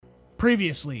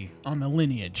Previously on the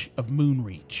lineage of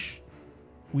Moonreach,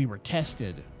 we were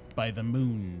tested by the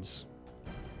moons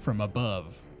from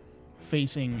above,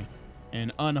 facing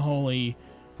an unholy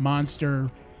monster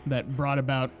that brought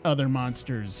about other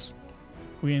monsters.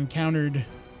 We encountered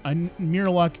a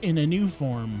Murloc in a new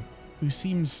form who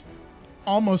seems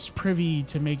almost privy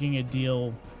to making a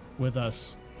deal with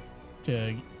us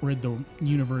to rid the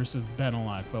universe of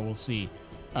Benelok, but we'll see.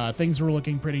 Things were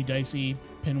looking pretty dicey.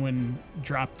 Pinwin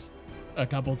dropped a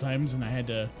couple times, and I had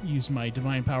to use my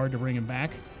divine power to bring him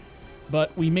back.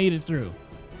 But we made it through,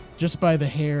 just by the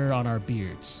hair on our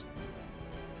beards.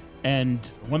 And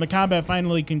when the combat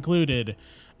finally concluded,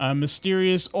 a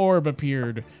mysterious orb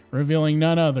appeared, revealing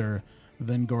none other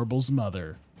than Gorbel's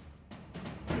mother.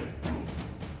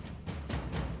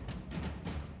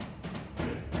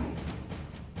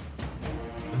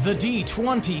 The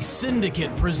D20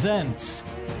 Syndicate presents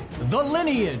The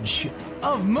Lineage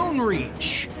of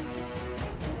Moonreach.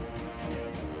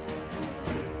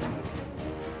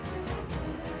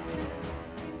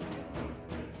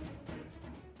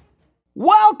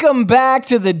 Welcome back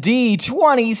to the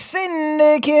D20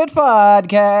 Syndicate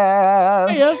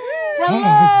podcast.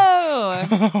 Hello!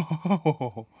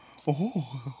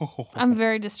 I'm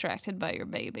very distracted by your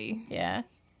baby. Yeah.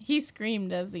 He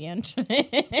screamed as the entrance.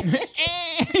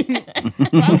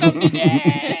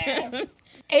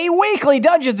 A weekly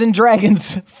Dungeons &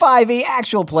 Dragons 5e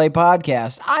actual play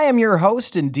podcast. I am your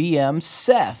host and DM,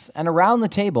 Seth, and around the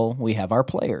table we have our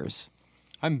players.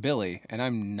 I'm Billy, and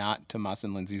I'm not Tomas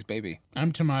and Lindsay's baby.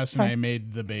 I'm Tomas, and I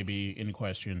made the baby in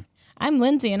question. I'm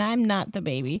Lindsay, and I'm not the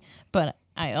baby, but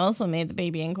I also made the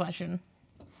baby in question.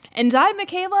 And I'm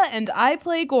Michaela, and I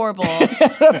play Gorbel.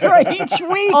 That's right, each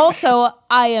week. Also,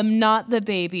 I am not the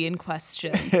baby in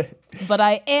question, but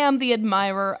I am the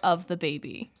admirer of the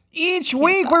baby. Each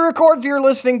week we record for your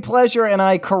listening pleasure, and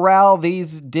I corral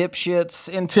these dipshits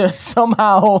into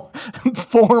somehow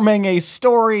forming a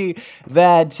story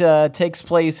that takes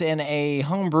place in a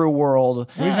homebrew world.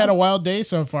 We've had a wild day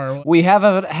so far. We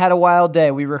have had a wild day.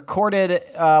 We recorded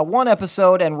one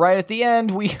episode, and right at the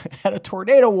end, we had a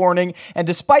tornado warning. And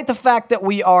despite the fact that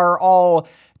we are all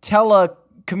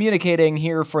telecommunicating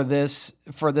here for this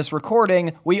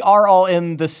recording, we are all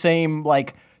in the same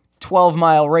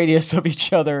 12-mile radius of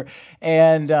each other.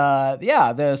 And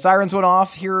the sirens went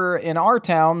off here in our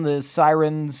town. The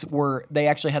sirens they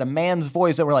actually had a man's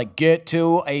voice that were like, get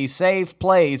to a safe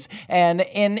place and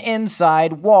an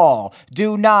inside wall.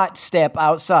 Do not step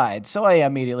outside. So I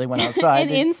immediately went outside.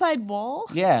 An inside wall?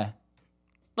 Yeah.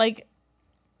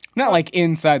 Not like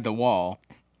inside the wall.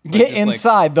 Get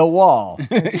inside the wall.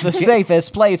 It's the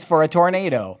safest place for a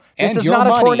tornado. This is not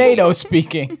a tornado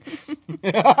speaking.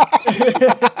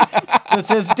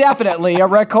 This is definitely a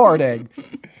recording.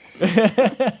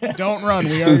 Don't run,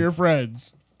 we are your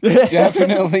friends.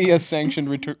 Definitely a sanctioned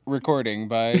recording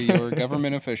by your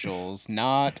government officials,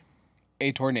 not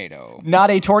a tornado.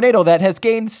 Not a tornado that has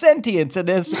gained sentience and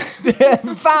has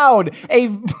found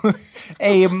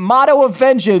a motto of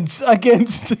vengeance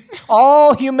against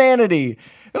all humanity.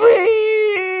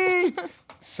 Whee!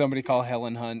 Somebody call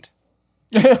Helen Hunt.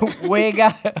 we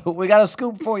got a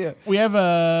scoop for you. We have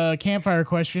a campfire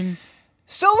question.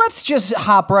 So let's just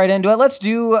hop right into it. Let's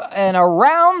do an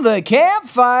around the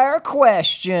campfire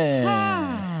question.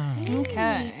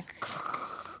 Okay.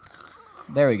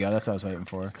 There we go. That's what I was waiting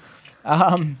for.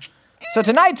 So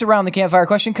tonight's around the campfire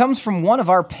question comes from one of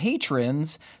our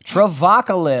patrons,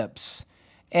 Travacalypse.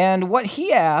 And what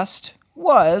he asked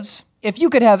was, if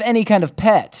you could have any kind of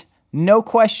pet, no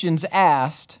questions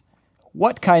asked,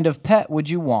 what kind of pet would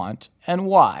you want and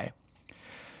why?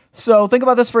 So think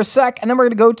about this for a sec, and then we're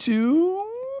going to go to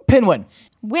Pinwin.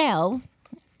 Well,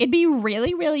 it'd be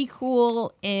really, really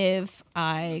cool if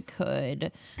I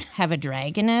could have a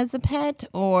dragon as a pet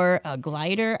or a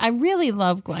glider. I really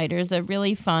love gliders. They're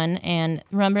really fun. And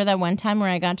remember that one time where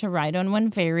I got to ride on one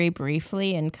very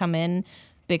briefly and come in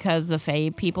because the Fae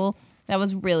people? That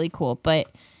was really cool. But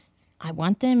I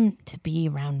want them to be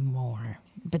around more,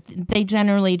 but they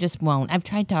generally just won't. I've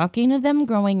tried talking to them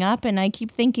growing up, and I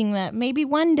keep thinking that maybe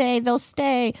one day they'll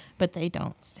stay, but they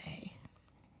don't stay.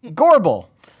 Gorbel.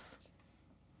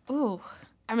 Ooh,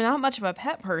 I'm not much of a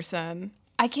pet person.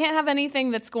 I can't have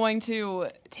anything that's going to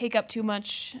take up too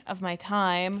much of my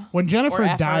time. When Jennifer or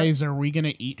effort. dies, are we going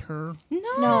to eat her?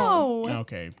 No.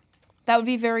 Okay. That would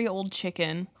be very old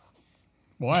chicken.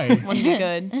 Why? Wouldn't be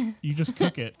good. You just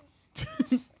cook it.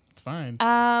 It's fine.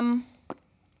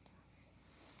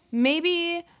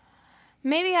 Maybe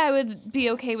I would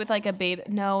be okay with a beta.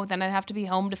 No, then I'd have to be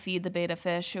home to feed the beta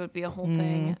fish. It would be a whole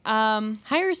thing.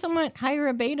 Hire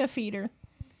a beta feeder.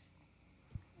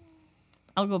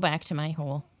 I'll go back to my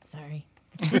whole Sorry.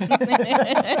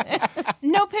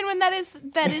 No, Pinwin, that is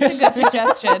a good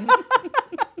suggestion.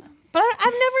 But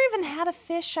I've never even had a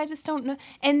fish. I just don't know.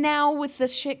 And now with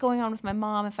this shit going on with my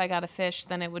mom, if I got a fish,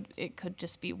 then it could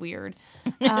just be weird.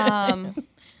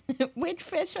 Which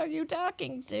fish are you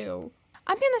talking to?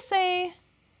 I'm gonna say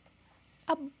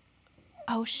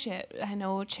oh shit, I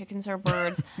know chickens are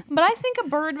birds, but I think a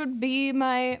bird would be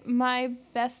my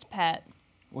best pet.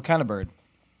 What kind of bird?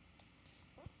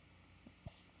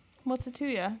 What's it to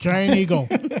you? Giant eagle.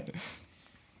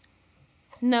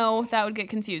 No, that would get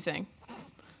confusing.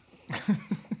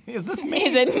 Is this me?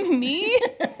 Is it me?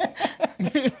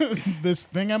 This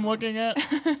thing I'm looking at.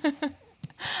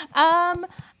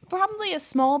 Probably a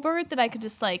small bird that I could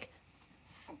just like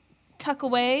tuck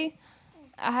away.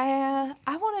 I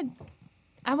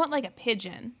want like a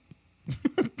pigeon.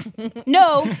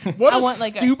 No, What I a want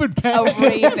like stupid a pet.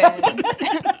 raven.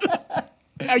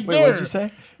 Wait, what'd you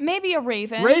say? Maybe a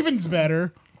raven. Raven's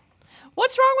better.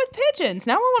 What's wrong with pigeons?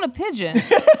 Now I want a pigeon.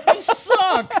 You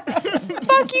suck.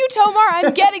 Fuck you, Tomar.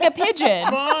 I'm getting a pigeon.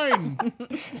 Fine.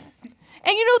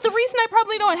 And you know, the reason I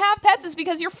probably don't have pets is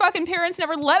because your fucking parents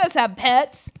never let us have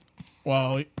pets.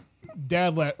 Well,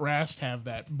 Dad let Rast have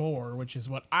that boar, which is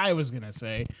what I was gonna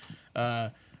say.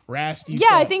 Rast used Yeah,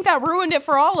 to, I think that ruined it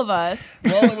for all of us.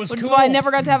 Well, it was Which cool. is why I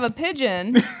never got to have a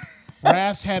pigeon.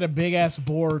 Rast had a big ass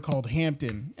boar called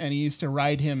Hampton, and he used to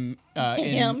ride him in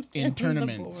Hampton the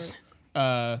tournaments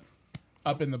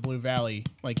up in the Blue Valley.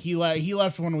 Like he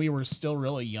left when we were still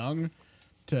really young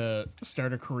to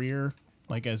start a career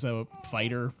like as a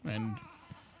fighter, and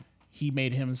he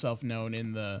made himself known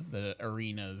in the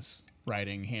arenas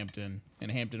riding Hampton.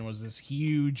 And Hampton was this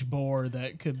huge boar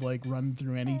that could like run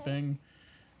through anything.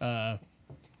 And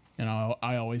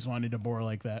I always wanted a boar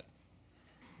like that.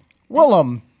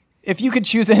 Willem, if you could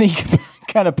choose any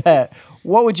kind of pet,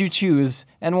 what would you choose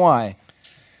and why?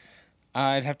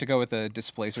 I'd have to go with a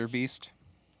displacer beast.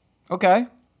 Okay.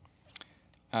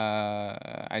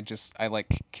 I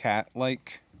like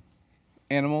cat-like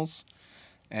animals,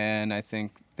 and I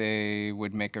think they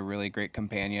would make a really great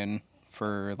companion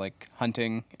for like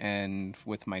hunting and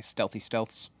with my stealthy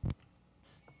stealths.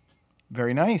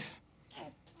 Very nice.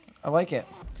 I like it.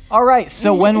 All right,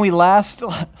 so when we last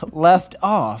left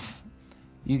off,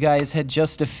 you guys had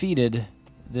just defeated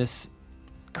this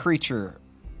creature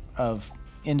of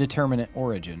indeterminate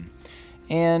origin.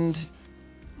 And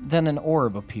then an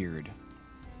orb appeared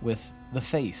with the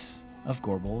face of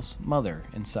Gorbel's mother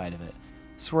inside of it,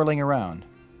 swirling around.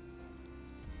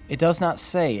 It does not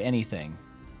say anything.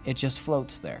 It just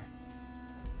floats there.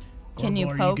 Can you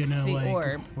Gorbo, are poke gonna, the like,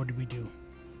 orb? What do we do?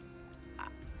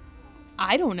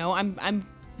 I don't know. I'm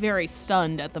very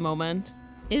stunned at the moment.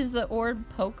 Is the orb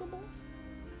pokeable?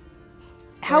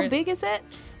 How Or- big is it?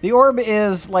 The orb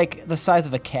is like the size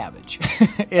of a cabbage.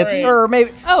 It's Right. or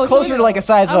maybe Oh, so closer to it's- like a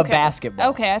size of a okay. basketball.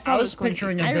 Okay, I thought I it was going to-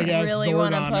 picturing a I big ass really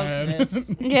want to Zordon poke head.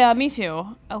 this. Yeah, me too.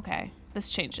 Okay, this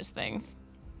changes things.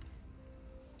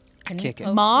 Can we Kick it.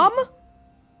 poke Mom?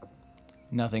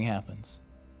 Nothing happens.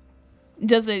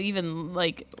 Does it even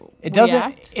like It doesn't.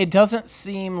 react? It doesn't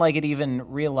seem like it even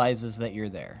realizes that you're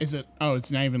there. Is it? Oh, it's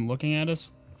not even looking at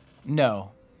us.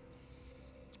 No.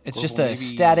 It's Gorbel just a maybe-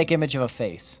 static image of a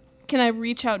face. Can I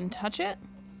reach out and touch it?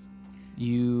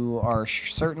 You are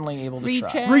certainly able to Reach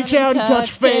try. out. Reach out and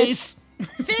touch face.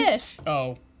 Fish.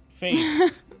 Oh,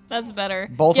 face. That's better.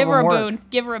 Both Give of her a them work. boon.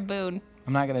 Give her a boon.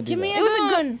 I'm not gonna do Give that. me a It was a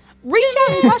good- boon. Reach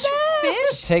out and touch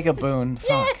fish. Take a boon.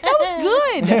 Fuck. That was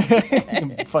good.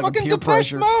 Fucking Fucking peer Depeche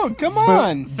pressure. Mode, come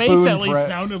on! Face Boon at least pre-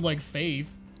 sounded like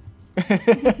Faith.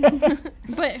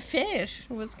 But fish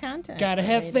was content. Gotta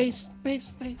have related. face.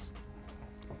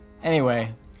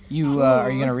 Anyway, you are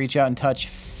you gonna reach out and touch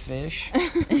fish?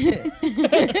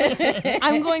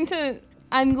 I'm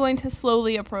going to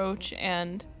slowly approach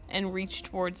and reach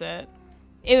towards it.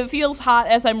 If it feels hot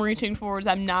as I'm reaching towards,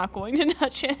 I'm not going to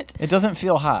touch it. It doesn't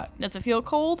feel hot. Does it feel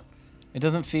cold? It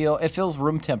doesn't feel. It feels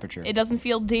room temperature. It doesn't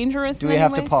feel dangerous. Do in we any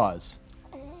have to way? pause?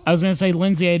 I was gonna say,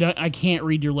 Lindsay, I can't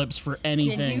read your lips for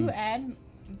anything. Did you add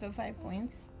the 5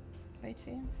 points by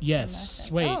chance? Yes.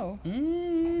 From last Wait.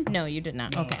 time? Oh. No, you did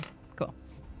not. Okay, cool.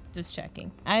 Just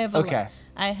checking. I have Okay.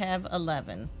 I have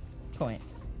 11 points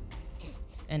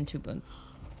and 2 boons.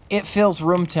 It feels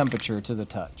room temperature to the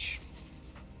touch.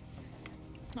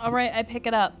 All right, I pick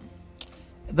it up.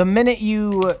 The minute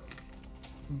you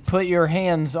put your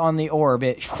hands on the orb,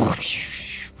 it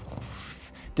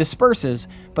disperses,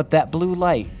 but that blue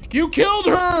light You killed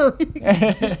her.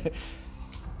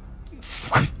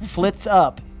 flits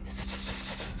up,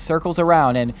 circles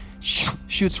around, and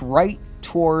shoots right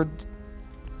toward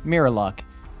Miraluk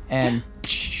and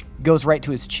goes right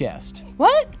to his chest.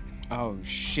 What? Oh,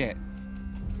 shit.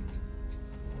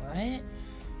 What?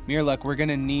 Mirluck, we're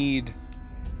gonna need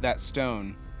that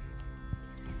stone.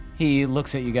 He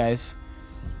looks at you guys.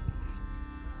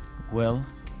 Well,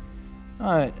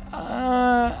 alright,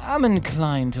 I'm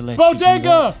inclined to let you do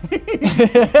that.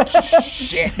 Bodega!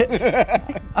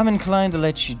 Shit. I'm inclined to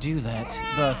let you do that,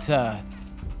 but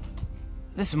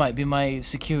this might be my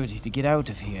security to get out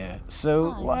of here.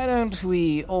 So why don't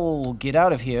we all get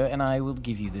out of here and I will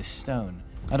give you this stone.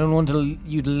 I don't want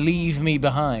you to leave me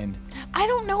behind. I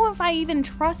don't know if I even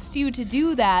trust you to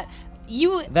do that.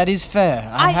 You That is fair.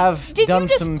 I have did done you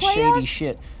some display shady us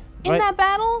shit. in that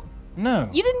battle? No.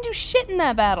 You didn't do shit in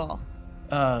that battle.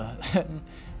 I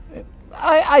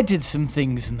did some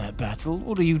things in that battle.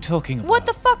 What are you talking about? What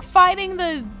the fuck? Fighting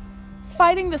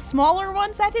the smaller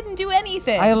ones? That didn't do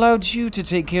anything. I allowed you to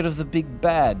take care of the big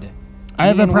bad. I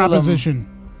have Me a and Willem- proposition.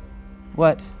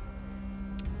 What?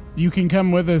 You can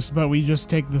come with us, but we just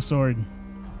take the sword.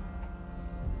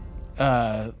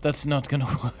 That's not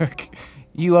gonna work.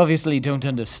 You obviously don't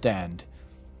understand.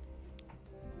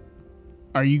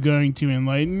 Are you going to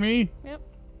enlighten me?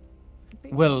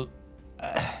 Well,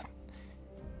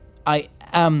 I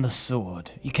am the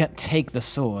sword. You can't take the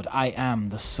sword. I am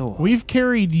the sword. We've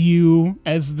carried you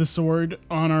as the sword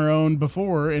on our own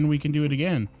before, and we can do it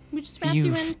again. We just wrapped you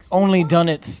in. You've only done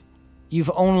it.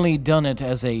 You've only done it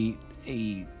as a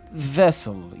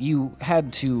vessel. You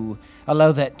had to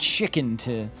allow that chicken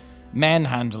to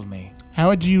manhandle me. How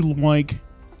would you like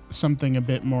something a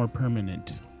bit more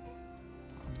permanent?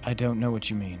 I don't know what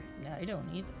you mean. No, I don't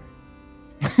either.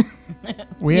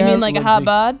 We You have, mean like a hot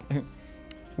bod?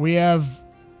 we have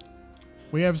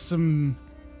some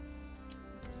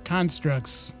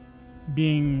constructs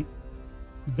being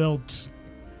built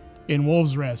in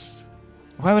Wolves Rest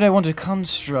Why would I want a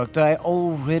construct? I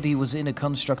already was in a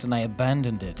construct and I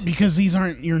abandoned it. because these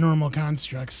aren't your normal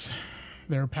constructs.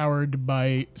 They're powered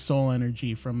by soul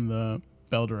energy from the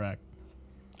Beldorak.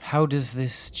 How does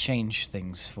this change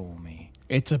things for me?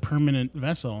 It's a permanent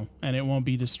vessel, and it won't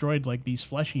be destroyed like these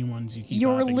fleshy ones you keep.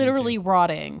 You're hopping literally into.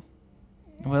 rotting.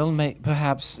 Well,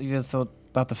 perhaps you thought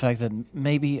about the fact that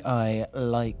maybe I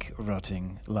like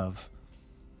rotting, love.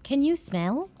 Can you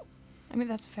smell? I mean,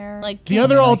 that's fair. Like The can-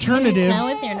 other Can you alternative. smell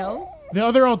with your nose? The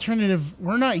other alternative.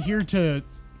 We're not here to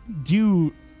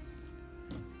do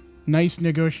nice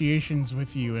negotiations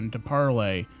with you and to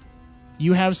parlay.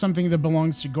 You have something that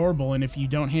belongs to Gorbel, and if you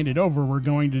don't hand it over, we're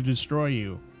going to destroy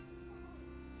you.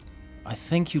 I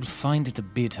think you'll find it a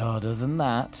bit harder than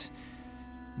that.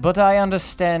 But I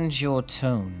understand your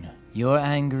tone. You're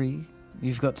angry.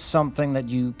 You've got something that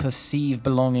you perceive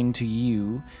belonging to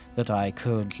you that I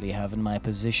currently have in my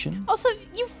possession. also,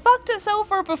 you fucked us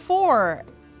over before.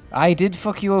 I did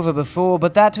fuck you over before,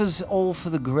 but that was all for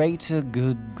the greater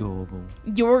good, Gorbel.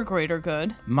 Your greater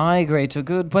good. My greater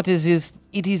good, but it is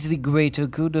the greater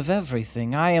good of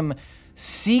everything. I am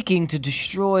seeking to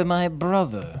destroy my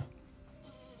brother.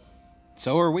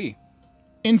 So are we.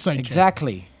 Insight check.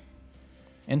 Exactly.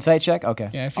 Insight check? Okay.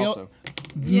 Yeah, I feel. Also,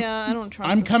 Yeah, I don't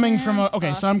trust. I'm this coming man. from a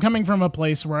okay, so I'm coming from a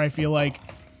place where I feel like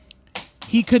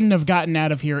he couldn't have gotten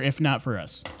out of here if not for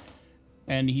us,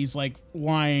 and he's like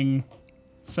lying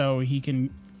so he can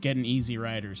get an easy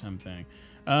ride or something.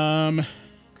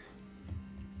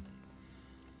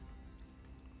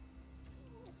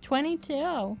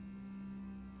 22.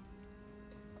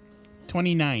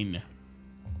 29.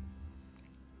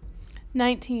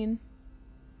 19.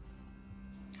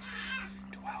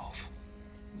 12.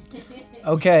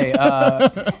 Okay.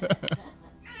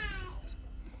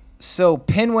 So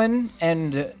Pinwin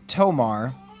and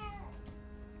Tomar,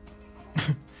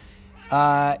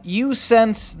 you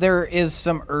sense there is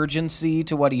some urgency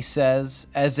to what he says,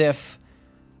 as if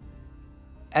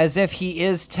he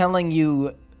is telling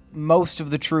you most of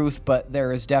the truth, but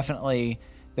there's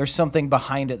something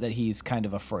behind it that he's kind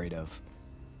of afraid of.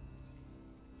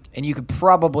 And you could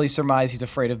probably surmise he's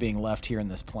afraid of being left here in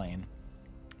this plane.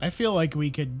 I feel like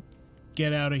we could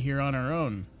get out of here on our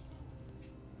own.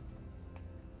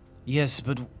 Yes,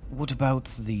 but what about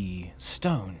the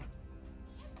stone?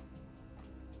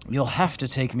 You'll have to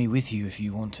take me with you if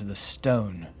you want the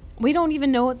stone. We don't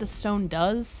even know what the stone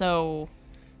does, so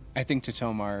I think to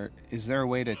Tomar, is there a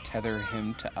way to tether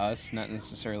him to us, not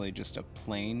necessarily just a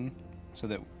plane, so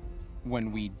that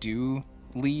when we do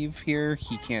leave here,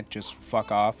 he can't just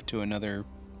fuck off to another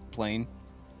plane?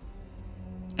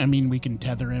 I mean, we can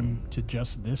tether him to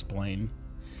just this plane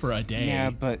for a day.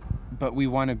 Yeah, but we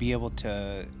want to be able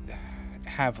to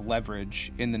have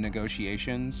leverage in the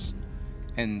negotiations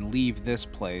and leave this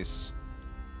place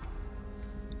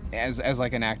as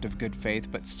like an act of good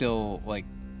faith, but still like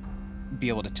be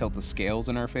able to tilt the scales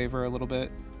in our favor a little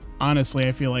bit. Honestly,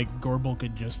 I feel like Gorbel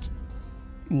could just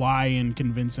lie and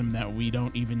convince him that we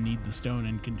don't even need the stone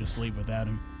and can just leave without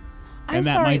him. I'm And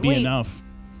that sorry, might be wait. enough.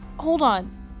 Hold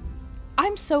on.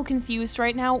 I'm so confused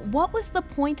right now. What was the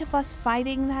point of us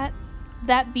fighting that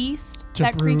beast,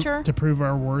 that creature? To prove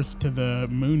our worth to the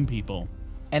moon people.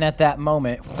 And at that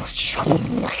moment,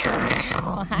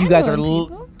 Well, hi, you guys are moon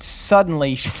people.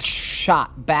 suddenly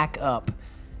shot back up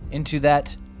into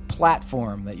that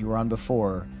platform that you were on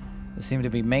before that seemed to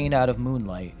be made out of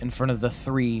moonlight in front of the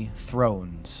 3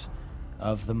 thrones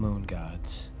of the moon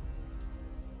gods.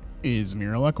 Is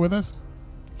Miraluk with us?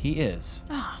 He is.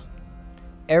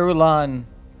 Erulan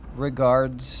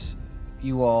regards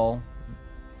you all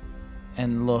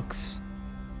and looks.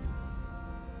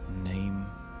 Name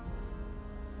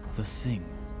the thing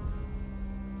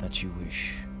that you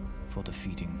wish for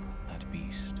defeating that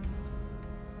beast.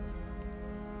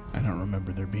 I don't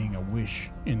remember there being a wish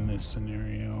in this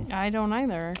scenario. I don't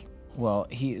either. Well,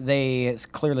 they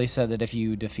clearly said that if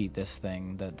you defeat this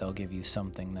thing, that they'll give you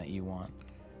something that you want.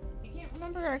 I can't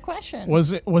remember our question.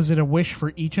 Was it a wish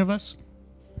for each of us?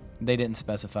 They didn't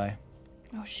specify.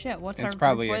 Oh shit! What's It's our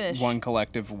probably group wish? one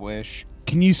collective wish.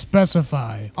 Can you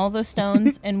specify? All the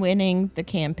stones and winning the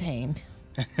campaign.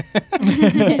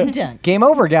 Done. Game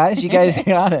over, guys. You guys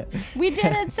got it. We did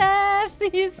it,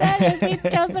 Seth. You said it. We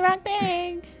chose the wrong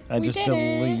thing. I We just did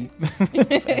delete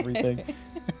everything.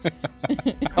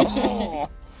 I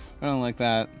don't like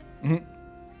that.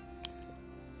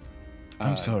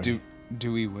 I'm sorry.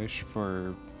 Do we wish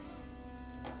for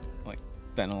like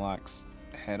Benelok's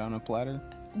head on a platter?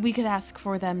 We could ask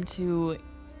for them to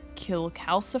kill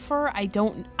Calcifer. I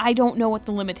don't know what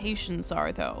the limitations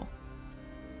are though.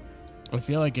 I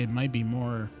feel like it might be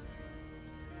more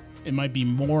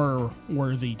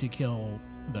worthy to kill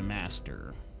the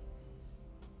master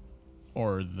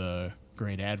or the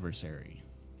great adversary,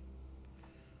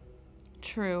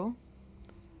 True.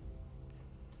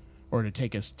 or to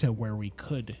take us to where we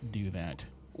could do that.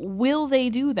 Will they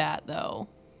do that though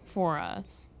for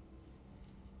us?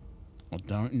 I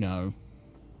don't know.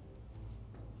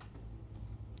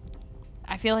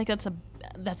 I feel like that's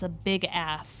a big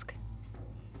ask.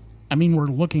 I mean, we're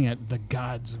looking at the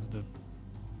gods of the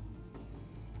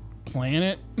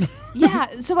planet,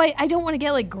 Yeah, so I don't want to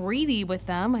get like greedy with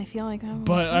them. I feel like I'm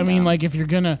but I mean, like if you're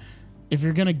gonna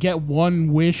get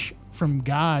one wish from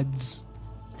gods,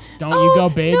 don't you go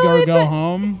big no, or it's go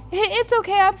home? It's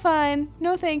okay. I'm fine.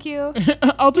 No, thank you.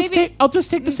 I'll just maybe-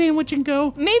 take the sandwich and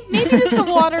go. Maybe just a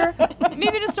water.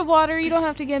 Maybe just a water. You don't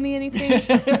have to get me anything.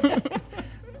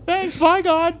 Thanks, bye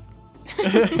God.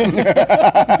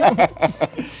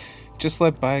 Just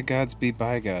let by gods be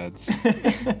by gods.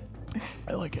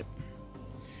 I like it.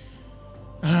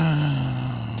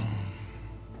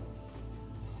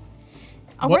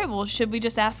 All right. Well, should we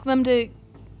just ask them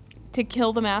to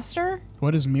kill the master?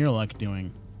 What is Miraluk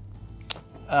doing?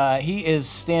 He is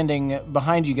standing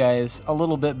behind you guys, a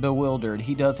little bit bewildered.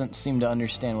 He doesn't seem to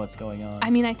understand what's going on. I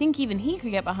mean, I think even he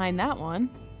could get behind that one.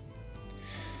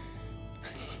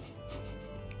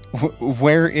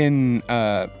 Where in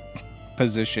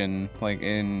position, like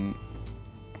in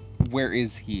where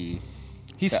is he?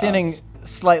 He's to standing us?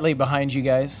 slightly behind you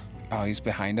guys. Oh, he's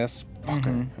behind us.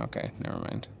 Fucker. Okay, never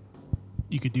mind.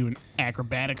 You could do an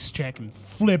acrobatics check and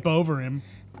flip over him.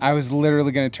 I was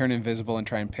literally going to turn invisible and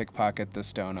try and pickpocket the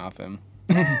stone off him.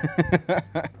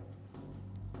 I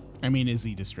mean, is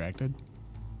he distracted?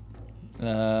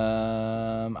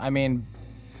 I mean,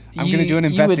 I'm going to do an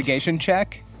investigation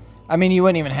check. I mean, you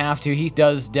wouldn't even have to. He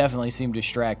does definitely seem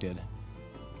distracted.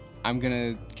 I'm going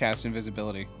to cast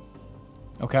invisibility.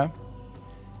 Okay.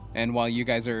 And while you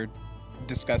guys are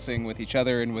discussing with each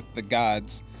other and with the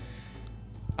gods,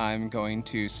 I'm going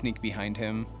to sneak behind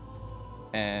him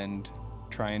and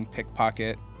try and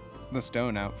pickpocket the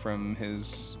stone out from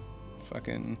his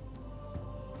fucking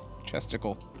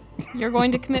chesticle. You're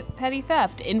going to commit petty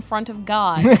theft in front of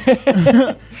God.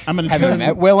 I'm gonna Have you turn.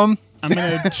 met Willem? I'm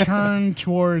gonna turn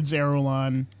towards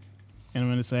Erulon, and I'm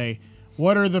gonna say,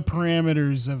 "What are the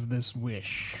parameters of this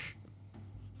wish?"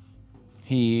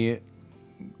 He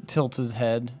tilts his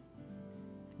head.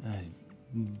 I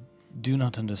do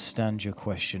not understand your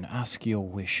question. Ask your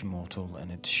wish, mortal,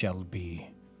 and it shall be.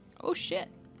 Oh shit.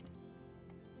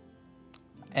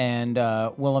 And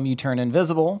Willem, you turn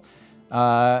invisible.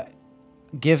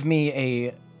 Give me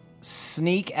a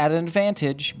sneak at an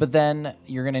advantage, but then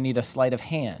you're going to need a sleight of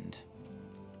hand.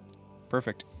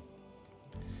 Perfect.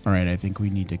 All right, I think we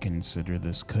need to consider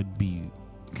this could be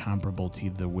comparable to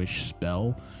the wish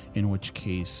spell, in which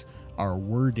case our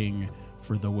wording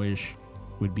for the wish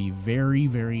would be very,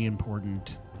 very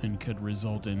important and could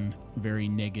result in very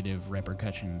negative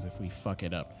repercussions if we fuck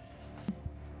it up.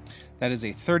 That is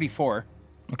a 34.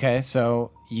 Okay,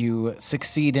 so you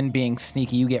succeed in being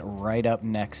sneaky. You get right up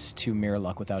next to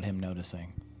Mirlock without him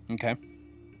noticing. Okay.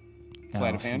 Sleight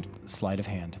Now, of hand. Sleight of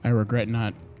hand. I regret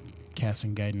not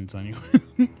casting guidance on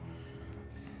you.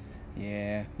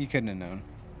 Yeah, you couldn't have known.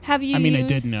 Have you I mean, I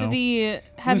used did know.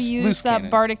 Have Loose- you loose used that cannon.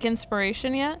 bardic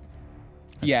inspiration yet?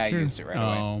 Yeah, True. I used it right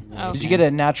away. Oh. Okay. Did you get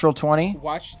a natural 20?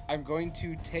 Watch, I'm going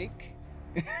to take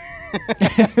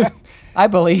I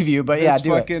believe you, but yeah, this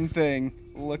do it. fucking thing.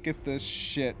 Look at this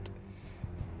shit.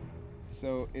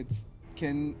 So it's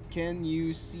can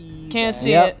you see? Can't that?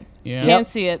 see Yep. it. Yeah. Can't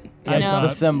see it. That's No, the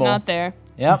symbol. Not there.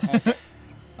 Yep.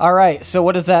 All right, so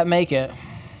what does that make it?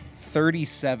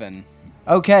 37.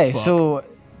 Okay, Fuck.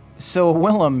 so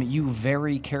Willem, you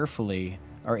very carefully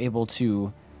are able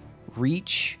to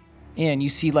reach in. You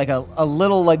see like a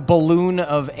little like balloon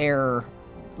of air,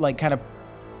 like kind of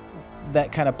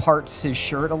that kind of parts his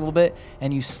shirt a little bit,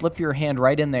 and you slip your hand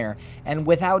right in there, and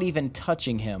without even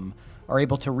touching him, are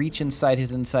able to reach inside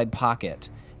his inside pocket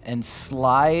and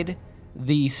slide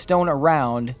the stone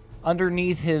around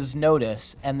underneath his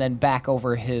notice and then back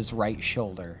over his right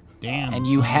shoulder. Damn. And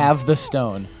you have the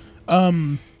stone.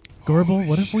 Gorbel,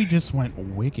 what if we just went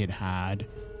wicked hard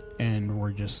and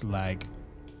we're just like,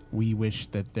 we wish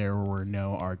that there were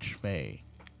no Archfey?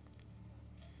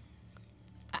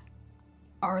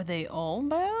 Are they all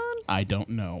bad? I don't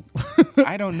know.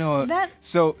 I don't know. That-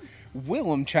 So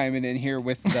Willem chiming in here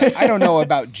with the I don't know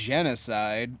about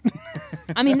genocide.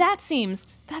 I mean, that seems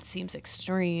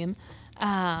extreme.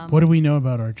 What do we know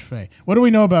about Archfey? What do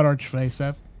we know about Archfey,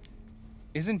 Seth?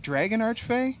 Isn't Dragon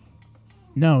Archfey?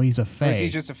 No, he's a Or Fey. is he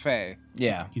just a Fey?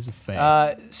 Yeah. He's a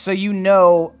Fey. So you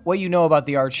know what you know about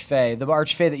the Archfey. The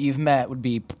Archfey that you've met would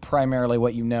be primarily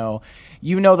what you know.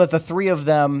 You know that the three of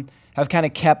them have kind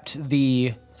of kept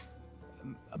the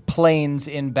planes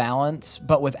in balance,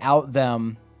 but without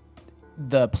them,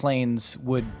 the planes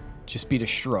would just be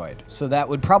destroyed. So that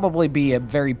would probably be a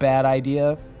very bad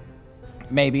idea.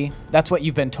 Maybe that's what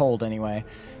you've been told anyway.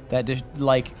 That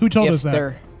like Who told if us that?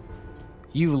 they're-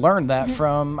 You learned that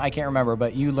from I can't remember,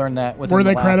 but you learned that within Were the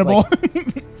they last, credible?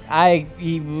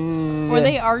 Were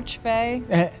they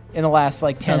archfey? in the last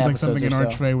like 10 Sounds like episodes something an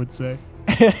or so. Archfey would say.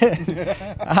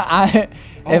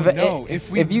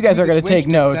 If you guys are going to take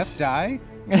notes, Seth die?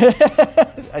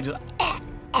 I just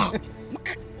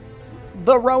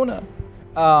the Rona.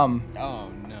 Oh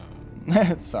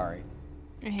no. Sorry.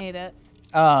 I hate it.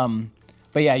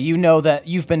 But yeah, you know that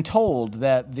you've been told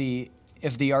that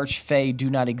if the Archfey do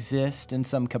not exist in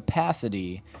some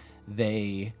capacity,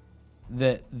 the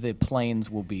planes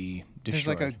will be There's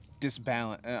destroyed. like a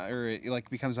disbalance, or it like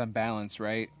becomes unbalanced,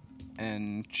 right?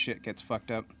 And shit gets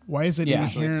fucked up. Why is it Yeah.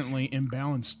 inherently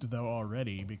imbalanced though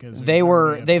already? Because there's they've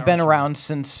already a been power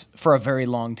source. around for a very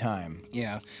long time.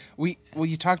 Yeah.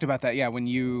 You talked about that, yeah, when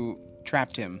you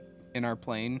trapped him in our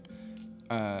plane,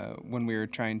 when we were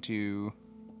trying to,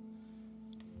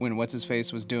 when what's his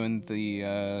face was doing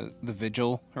the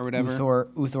vigil or whatever.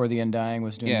 Uthor the Undying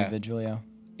was doing Yeah. the vigil, yeah.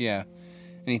 Yeah.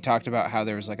 And he talked about how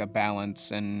there was like a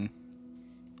balance, and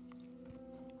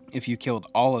if you killed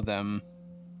all of them,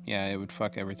 yeah, it would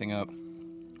fuck everything up.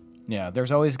 Yeah,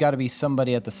 there's always got to be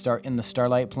somebody at the start in the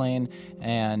Starlight Plane,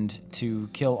 and to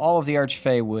kill all of the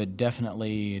Archfey would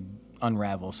definitely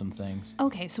unravel some things.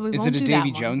 Okay, so we Is won't it a do Davy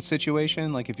that one. Jones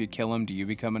situation? Like if you kill him, do you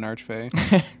become an archfey?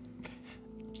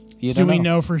 You Do don't we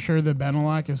know for sure that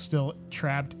Benelok is still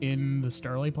trapped in the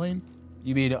Starlight Plane?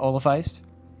 You mean Olafeist?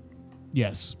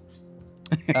 Yes.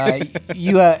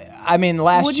 I mean,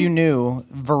 last Wouldn't- you knew,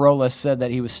 Varolus said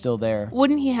that he was still there.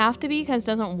 Wouldn't he have to be? Because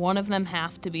doesn't one of them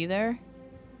have to be there?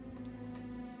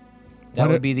 That What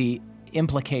would if- be the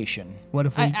implication. What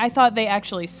if we? I thought they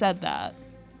actually said that.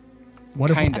 what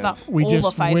if kind I of. thought We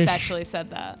just Olafeist wish- actually said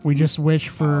that. we just wish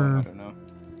Oh, I for don't know.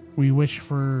 we wish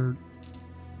for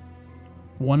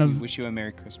one We of wish you a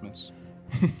Merry Christmas.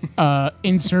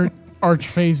 insert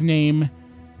Archfey's name.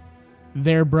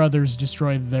 Their brothers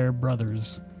destroy their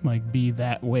brothers. Like be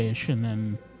that wish, and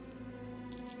then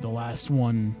the last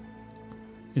one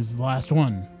is the last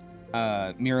one.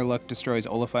 Miraluk destroys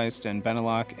Olafeist and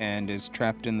Benelok and is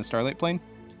trapped in the Starlight Plane.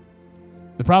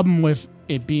 The problem with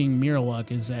it being Miraluk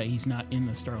is that he's not in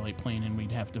the Starlight Plane, and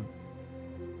we'd have to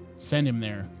send him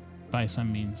there by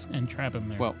some means and trap him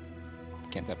there. Well,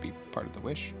 can't that be part of the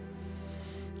wish?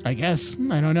 I guess.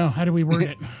 I don't know. How do we word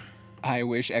it? I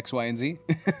wish X, Y, and Z.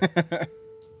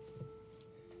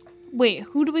 Wait,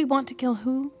 who do we want to kill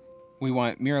who? We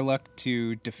want Miraluk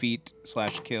to defeat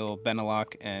 / kill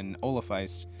Benelok and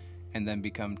Olafeist and then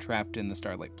become trapped in the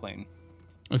Starlight Plane.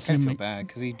 I feel Assuming bad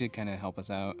because he did kind of help us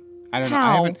out. I don't know.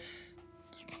 How?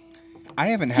 I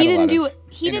haven't had. He a didn't lot do. of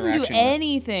He didn't do interaction with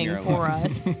anything Mirror for Lock.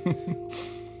 us.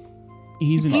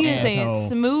 He's an He is a asshole.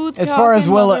 smooth. As far as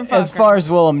motherfucker.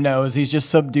 Willem knows, he's just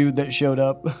some dude that showed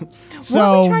up.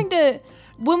 So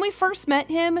When we first met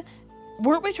him,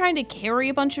 weren't we trying to carry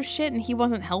a bunch of shit and he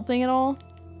wasn't helping at all?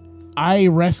 I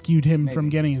rescued him from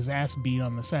getting his ass beat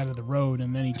on the side of the road,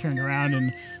 and then he turned around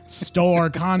and stole our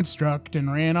construct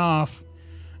and ran off.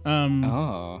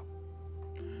 Oh.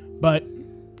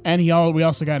 We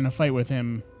also got in a fight with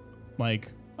him, like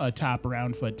atop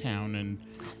Roundfoot Town, and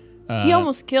He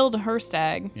almost killed a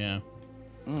Herstag. yeah.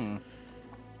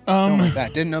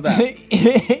 That didn't know that.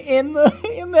 in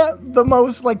the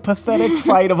most like pathetic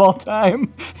fight of all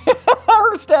time.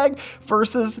 Herstag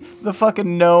versus the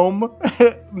fucking gnome,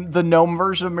 the gnome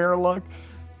version of Mirrorlock.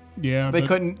 Yeah, They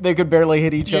could barely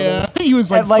hit each Yeah, other. he was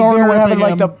like, And, they thorn were having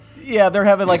whipping like him. they're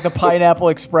having like the Pineapple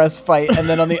Express fight, and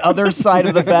then on the other side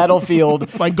of the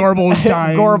battlefield, Like Garble was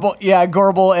dying.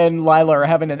 Gorbel and Lila are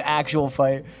having an actual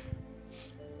fight.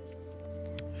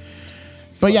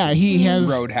 But yeah, he has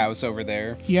Roadhouse over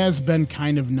there. he has been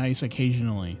kind of nice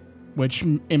occasionally, which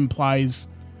implies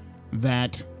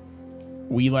that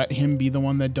we let him be the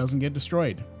one that doesn't get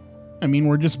destroyed. I mean,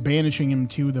 we're just banishing him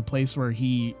to the place where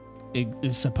he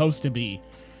is supposed to be.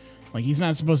 Like, he's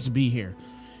not supposed to be here.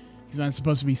 He's not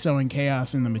supposed to be sowing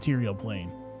chaos in the material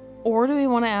plane. Or do we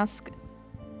want to ask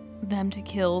them to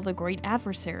kill the great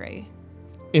adversary?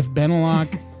 If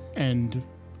Benelok and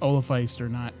Olafeist are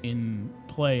not in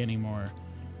play anymore,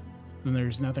 then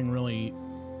there's nothing really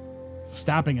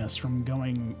stopping us from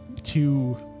going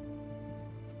to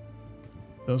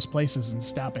those places and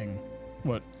stopping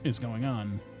what is going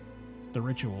on, the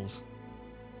rituals.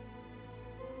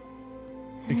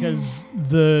 Because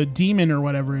the demon or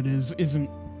whatever it is isn't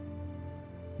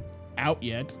out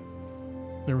yet.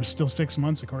 There was still 6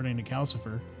 months according to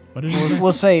Calcifer. What did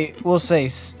it say? We'll say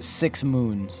 6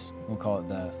 moons. We'll call it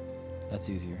that. That's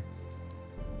easier.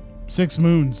 6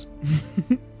 moons.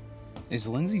 Is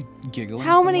Lindsay giggling?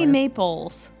 How many somewhere?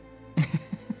 maples?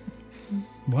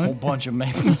 What? Whole bunch of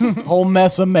maples. Whole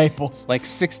mess of maples. Like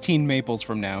 16 maples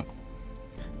from now.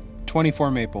 24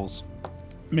 maples.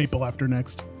 Maple after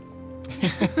next.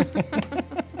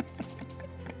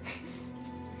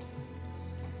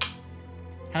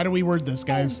 How do we word this,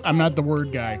 guys? I'm not the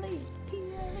word guy.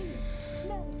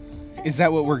 Is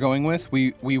that what we're going with?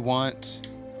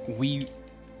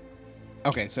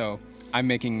 Okay, so I'm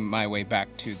making my way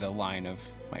back to the line of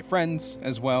my friends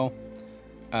as well.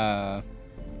 And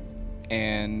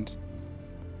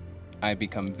I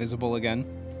become visible again.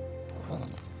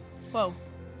 Whoa.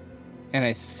 And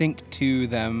I think to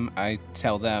them, I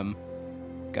tell them,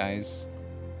 guys,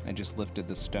 I just lifted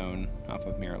the stone off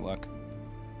of Mirrorlock.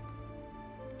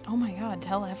 Oh my god,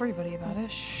 tell everybody about it.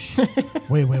 Shh.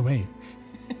 Wait.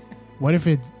 What if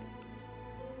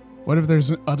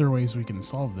there's other ways we can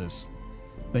solve this?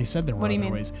 They said there were What do you other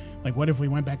mean? ways. Like, what if we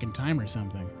went back in time or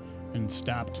something and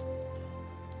stopped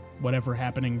whatever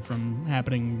happening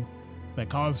that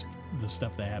caused the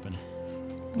stuff that happened?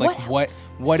 Like, what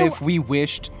So- if we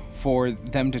wished for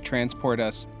them to transport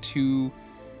us to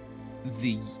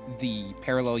the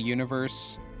parallel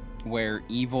universe where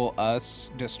evil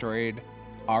us destroyed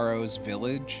Aro's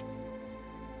village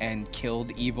and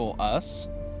killed evil us?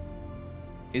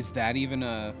 Is that even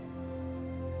a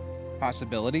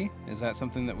possibility? Is that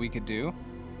something that we could do?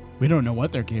 We don't know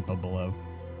what they're capable of.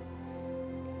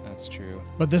 That's true.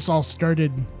 But this all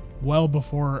started well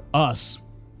before us.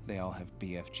 They all have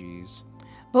BFGs.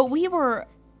 But we were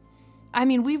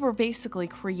basically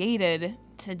created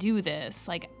to do this.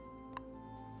 Like,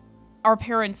 our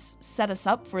parents set us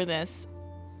up for this.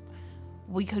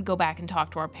 We could go back and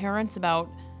talk to our parents about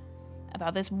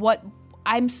this.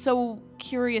 I'm so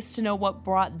curious to know what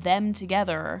brought them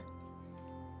together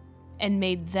and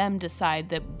made them decide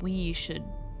that we should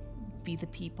be the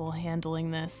people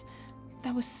handling this.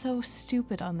 That was so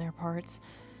stupid on their parts.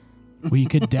 We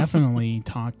could definitely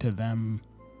talk to them.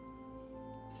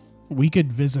 We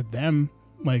could visit them,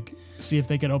 like, see if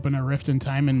they could open a rift in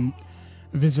time and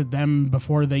visit them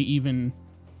before they even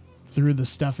threw the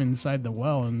stuff inside the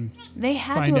well, and They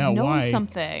had Find to have out known why.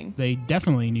 something. they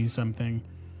definitely knew something.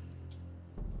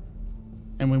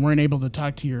 And we weren't able to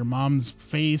talk to your mom's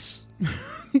face.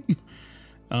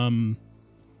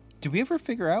 Did we ever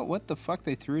figure out what the fuck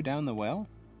they threw down the well?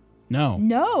 No.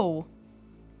 No.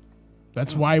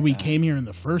 That's why we came here in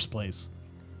the first place.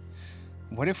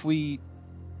 What if we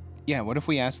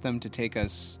asked them to take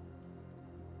us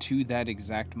to that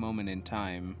exact moment in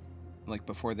time, like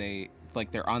before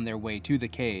they're on their way to the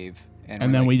cave, And we're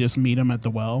then like, we just meet them at the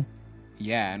well.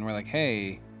 yeah, and we're like,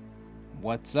 hey,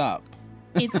 what's up?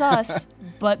 It's us,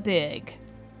 but big.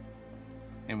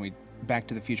 and we Back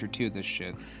to the Future 2 this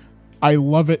shit. I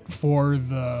love it for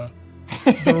the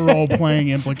role playing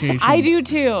implications. I do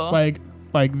too. Like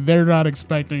they're not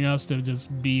expecting us to just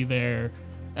be there,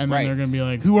 and then Right. they're gonna be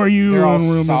like, "Who are you?" They're all And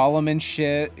we're like- solemn and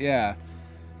shit. Yeah.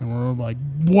 And we're like,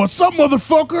 "What's up,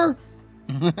 motherfucker?"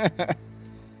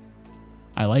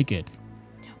 I like it.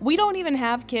 We don't even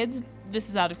have kids. This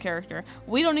is out of character.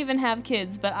 We don't even have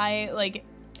kids, but I like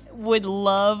would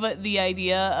love the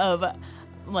idea of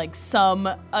like some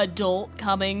adult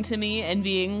coming to me and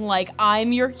being like,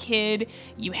 "I'm your kid.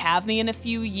 You have me in a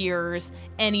few years.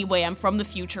 Anyway, I'm from the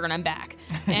future and I'm back.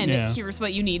 And Yeah. here's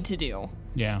what you need to do."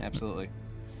 Yeah. Absolutely.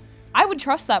 I would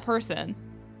trust that person.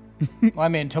 Well, I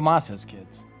mean, Tomas has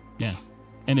kids. Yeah.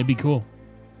 And it'd be cool.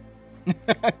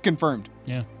 Confirmed.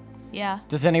 Yeah. Yeah.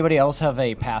 Does anybody else have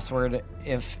a password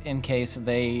if in case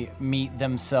they meet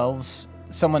themselves,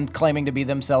 someone claiming to be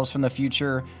themselves from the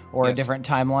future or a Yes. different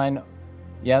timeline?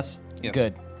 Yes? Yes.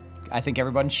 Good. I think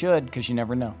everyone should, because you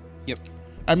never know. Yep.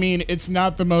 I mean, it's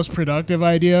not the most productive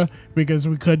idea because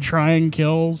we could try and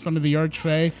kill some of the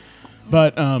Archfey,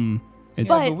 but it's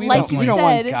But But we like don't, you we don't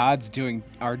want said- gods doing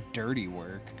our dirty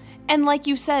work. And like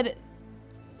you said,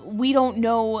 we don't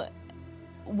know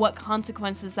what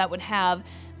consequences that would have.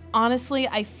 Honestly,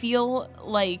 I feel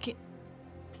like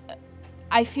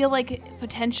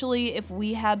potentially if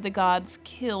we had the gods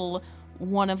kill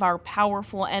one of our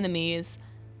powerful enemies,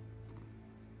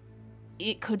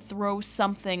 it could throw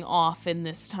something off in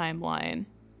this timeline.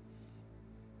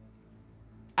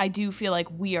 I do feel like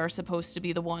we are supposed to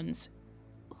be the ones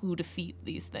who defeat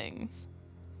these things.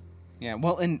 Yeah,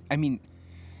 well, and I mean,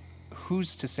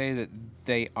 who's to say that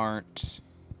they aren't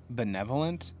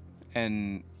benevolent,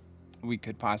 and we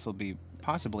could possibly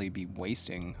be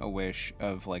wasting a wish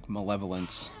of like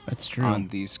malevolence that's true. on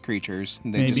these creatures.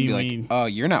 And they'd just be Maybe like, "Oh,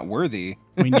 you're not worthy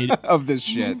We need. of this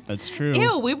shit." That's true.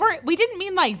 Ew, we didn't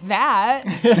mean like that.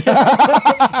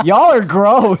 Y'all are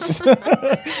gross.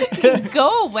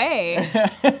 Go away.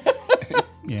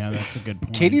 Yeah, that's a good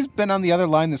point. Katie's been on the other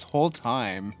line this whole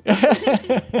time.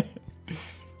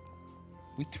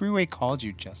 We three-way called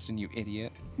you, Justin, you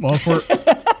idiot. Well,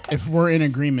 if we're in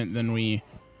agreement, then we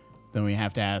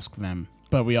have to ask them.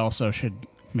 But we also should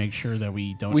make sure that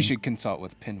we don't. We should consult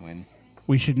with Pinwin.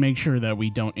 We should make sure that we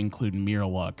don't include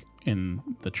Mirlock in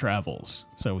the travels,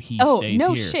 so he Oh, stays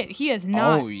no here. shit. He is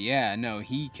not. Oh yeah, no,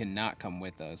 he cannot come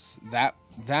with us. That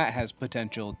has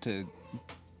potential to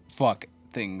fuck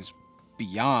things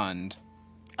beyond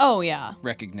Oh, yeah.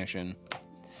 recognition.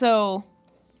 So,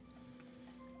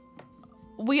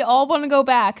 we all want to go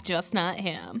back, just not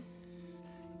him.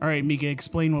 All right, Mika,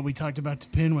 explain what we talked about to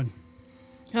Pinwin.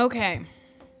 Okay.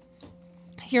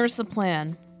 Here's the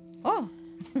plan. Oh,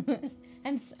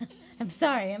 I'm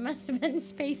sorry. I must have been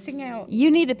spacing out. You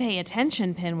need to pay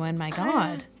attention, Pinwin, my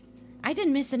god. I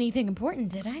didn't miss anything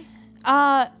important, did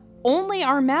I? Only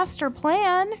our master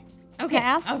plan Okay, to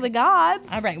ask okay. the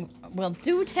gods. All right. Well,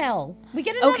 do tell. We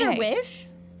get another Okay. wish?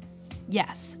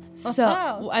 Yes. So,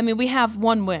 Oh. I mean, we have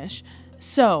one wish.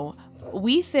 So,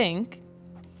 we think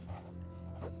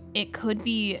it could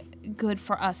be good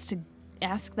for us to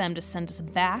ask them to send us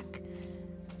back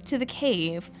to the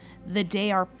cave the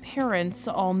day our parents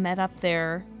all met up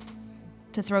there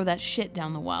to throw that shit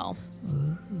down the well.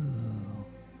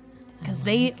 Because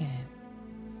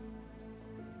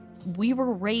we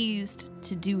were raised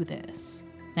to do this.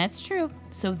 That's true.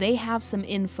 So they have some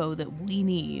info that we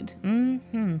need.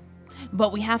 Mm-hmm.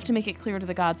 But we have to make it clear to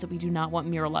the gods that we do not want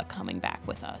Mirlock coming back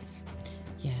with us.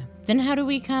 Yeah. Then how do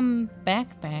we come back?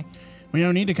 We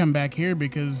don't need to come back here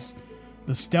because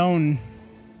the stone,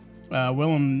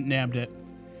 Willem nabbed it.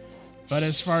 But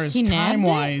as far as He nabbed it?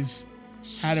 time-wise,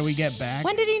 how do we get back?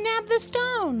 When did he nab the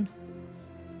stone?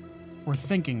 We're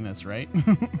thinking this, right?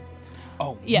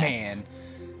 Oh Yes. man.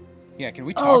 Yeah, can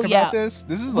we talk yeah. about this?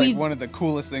 This is like We- one of the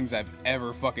coolest things I've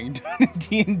ever fucking done in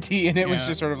D&D, and it was Yeah.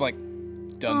 just sort of like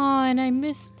done. Oh, and I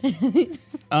missed it.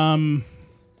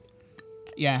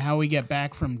 Yeah, how we get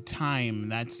back from time,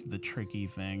 that's the tricky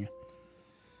thing.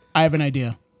 I have an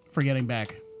idea for getting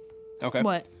back. Okay.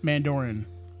 What? Mandorin.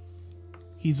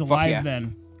 He's alive yeah.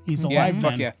 then. He's Yeah, alive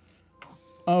fuck then. yeah.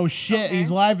 Oh shit, Okay. he's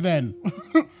alive then.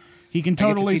 He can to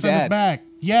totally see send us Dad. back.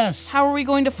 Yes. How are we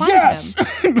going to find Yes!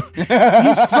 him?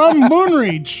 He's from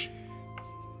Moonreach.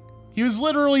 He was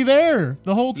literally there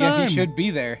the whole time. Yeah, he should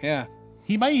be there. Yeah.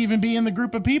 He might even be in the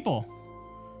group of people.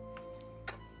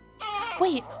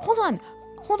 Wait, hold on.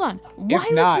 Why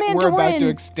If not, was Mandorin... we're about to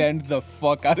extend the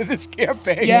fuck out of this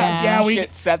campaign. Yeah, we-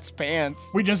 Shit sets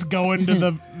pants. We just go into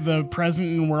the present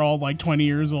and we're all like 20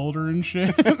 years older and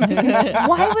shit.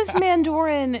 Why was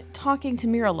Mandorin talking to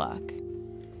Mirlock?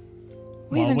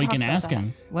 Well, haven't we talked can about ask that.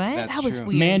 him. What? That's That was true.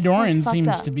 weird. Mandoran That's fucked seems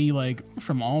up. to be like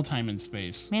from all time and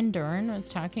space. Mandoran was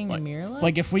talking to Mirla?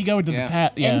 Like if we go to Yeah. the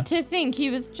past, yeah. And to think he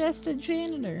was just a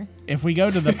janitor. If we go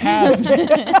to the past,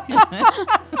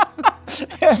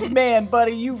 Man,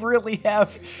 buddy, you really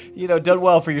have, done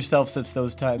well for yourself since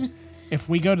those times. if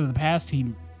we go to the past,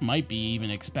 he might be even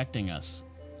expecting us.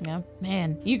 Yeah.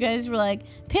 Man, you guys were like,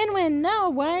 Pinwin, no,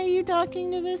 why are you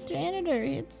talking to this janitor?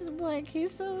 It's like,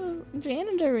 he's so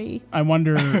janitory. I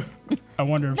wonder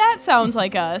if That sounds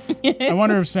like us. I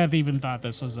wonder if Seth even thought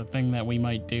this was a thing that we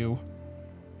might do.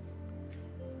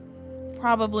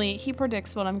 Probably. He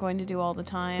predicts what I'm going to do all the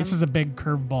time. This is a big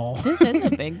curveball. This is a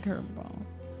big curveball.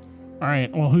 All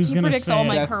right, well, who's He gonna predicts say all it?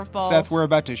 my Seth, curveballs. Seth, we're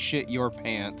about to shit your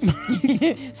pants.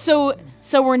 So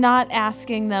we're not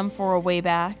asking them for a way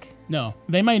back. No,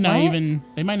 they might not What?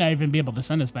 even be able to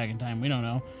send us back in time. We don't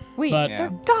know. Wait, But- Yeah. They're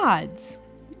gods.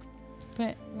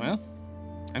 but Well,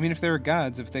 I mean, if they were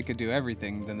gods, if they could do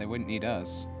everything, then they wouldn't need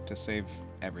us to save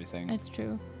everything. it's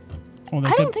true. Well, they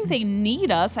I could, don't think they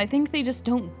need us. I think they just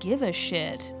don't give a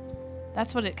shit.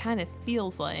 That's what it kind of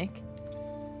feels like.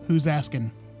 Who's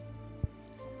asking?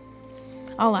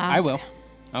 I'll ask. I will.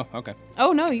 Oh, okay.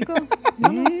 Oh no, you go.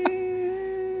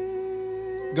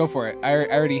 Go for it. I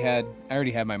already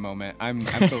had my moment. I'm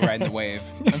still riding the wave.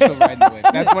 I'm still riding the wave.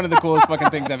 That's one of the coolest fucking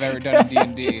things I've ever done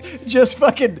in D&D. Just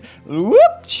fucking whoop,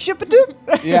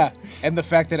 ship-a-doop. Yeah, and the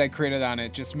fact that I created on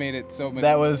it just made it so much.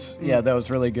 That was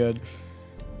really good.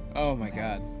 Oh my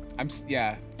god.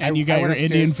 Yeah. And I- you got I went your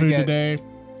Indian upstairs to food get- today.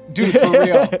 Dude, for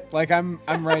real. Like I'm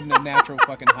riding a natural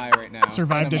fucking high right now.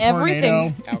 Survived And a I'm tornado.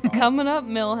 Everything's alcohol. coming up,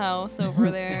 Millhouse over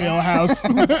there. Bill House.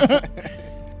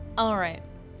 All right,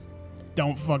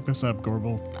 Don't fuck this up,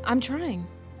 Gorbel. I'm trying.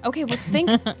 Okay, well, think.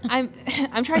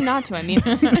 I'm trying not to. I mean,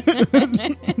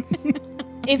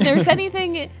 if there's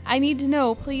anything I need to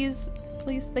know, please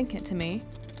think it to me.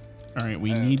 All right,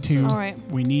 we need to. All right.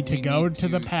 We need to We go need to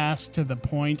the to- past, to the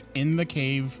point in the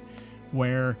cave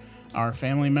where our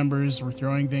family members were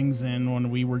throwing things in when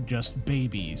we were just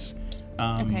babies.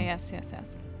 Okay.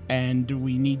 Yes. And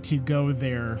we need to go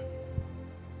there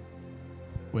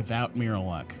without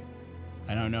Miraluk.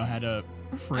 I don't know how to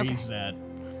phrase that.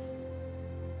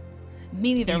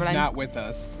 Me neither. He's but not with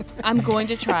us. I'm going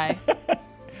to try.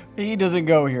 He doesn't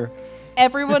go here.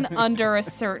 Everyone under a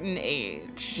certain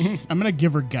age. I'm gonna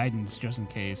give her guidance just in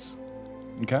case.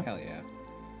 Okay. Hell yeah.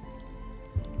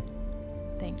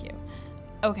 Thank you.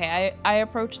 Okay, I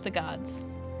approach the gods.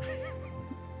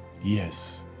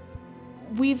 Yes.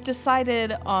 We've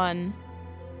decided on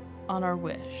our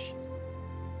wish.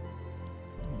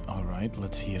 All right,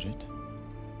 let's hear it.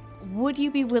 Would you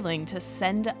be willing to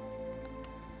send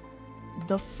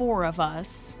the four of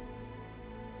us,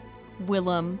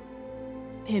 Willem,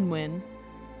 Pinwin,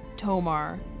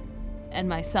 Tomar, and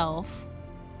myself,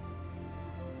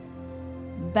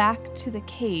 back to the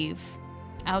cave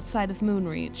outside of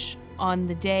Moonreach on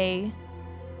the day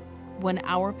when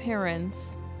our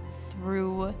parents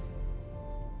threw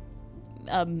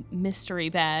a mystery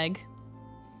bag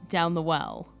down the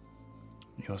well?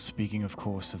 You're speaking, of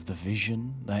course, of the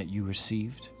vision that you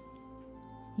received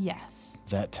Yes.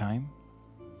 that time?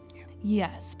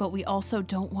 Yes, but we also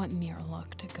don't want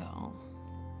Miraluk to go.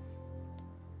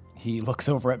 He looks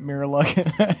over at Miraluk,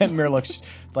 and Miraluk's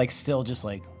like still just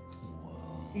like,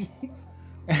 whoa,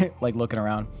 like looking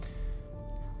around.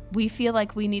 We feel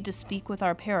like we need to speak with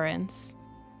our parents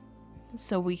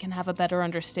so we can have a better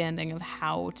understanding of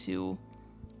how to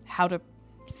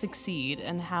succeed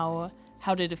and how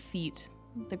to defeat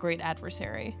the great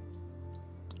adversary.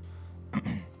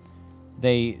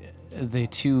 The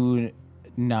two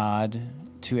nod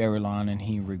to Erelon, and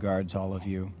he regards all of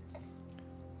you.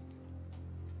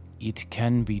 It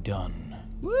can be done.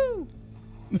 Woo!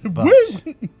 But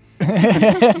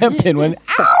Pinwin,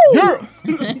 ow!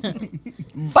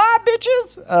 Bye,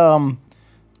 bitches.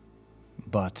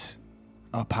 But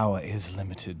our power is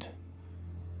limited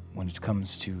when it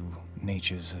comes to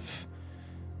natures of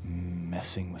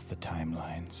messing with the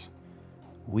timelines.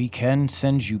 We can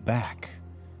send you back,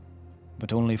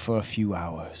 but only for a few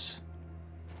hours.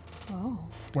 Oh.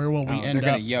 Where will we Oh, they're end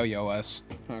gonna up? yo-yo us.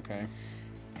 Okay.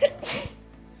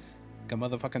 Go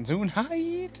motherfucking Zune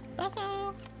hide.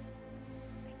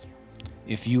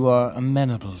 If you are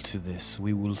amenable to this,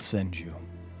 we will send you.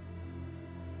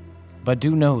 But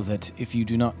do know that if you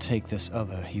do not take this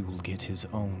other, he will get his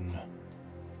own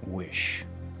wish.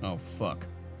 Oh fuck.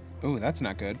 Ooh, that's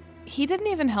not good. He didn't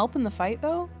even help in the fight,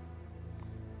 though?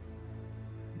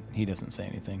 He doesn't say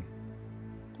anything.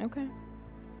 Okay.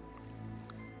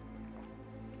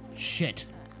 Shit.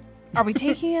 Are we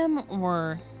taking him,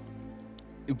 or...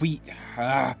 We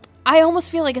I almost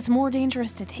feel like it's more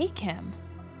dangerous to take him.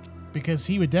 Because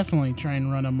he would definitely try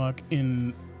and run amok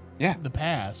in Yeah. the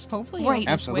past. Hopefully Right.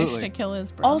 he'll just wish Absolutely. to kill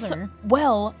his brother. Also,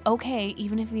 well, okay,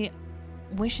 even if he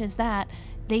wishes that,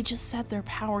 they just said their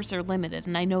powers are limited,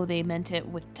 and I know they meant it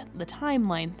with the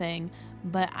timeline thing,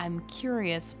 but I'm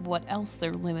curious what else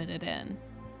they're limited in.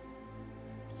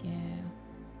 yeah.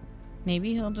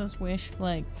 Maybe he'll just wish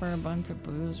like for a bunch of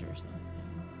booze or something.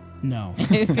 No.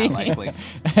 Not likely.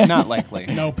 Not likely.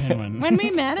 No, Pinwin. When we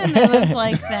met him, it was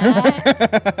like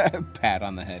that. Pat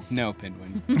on the head. No,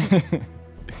 Pinwin.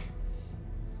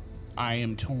 I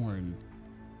am torn.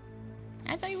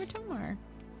 I thought you were Tomar.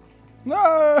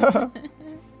 No.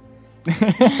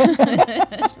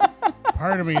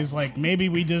 Part of me is like, maybe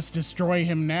we just destroy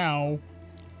him now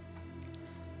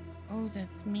Oh,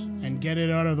 that's mean. and get it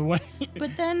out of the way.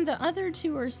 But then the other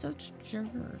two are such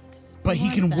jerks. But he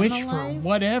Want can them wish for alive?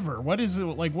 whatever. What is it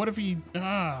like? What if he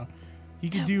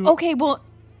could do? Okay, well,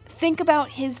 think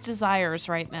about his desires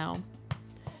right now.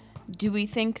 Do we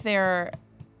think they're...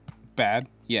 Bad?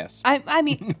 Yes. I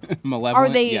mean, Malevolent? are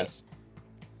they- Yes.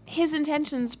 his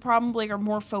intentions probably are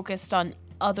more focused on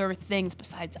other things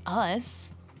besides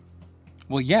us.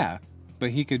 Well, yeah. But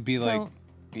he could be So-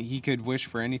 like, he could wish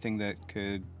for anything that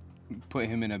could put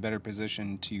him in a better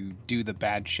position to do the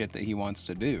bad shit that he wants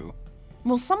to do.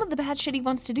 Well, some of the bad shit he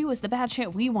wants to do is the bad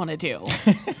shit we want to do.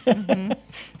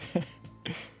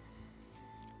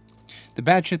 The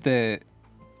bad shit that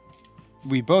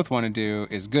we both want to do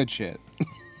is good shit.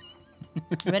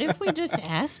 What if we just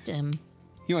asked him?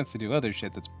 He wants to do other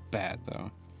shit that's bad,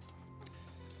 though.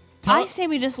 I say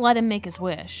we just let him make his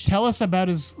wish. Tell us about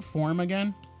his form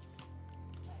again.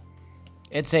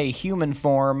 It's a human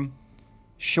form,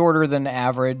 shorter than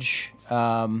average.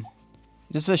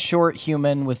 Just a short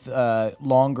human with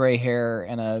long gray hair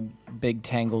and a big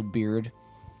tangled beard.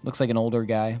 Looks like an older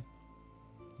guy.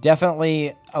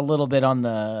 Definitely a little bit on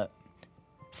the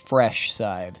fresh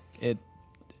side. It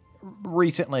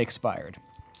recently expired.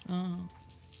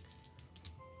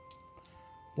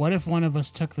 What if one of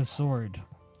us took the sword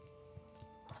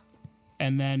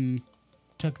and then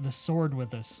took the sword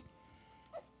with us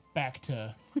back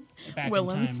in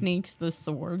Willem time? sneaks the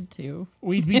sword too.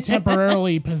 We'd be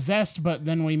temporarily possessed, but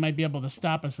then we might be able to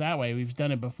stop us that way. We've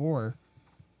done it before.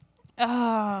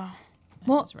 Well,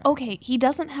 right. okay, he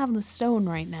doesn't have the stone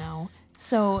right now,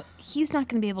 so he's not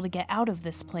going to be able to get out of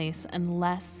this place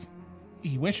unless...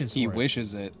 He wishes He for it.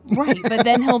 wishes it. Right, but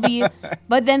then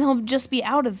he'll just be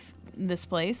out of this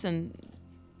place, and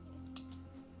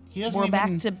He doesn't we're even,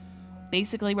 back to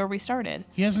basically where we started.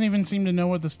 He doesn't even seem to know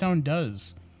what the stone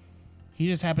does. He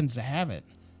just happens to have it.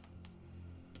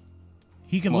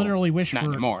 He could Well, literally wish not for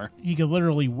anymore. He could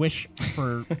literally wish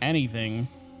for anything.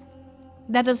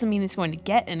 That doesn't mean he's going to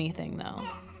get anything, though.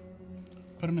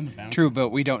 Put him in the bounty. True, but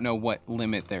we don't know what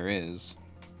limit there is.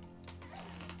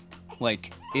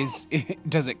 Like,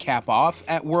 does it cap off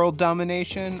at world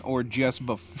domination or just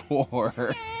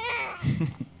before?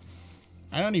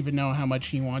 I don't even know how much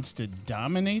he wants to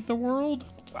dominate the world.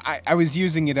 I was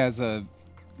using it as a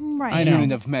Right. I know.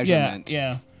 unit of measurement.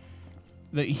 Yeah.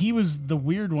 He was the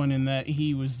weird one in that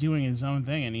he was doing his own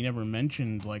thing and he never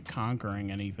mentioned like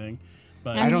conquering anything.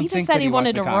 But I mean, I don't he just think said that he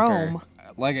wants wanted to conquer. roam.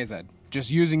 Like I said,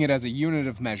 just using it as a unit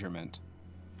of measurement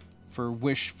for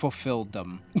wish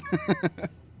fulfilledom.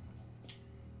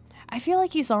 I feel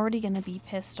like he's already going to be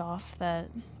pissed off that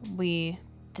we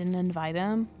didn't invite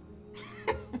him.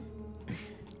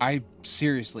 I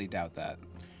seriously doubt that.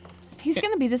 He's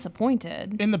going to be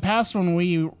disappointed. in the past, when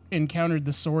we encountered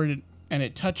the sword and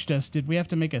it touched us, did we have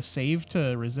to make a save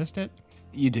to resist it?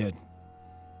 You did.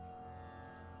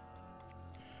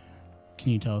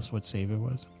 Can you tell us what save it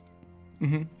was?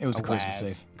 It was a charisma Waz.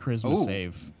 save. Charisma Ooh.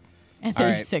 save. I thought All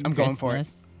you right, said I'm going for it.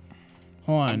 Christmas.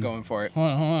 Hold on. I'm going for it. Hold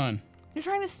on. You're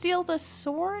trying to steal the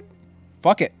sword?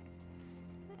 Fuck it.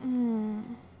 Hold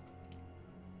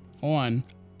on.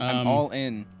 I'm all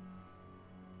in.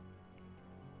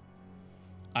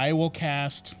 I will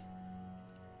cast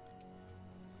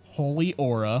Holy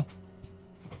Aura.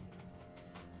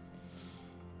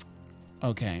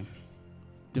 Okay.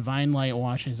 Divine light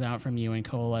washes out from you and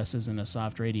coalesces in a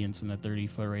soft radiance in a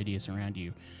 30-foot radius around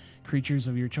you. Creatures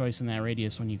of your choice in that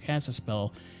radius, when you cast a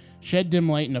spell, shed dim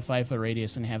light in a 5-foot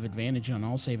radius and have advantage on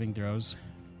all saving throws,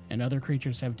 and other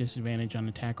creatures have disadvantage on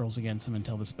attack rolls against them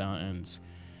until the spell ends.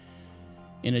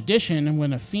 In addition,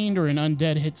 when a fiend or an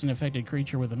undead hits an affected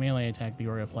creature with a melee attack, the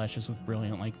aura flashes with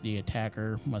brilliant light. The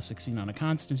attacker must succeed on a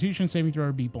Constitution saving throw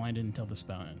or be blinded until the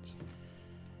spell ends.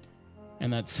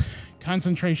 And that's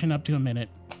concentration up to a minute.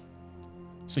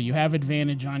 So you have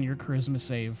advantage on your charisma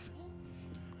save.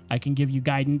 I can give you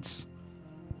guidance.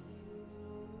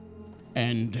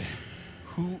 And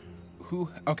Who?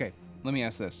 Okay, let me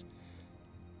ask this: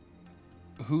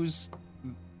 who's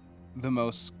the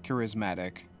most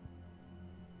charismatic?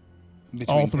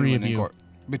 All three Pinwin of and you.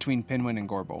 between Pinwin and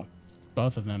Gorbel.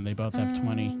 both of them, they both have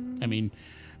 20. I mean,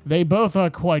 they both are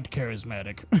quite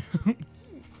charismatic.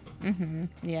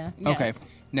 Yeah. Okay. Yes.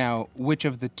 Now, which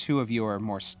of the two of you are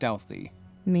more stealthy?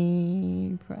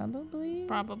 Me, probably.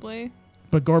 Probably.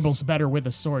 But Gorbel's better with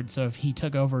a sword, so if he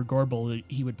took over Gorbel,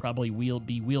 he would probably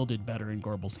be wielded better in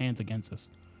Gorbel's hands against us.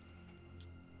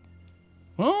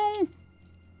 Well,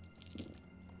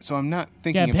 So I'm not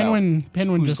thinking yeah, about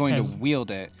Pinwin who's just going has... to wield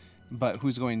it, but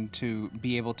who's going to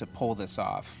be able to pull this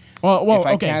off. Well, If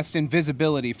I okay. cast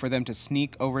invisibility for them to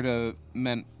sneak over to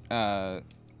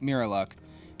Miraluk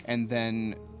and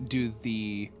then do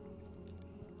the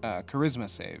charisma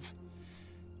save.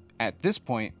 At this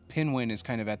point, Pinwin is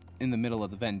kind of in the middle of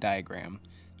the Venn diagram.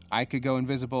 I could go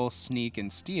invisible, sneak,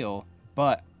 and steal,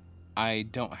 but I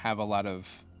don't have a lot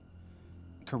of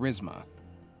charisma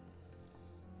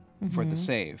for the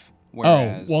save.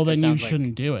 Whereas well, it then you sounds like-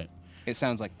 shouldn't do it. It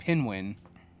sounds like Pinwin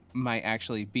might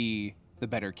actually be the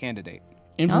better candidate.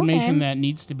 Information Okay. that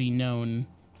needs to be known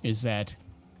is that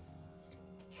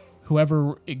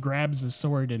whoever grabs a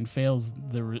sword and fails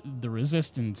the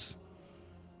resistance,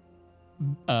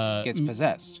 Gets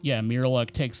possessed. yeah,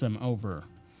 Miraluk takes them over.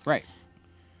 Right.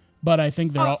 But I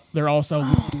think they're also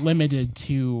limited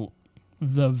to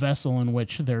the vessel in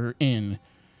which they're in.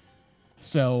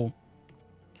 So,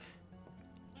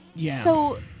 yeah.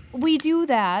 So we do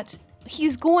that.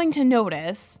 He's going to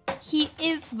notice. He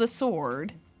is the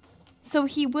sword. So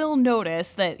he will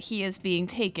notice that he is being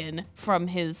taken from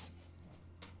his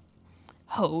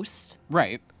host.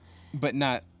 Right. But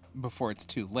not before it's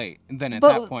too late. And then at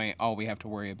But- that point, all we have to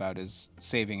worry about is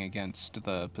saving against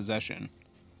the possession.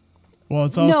 Well,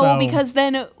 it's also No, because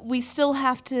then we still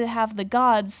have to have the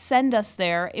gods send us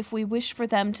there. If we wish for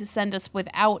them to send us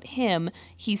without him,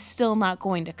 he's still not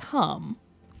going to come.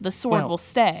 The sword Well- will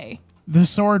stay. the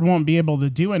sword won't be able to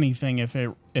do anything if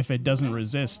it doesn't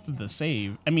resist the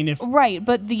save. I mean, if Right,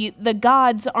 but the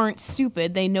gods aren't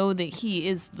stupid. They know that he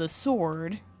is the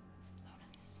sword.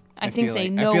 I think feel they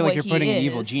like, know I feel what like you're he putting is. an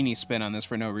evil genie spin on this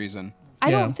for no reason.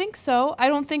 I Yeah. don't think so. I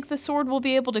don't think the sword will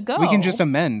be able to go. We can just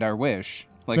amend our wish.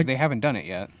 Like, The- they haven't done it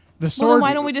yet. the Well, sword, then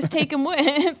why don't we just take him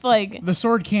with? Like, the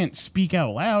sword can't speak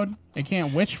out loud. It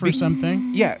can't wish for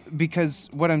something. Yeah, because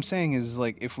what I'm saying is,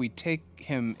 like, if we take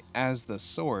him as the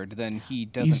sword, then he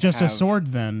doesn't He's just a have- sword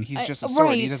then. He's just a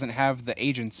sword. He right. doesn't have the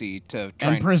agency to try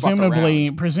And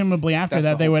and presumably after That's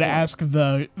that the they whole would point. ask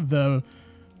the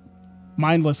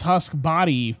mindless husk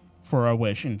body for a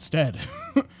wish instead.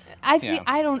 I feel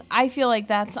Yeah. I feel like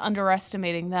that's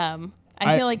underestimating them.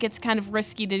 I feel like it's kind of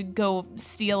risky to go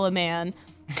steal a man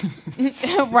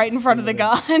right in front of the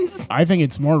gods. I think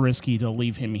it's more risky to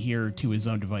leave him here to his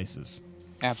own devices.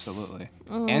 Absolutely.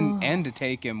 And to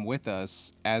take him with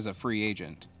us as a free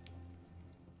agent.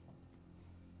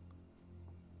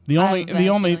 The I have only a bad the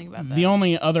only feeling about the this.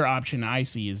 only other option I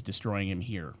see is destroying him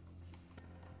here.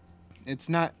 It's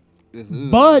not. This is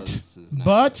not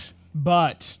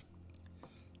But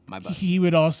my butt. he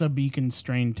would also be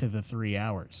constrained to the 3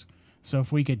 hours. So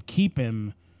if we could keep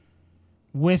him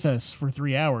with us for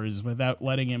 3 hours without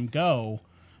letting him go,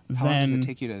 How long does then it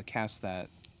take you to cast that,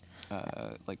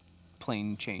 like,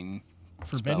 plane chain spell?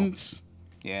 forbiddance.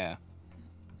 Yeah.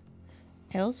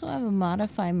 I also have a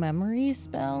modify memory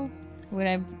spell,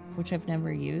 which I've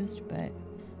never used, but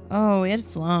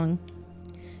it's long.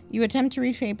 You attempt to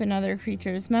reshape another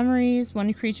creature's memories.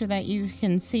 One creature that you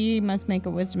can see must make a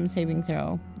wisdom saving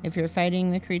throw. If you're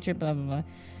fighting the creature, blah blah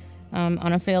blah.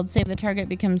 On a failed save, the target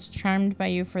becomes charmed by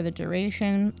you for the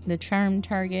duration. The charmed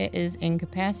target is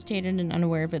incapacitated and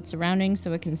unaware of its surroundings,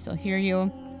 so it can still hear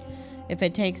you. If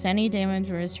it takes any damage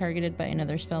or is targeted by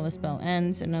another spell, the spell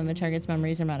ends, and none of the target's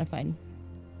memories are modified.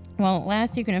 While it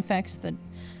lasts, you can affect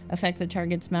the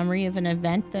target's memory of an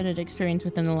event that it experienced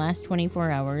within the last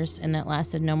 24 hours and that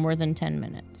lasted no more than 10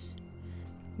 minutes.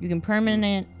 You can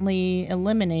permanently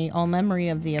eliminate all memory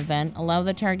of the event, allow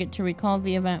the target to recall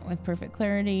the event with perfect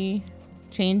clarity,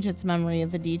 change its memory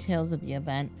of the details of the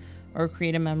event, or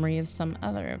create a memory of some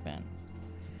other event.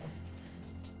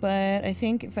 But I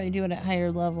think if I do it at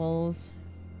higher levels,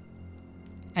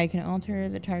 I can alter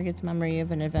the target's memory of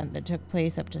an event that took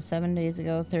place up to 7 days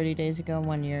ago, 30 days ago,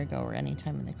 1 year ago, or any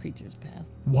time in the creature's path.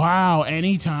 Wow,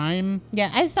 anytime.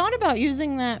 Yeah, I thought about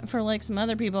using that for like some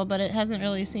other people, but it hasn't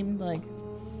really seemed like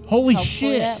Holy helpful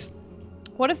shit. yet.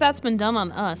 What if that's been done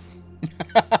on us?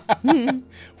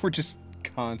 We're just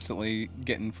constantly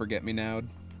getting forget-me-now'd.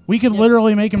 We could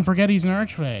literally make him forget he's an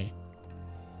archfey.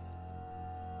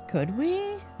 Could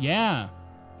we? Yeah.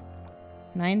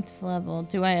 9th level.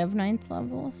 Do I have 9th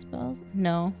level spells?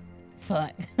 No.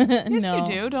 Fuck. Yes, no. you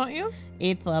do, don't you?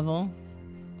 8th level.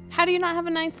 How do you not have a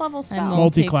 9th level I'm spell?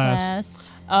 Multi-class.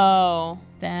 Oh.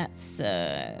 That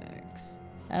sucks.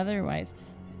 Otherwise.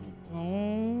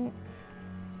 Oh.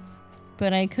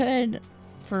 But I could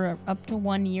for up to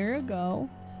 1 year ago.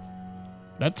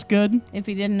 That's good. If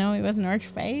he didn't know he was an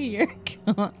archfey a year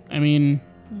ago. I mean,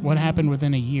 what happened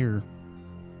within a year?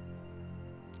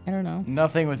 I don't know.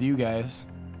 Nothing with you guys.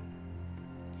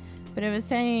 But it was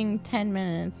saying 10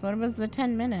 minutes. What was the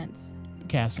 10 minutes?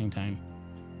 Casting time.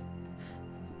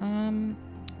 Um,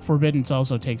 Forbidden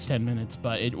also takes 10 minutes,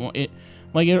 but it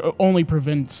only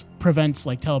prevents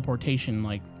like teleportation,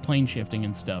 like plane shifting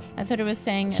and stuff. I thought it was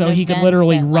saying So an he could event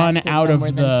literally that run lasted out no of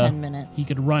more than the 10 minutes. He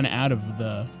could run out of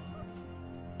the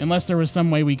unless there was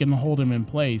some way we can hold him in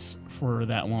place for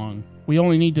that long. We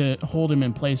only need to hold him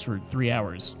in place for 3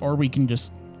 hours, or we can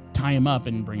just tie him up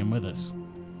and bring him with us.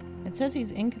 It says he's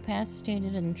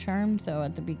incapacitated and charmed, though,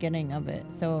 at the beginning of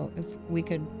it. So if we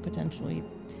could potentially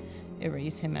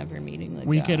erase him ever meeting the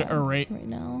We could gods erase- right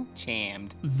now.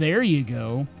 Chammed. There you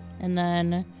go. And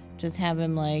then just have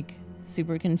him, like,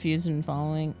 super confused and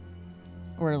following.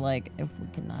 Or, like, if we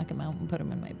can knock him out and put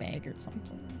him in my bag or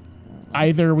something.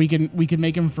 Either we can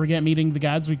make him forget meeting the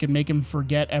gods, we can make him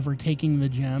forget ever taking the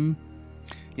gem.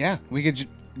 Yeah, we could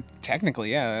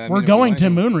technically, yeah. We're if we going to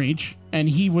wanted Moonreach, and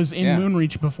he was in Yeah.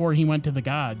 Moonreach before he went to the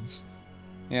gods.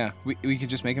 Yeah, we could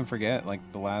just make him forget like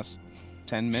the last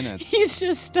 10 minutes. He's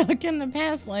just stuck in the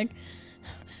past, like,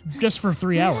 Just for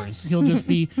 3 hours. He'll just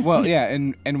be Well, yeah,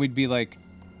 and we'd be like,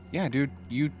 yeah, dude,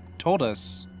 you told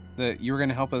us that you were going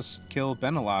to help us kill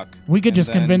Benelok. we could And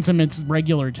just then- convince him it's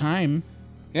regular time.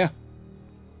 Yeah.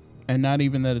 And not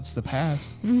even that it's the past.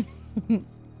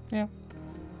 yeah.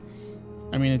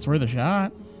 I mean, it's worth a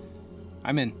shot.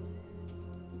 I'm in.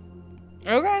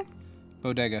 Okay.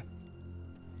 Bodega.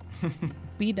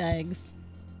 B-dags.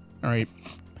 All right.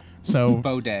 So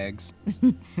Bodags.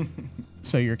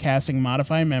 so you're casting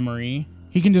Modify Memory.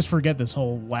 He can just forget this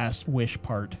whole last wish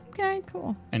part Okay,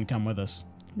 cool. and come with us.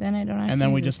 Then I don't have to And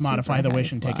then we use a just modify super the high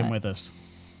wish and take him slot. with us.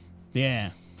 Yeah.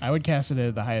 I would cast it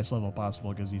at the highest level possible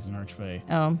because he's an Archfey.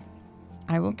 Oh,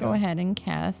 I will go ahead and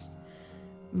cast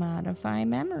Modify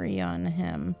Memory on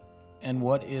him. And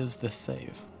what is the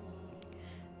save?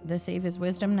 The save is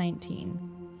Wisdom 19.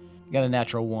 You got a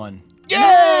natural 1.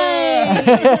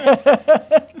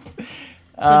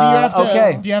 So do you have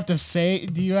to okay.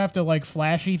 do you have to like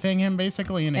flashy thing him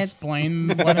basically and It's- explain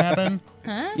what happened?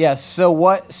 Yes.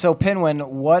 So Pinwin,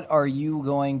 what are you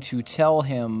going to tell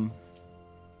him,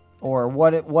 or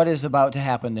what is about to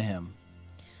happen to him?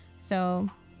 So,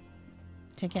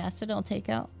 to cast it, I'll take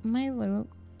out my lute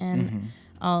and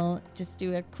I'll just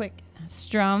do a quick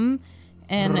strum,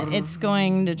 and it's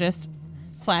going to just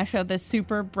flash out this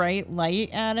super bright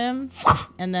light at him,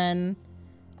 and then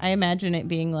I imagine it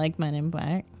being like Men in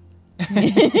Black, where He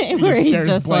he's stares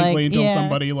just blankly like, until yeah,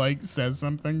 somebody like says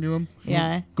something to him.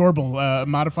 yeah, Gorbel,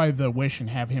 modify the wish and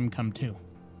have him come too.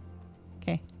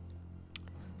 okay.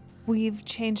 We've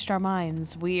changed our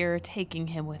minds. We're taking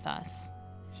him with us.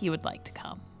 He would like to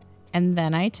come. And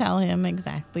then I tell him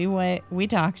exactly what we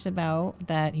talked about,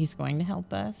 that he's going to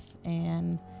help us,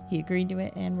 and he agreed to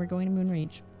it, and we're going to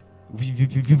Moonreach.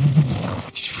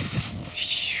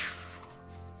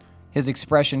 His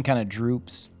expression kind of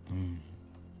droops,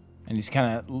 and he's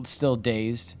kind of still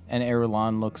dazed. And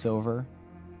Erulon looks over.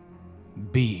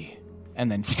 B,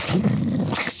 and then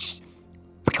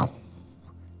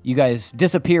you guys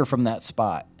disappear from that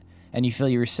spot, and you feel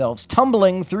yourselves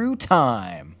tumbling through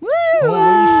time.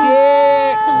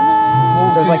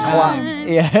 There's like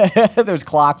there's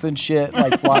clocks and shit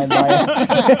like flying by.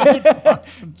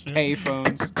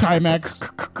 Payphones. Timex.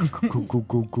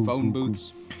 Phone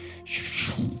booths.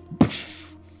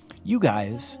 You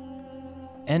guys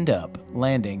end up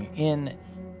landing in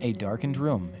a darkened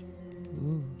room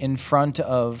in front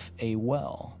of a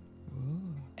well.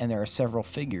 And there are several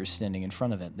figures standing in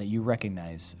front of it that you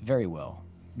recognize very well.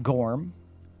 Gorm,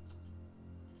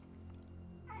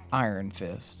 Iron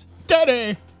Fist,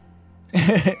 Daddy.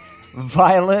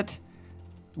 Violet,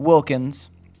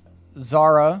 Wilkins,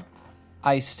 Zara,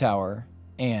 Ice Tower,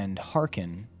 and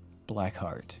Harkin,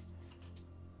 Blackheart.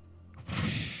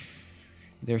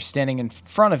 They're standing in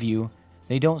front of you.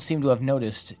 They don't seem to have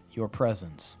noticed your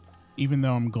presence. Even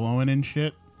though I'm glowing and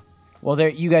shit. Well,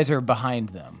 you guys are behind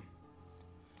them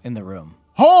in the room.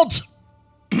 Halt!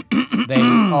 They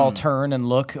all turn and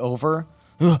look over,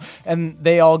 and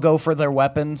they all go for their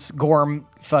weapons. Gorm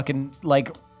fucking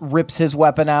like rips his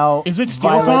weapon out. Is it Steel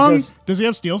Violet Song? just- Does he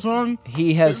have Steel Song?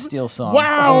 he has Steel Song.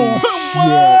 Wow!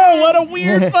 Whoa! What a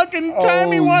weird fucking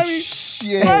timey-wimey.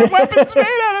 Shit. My weapon's made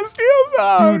out of Steel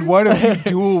Song. Dude, what if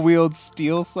you dual wield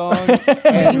Steel Song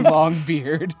and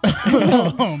Longbeard?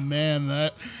 Oh man,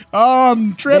 that. Oh,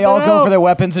 I'm tripping They all go out. for their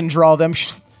weapons and draw them.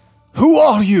 Who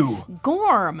are you?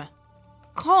 Gorm,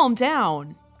 calm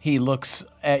down. He looks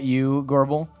at you,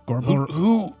 Gorbel.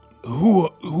 Gorbel,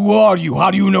 Who are you?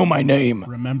 How do you know my name?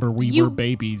 remember, we You- were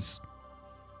babies.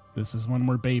 This is when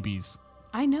we're babies.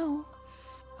 I know.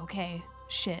 Okay,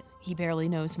 shit, he barely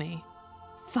knows me.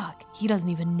 Fuck, he doesn't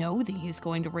even know that he's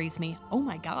going to raise me. Oh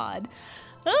my god.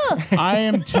 Ugh. I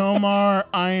am Tomar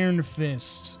Iron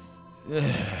Fist.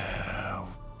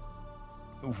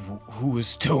 Who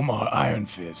is Tomar Iron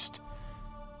Fist?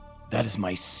 That is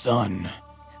my son.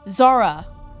 Zara,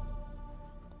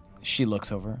 She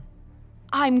looks over.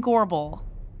 I'm Gorbel.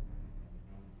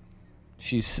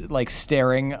 She's like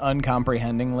staring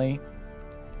uncomprehendingly.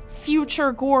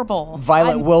 Future Gorbel.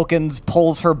 Violet I'm Wilkins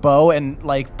pulls her bow and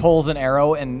like pulls an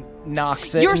arrow and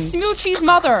knocks it. your and- Smoochie's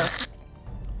mother.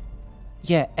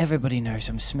 Yeah, everybody knows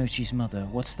I'm Smoochie's mother.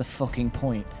 What's the fucking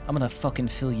point? I'm gonna fucking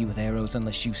fill you with arrows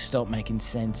unless you stop making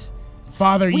sense.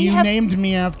 Father, We you have- named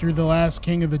me after the last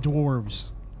king of the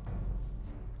dwarves.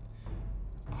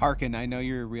 Harkin, I know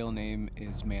your real name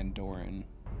is Mandorin.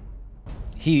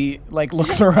 He like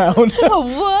looks around.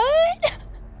 What?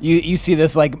 You see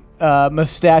this like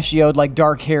mustachioed, like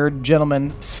dark-haired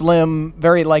gentleman, slim,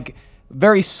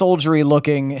 very soldiery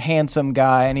looking, handsome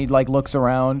guy, and he like looks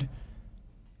around.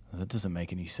 That doesn't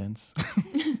make any sense.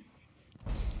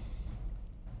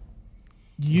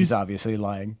 He's obviously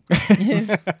lying.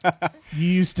 You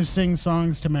used to sing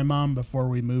songs to my mom before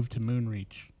we moved to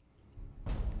Moonreach.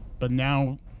 But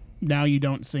now you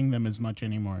don't sing them as much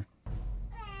anymore.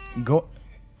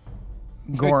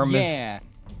 Gorm Yeah.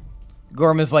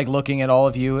 is like looking at all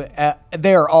of you.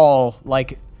 They're all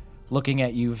like looking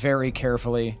at you very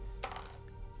carefully.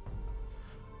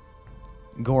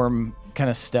 Gorm kind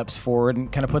of steps forward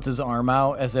and kind of puts his arm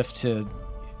out as if to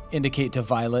indicate to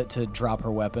Violet to drop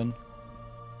her weapon.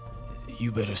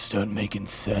 You better start making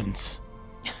sense.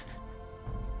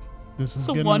 This is It's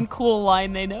the gonna, one cool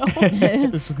line they know.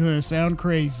 This is gonna sound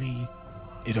crazy,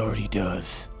 It already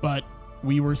does. but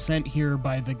we were sent here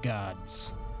by the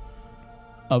gods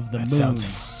of the That moons.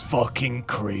 sounds fucking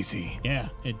crazy. Yeah,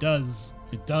 it does.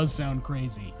 It does sound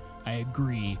crazy. I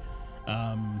agree.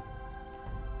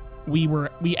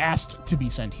 We asked to be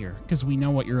sent here because we know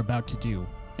what you're about to do,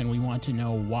 and we want to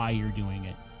know why you're doing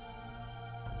it.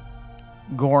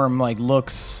 Gorm like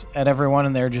looks at everyone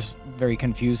and they're just very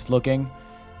confused looking.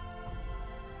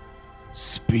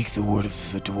 Speak the word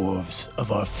of the dwarves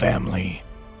of our family.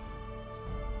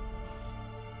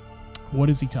 What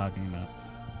is he talking about?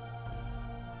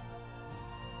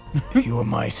 If you were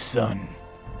my son,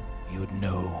 you would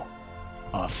know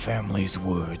our family's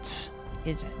words.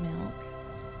 Is it milk?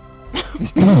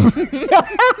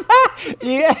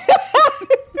 Yeah,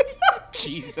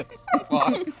 Jesus.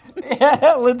 Fuck.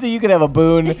 yeah, Lindsay, you can have a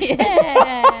boon. Yeah.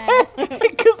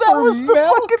 Because that was the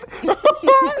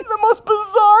fucking the most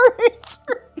bizarre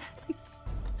answer.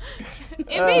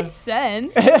 It made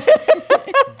sense.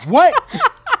 What?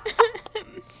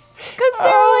 Because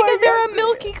they're a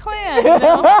milky clan. You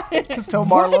know? Because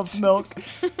Tomar loves milk.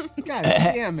 God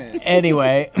damn it.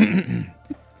 Anyway,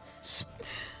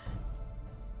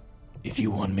 if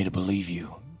you want me to believe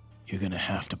you, you're gonna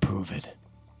have to prove it.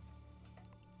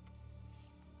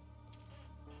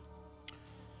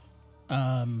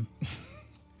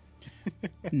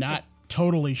 Not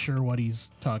totally sure what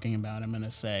he's talking about. I'm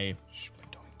gonna say,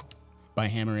 by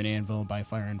hammer and anvil, by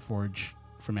fire and forge,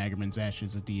 from Agerman's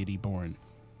ashes, a deity born.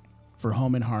 For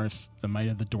home and hearth, the might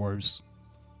of the dwarves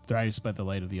thrives by the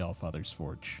light of the Allfather's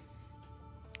forge.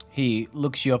 He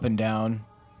looks you up and down.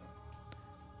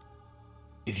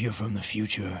 If you're from the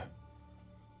future,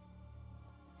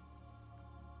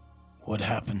 what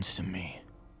happens to me?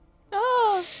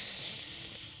 Oh,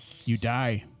 You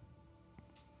die.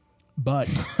 But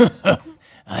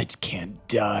I can't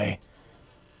die.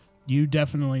 you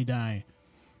definitely die.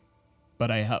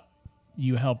 But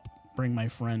you help bring my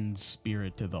friend's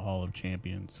spirit to the Hall of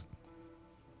Champions.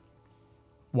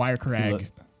 Wirecrag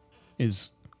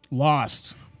is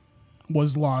lost,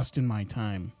 was lost in my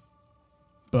time.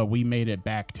 But we made it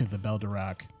back to the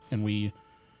Belderock, and we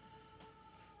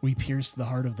pierced the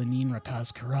heart of the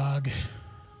Ninrakas Karag,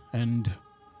 and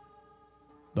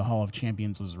the Hall of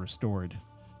Champions was restored.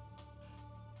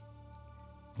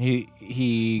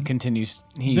 He continues.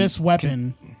 This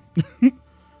weapon,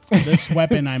 this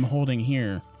weapon I'm holding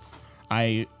here,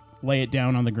 I lay it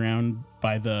down on the ground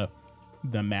by the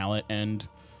the mallet, and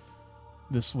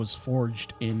this was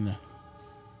forged in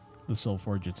the Soul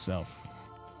Forge itself.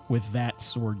 With that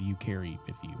sword you carry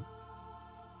with you.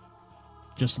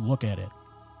 Just look at it.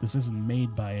 This isn't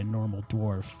made by a normal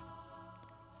dwarf.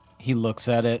 He looks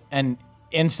at it and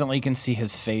instantly can see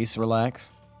his face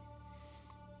relax.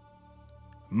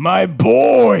 My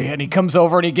boy! And he comes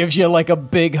over and he gives you like a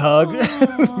big hug.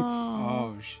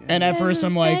 Oh shit. And at first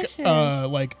I'm like,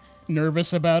 precious.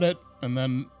 nervous about it, and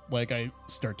then like I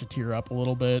start to tear up a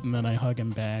little bit, and then I hug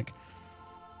him back.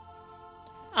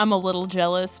 I'm a little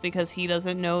jealous because he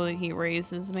doesn't know that he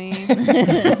raises me,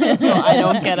 so I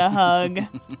don't get a hug.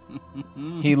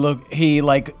 He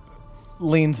like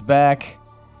leans back.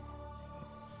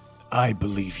 I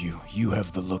believe you. You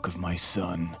have the look of my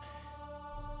son.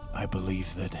 I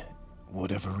believe that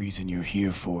whatever reason you're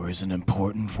here for is an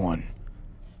important one.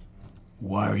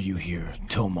 Why are you here,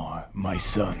 Tomar, my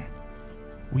son?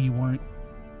 We weren't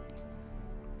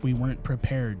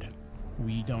prepared.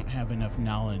 We don't have enough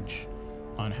knowledge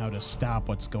on how to stop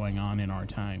what's going on in our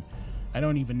time. I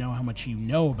don't even know how much you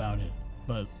know about it,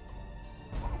 but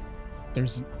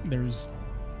there's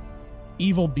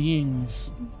evil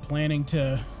beings planning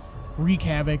to wreak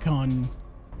havoc on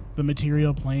the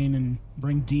material plane and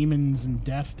bring demons and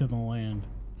death to the land,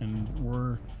 and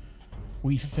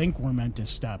we think we're meant to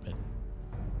stop it,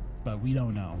 but we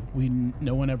don't know.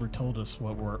 No one ever told us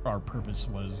what our purpose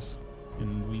was,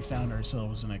 and we found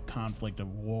ourselves in a conflict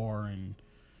of war and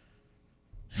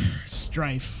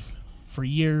strife for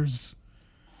years.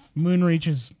 Moonreach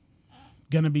is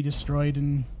gonna be destroyed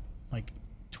in like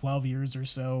 12 years or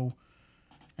so,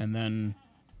 and then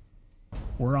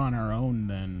we're on our own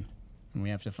then, and we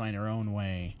have to find our own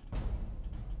way.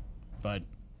 But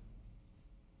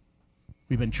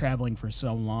we've been traveling for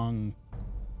so long,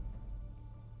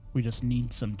 we just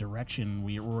need some direction.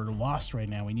 We're lost right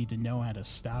now. We need to know how to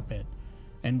stop it.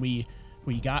 And we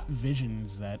got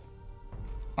visions that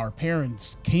our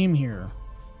parents came here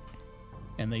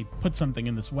and they put something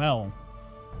in this well,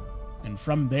 and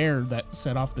from there that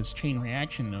set off this chain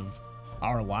reaction of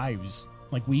our lives.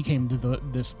 Like, we came to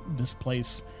this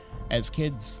place as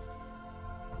kids,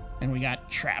 and we got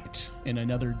trapped in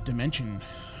another dimension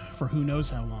for who knows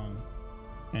how long,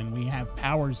 and we have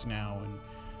powers now, and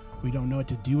we don't know what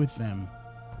to do with them.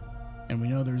 And we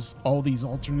know there's all these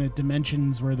alternate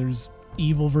dimensions where there's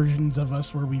evil versions of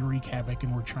us where we wreak havoc,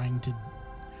 and we're trying to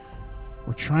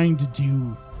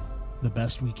do the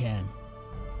best we can,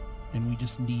 and we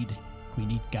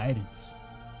need guidance.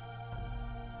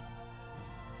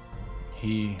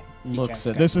 He looks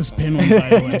at This is Pinwin, by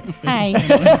the way. Hi.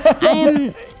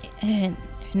 I am.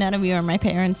 None of you are my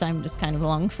parents. I'm just kind of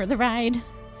along for the ride.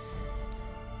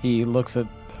 He looks at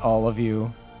all of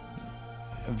you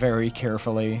very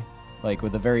carefully, like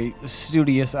with a very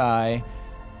studious eye.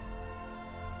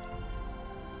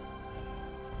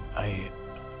 I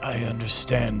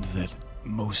understand that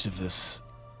most of this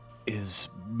is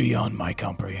beyond my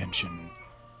comprehension.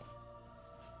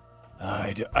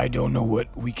 I don't know what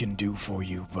we can do for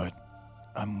you, but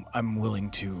I'm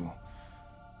willing to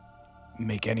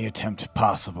make any attempt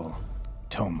possible,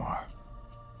 Tomar.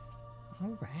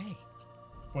 All right.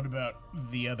 What about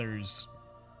the others?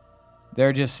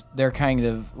 They're kind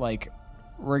of like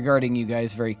regarding you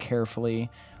guys very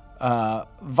carefully.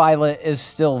 Violet is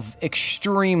still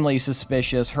extremely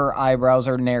suspicious. Her eyebrows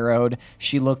are narrowed.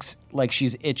 She looks like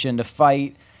she's itching to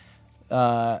fight.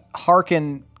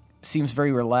 Harkin seems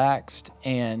very relaxed,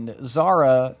 and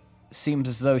Zara seems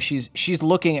as though she's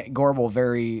looking at Gorbel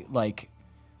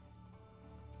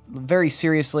very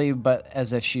seriously, but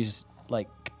as if she's like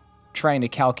trying to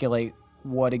calculate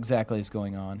what exactly is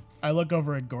going on. I look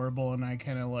over at Gorbel and I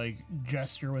kind of like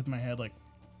gesture with my head like,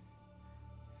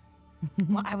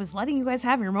 Well, I was letting you guys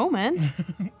have your moment.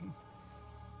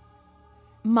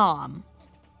 Mom,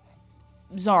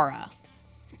 Zara,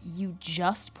 you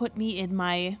just put me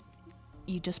down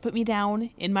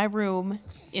in my room,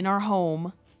 in our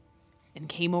home, and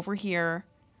came over here.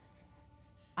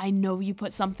 I know you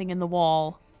put something in the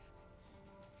wall.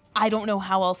 I don't know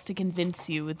how else to convince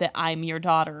you that I'm your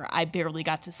daughter. I barely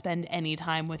got to spend any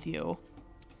time with you.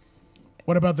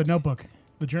 what about the notebook,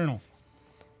 the journal?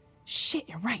 Shit,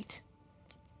 you're right.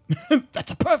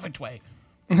 That's a perfect way.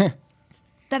 That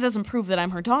doesn't prove that I'm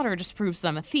her daughter, just proves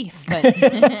I'm a thief. But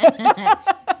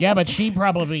Yeah, but she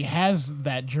probably has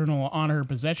that journal on her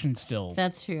possession still.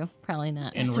 That's true. Probably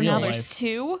not. In so real now there's life.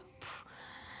 two.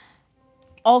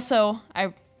 Also,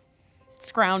 I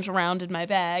scrounge around in my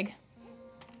bag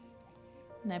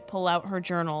and I pull out her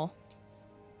journal.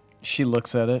 She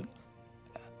looks at it.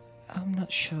 I'm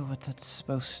not sure what that's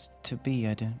supposed to be.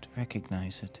 I don't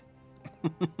recognize it.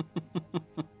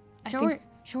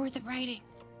 Show her the writing.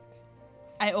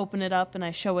 I open it up and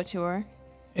I show it to her.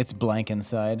 It's blank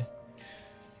inside.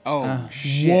 Oh,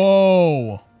 shit.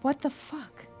 Whoa. What the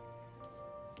fuck?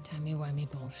 Timey-wimey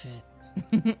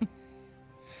bullshit.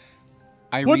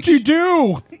 What'd you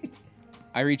do?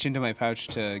 I reach into my pouch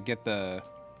to get the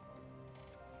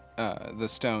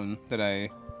stone that I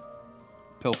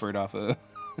pilfered off of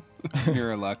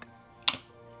Mirrorluck.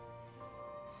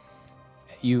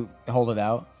 You hold it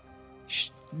out.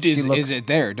 Is it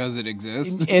there? Does it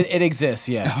exist? It exists,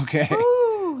 yes. Okay.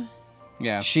 Ooh.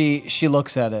 Yeah. She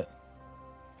looks at it.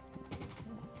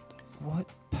 What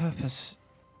purpose?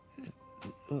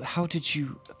 How did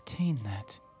you obtain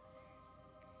that?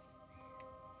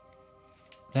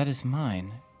 That is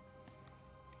mine.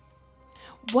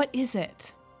 What is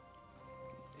it?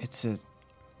 It's a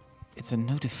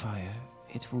notifier.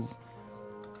 It will.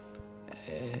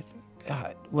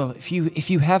 Well, if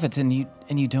you have it and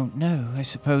you don't know, I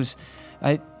suppose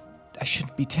I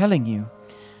shouldn't be telling you.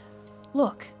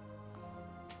 Look.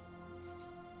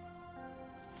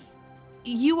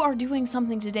 You are doing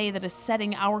something today that is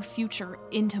setting our future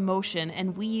into motion,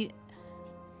 and we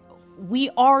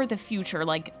are the future.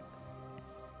 Like,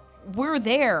 we're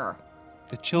there.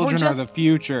 The children are the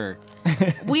future.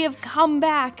 We have come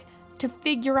back to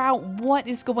figure out what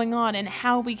is going on and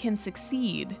how we can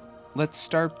succeed. Let's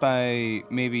start by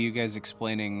maybe you guys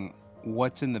explaining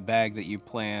what's in the bag that you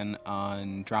plan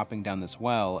on dropping down this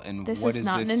well, and This what is is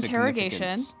not this an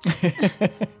interrogation.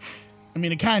 significance? I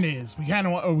mean, it kind of is. We kind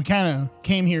of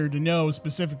came here to know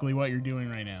specifically what you're doing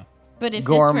right now. But if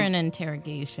Gorm. this were an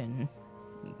interrogation,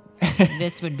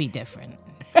 this would be different.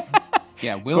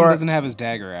 Yeah, Willem doesn't have his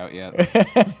dagger out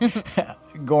yet.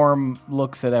 Gorm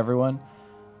looks at everyone.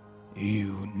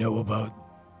 You know about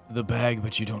the bag,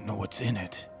 but you don't know what's in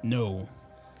it. No.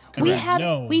 We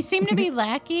We seem to be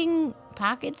lacking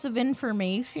pockets of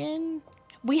information.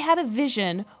 We had a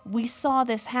vision. We saw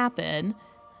this happen.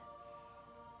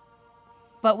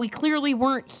 But we clearly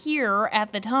weren't here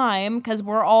at the time because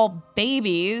we're all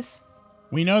babies.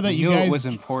 We know that We you knew guys. it was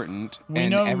important, we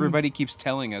and know- everybody keeps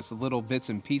telling us little bits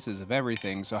and pieces of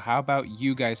everything. So how about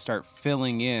you guys start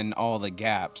filling in all the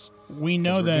gaps? we 'Cause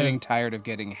know we're that. getting tired of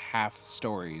getting half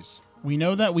stories. We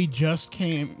know that we just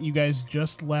came. You guys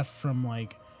just left from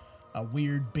like a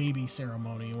weird baby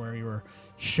ceremony where you were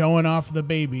showing off the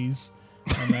babies,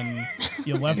 and then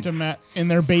you left them in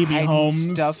their baby Hiding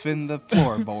homes. stuff in the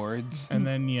floorboards. And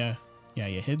then you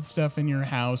hid stuff in your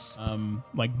house,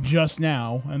 like just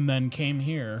now, and then came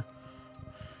here.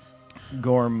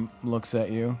 Gorm looks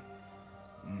at you.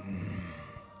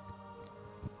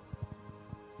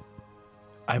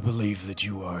 I believe that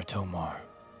you are Tomar.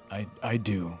 I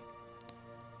do.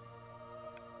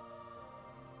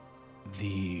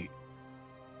 The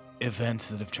events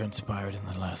that have transpired in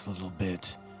the last little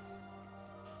bit,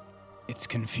 it's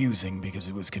confusing because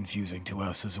it was confusing to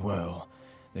us as well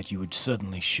that you would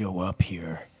suddenly show up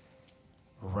here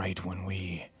right when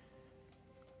we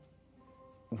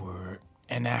were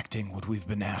enacting what we've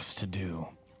been asked to do.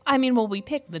 I mean, well, we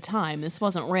picked the time. This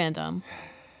wasn't random.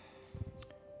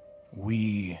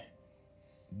 We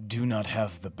do not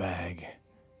have the bag.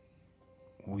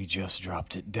 We just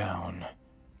dropped it down.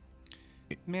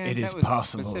 Man, It is that was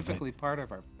possible that- specifically part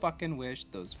of our fucking wish.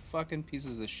 Those fucking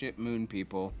pieces of shit moon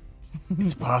people.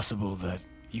 It's possible that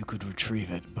you could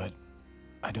retrieve it, but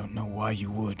I don't know why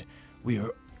you would. We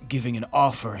are giving an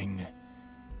offering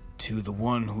to the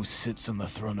one who sits on the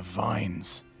throne of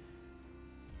vines.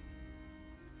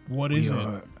 What is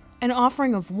it? An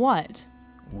offering of what?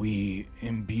 We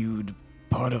imbued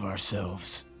part of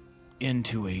ourselves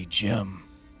into a gem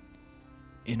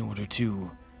in order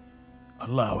to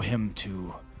allow him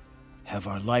to have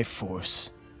our life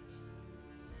force.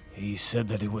 He said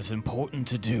that it was important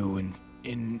to do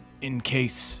in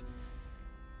case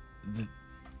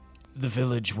the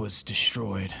village was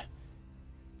destroyed,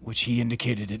 which he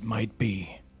indicated it might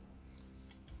be.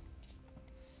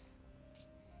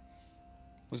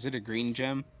 Was it a green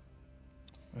gem?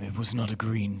 It was not a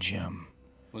green gem.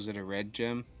 Was it a red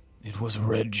gem? It was a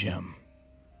red gem.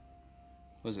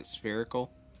 Was it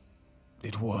spherical?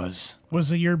 It was.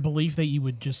 Was it your belief that you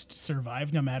would just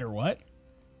survive no matter what?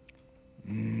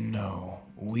 No,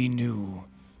 we knew.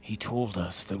 He told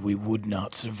us that we would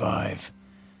not survive,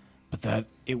 but that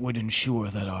it would ensure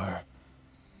that our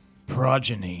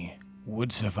progeny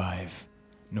would survive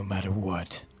no matter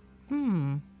what.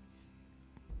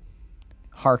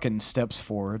 Harkin steps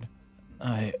forward.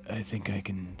 I think I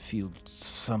can feel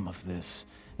some of this.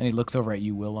 And he looks over at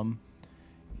you, Willem.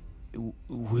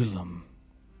 Willem,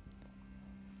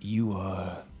 you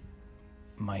are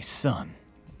my son,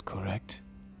 correct?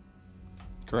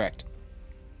 Correct.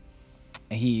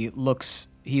 He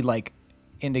like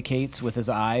indicates with his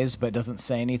eyes but doesn't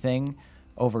say anything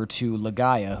over to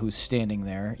Lagaya, who's standing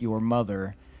there, your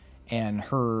mother, and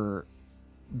her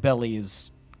belly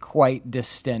is quite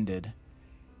distended.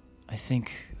 I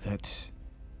think that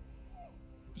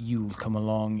you'll come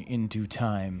along in due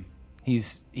time.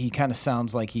 He kind of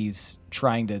sounds like he's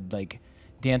trying to like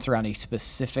dance around a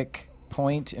specific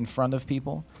point in front of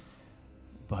people,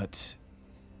 but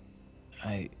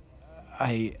I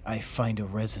find a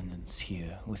resonance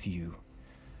here with you.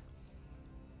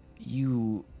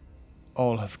 You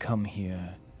all have come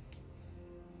here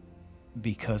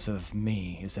because of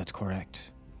me, is that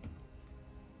correct?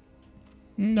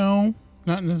 No,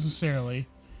 not necessarily.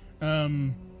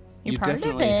 You're You part of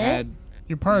definitely it. had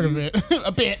You're part of it.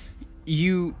 A bit.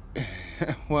 you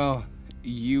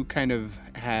kind of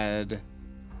had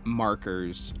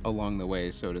markers along the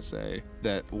way, so to say,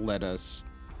 that led us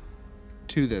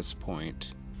to this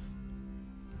point,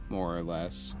 more or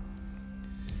less.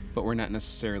 But we're not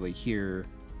necessarily here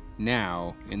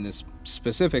now in this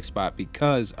specific spot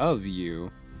because of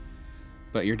you.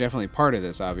 But you're definitely part of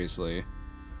this, obviously.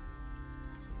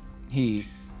 He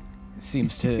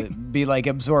seems to be like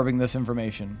absorbing this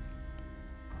information.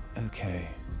 Okay.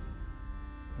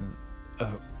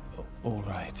 All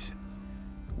right.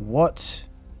 What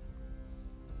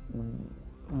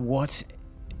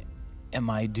am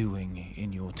I doing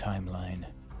in your timeline?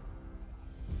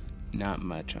 Not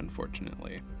much,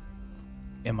 unfortunately.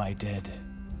 Am I dead?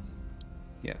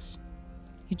 Yes.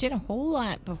 You did a whole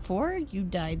lot before you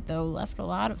died, though. Left a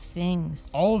lot of things.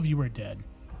 All of you are dead.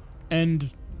 And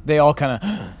They all kind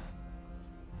of...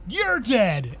 you're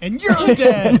dead! And you're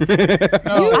dead!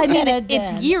 I mean, dead.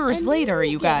 it's years And later,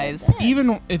 you you get guys. dead.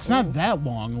 Even, it's not that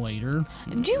long later.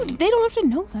 Dude, they don't have to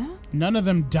know that. None of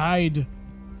them died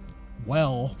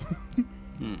well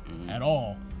at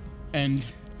all. And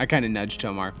I kind of nudged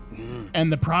Tomar.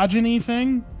 the progeny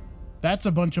thing, that's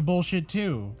a bunch of bullshit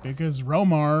too, because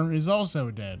Romar is also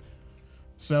dead.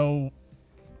 So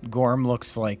Gorm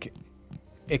looks like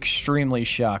extremely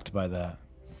shocked by that.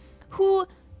 Who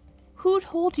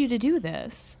told you to do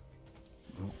this?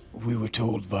 We were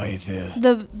told by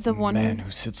the The one man who...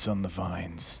 who sits on the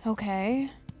vines.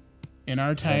 Okay. in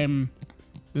our time,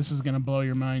 this is gonna blow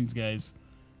your minds, guys.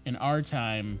 In our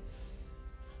time,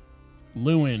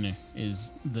 Lewin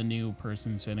is the new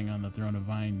person sitting on the throne of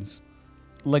vines.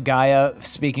 Lagaya,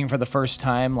 speaking for the first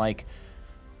time,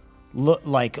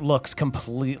 looks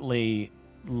completely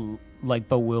like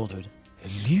bewildered.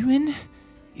 Lewin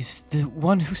is the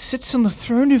one who sits on the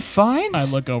throne of vines? I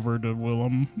look over to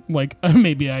Willem, like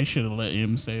maybe I should have let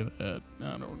him say that.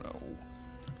 I don't know.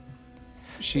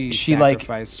 She like-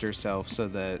 sacrificed herself so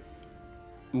that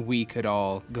we could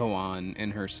all go on in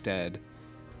her stead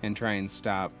and try and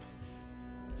stop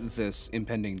this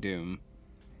impending doom.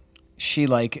 She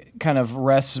kind of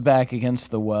rests back against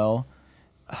the well.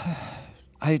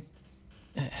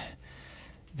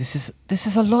 This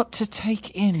is a lot to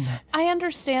take in. I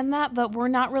understand that, but we're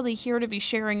not really here to be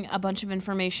sharing a bunch of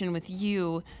information with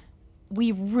you.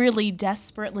 We really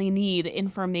desperately need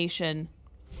information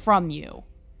from you.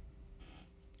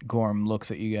 Gorm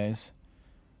looks at you guys.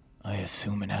 I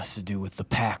assume it has to do with the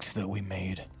pact that we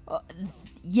made.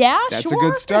 Yeah, That's sure. a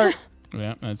good start.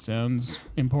 Yeah, that sounds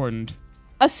important.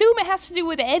 Assume it has to do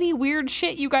with any weird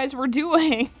shit you guys were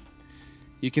doing.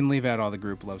 You can leave out all the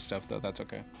group love stuff, though. That's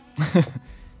okay.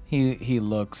 He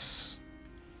looks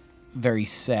very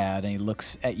sad, and he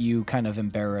looks at you kind of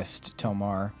embarrassed,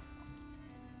 Tomar.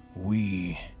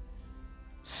 We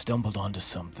stumbled onto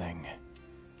something.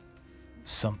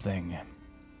 Something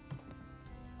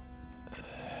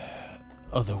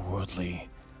otherworldly.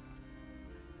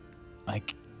 I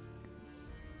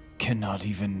cannot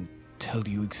even tell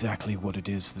you exactly what it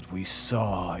is that we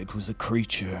saw. It was a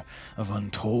creature of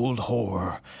untold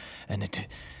horror, and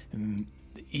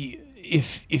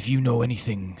if you know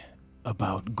anything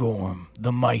about Gorm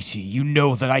the Mighty, you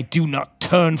know that I do not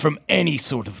turn from any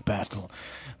sort of battle,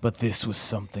 but this was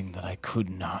something that I could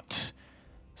not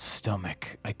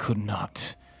stomach. I could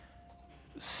not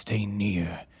stay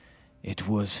near. It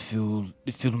filled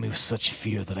me with such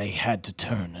fear that I had to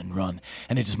turn and run,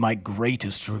 and it is my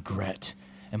greatest regret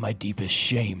and my deepest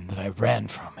shame that I ran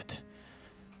from it.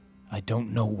 I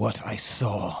don't know what I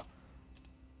saw,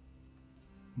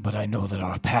 but I know that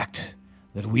our pact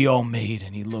that we all made,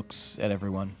 and he looks at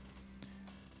everyone,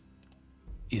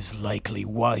 is likely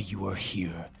why you are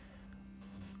here.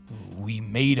 We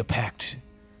made a pact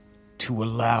to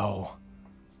allow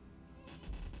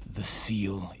the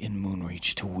seal in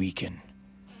Moonreach to weaken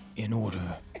in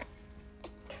order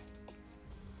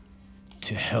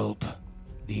to help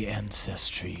the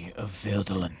ancestry of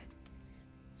Verdalin.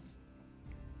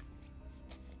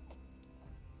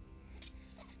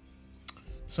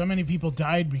 So many people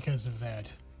died because of that.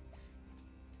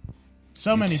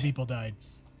 So many people died,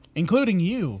 including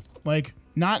you. Like,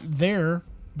 not there,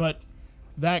 but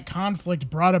that conflict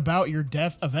brought about your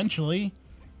death eventually.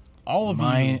 All of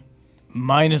you.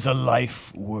 Mine is a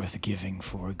life worth giving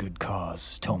for a good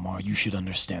cause, Tomar. You should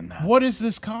understand that. What is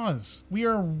this cause? We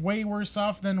are way worse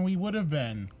off than we would have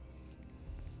been.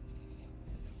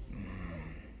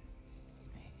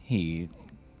 He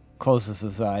closes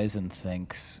his eyes and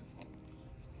thinks.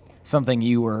 Something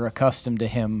you were accustomed to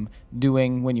him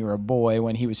doing when you were a boy,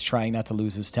 when he was trying not to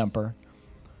lose his temper.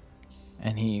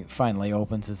 And he finally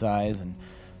opens his eyes and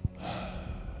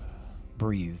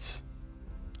breathes.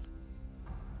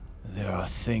 There are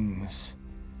things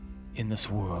in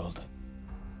this world,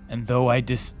 and though I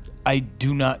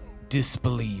do not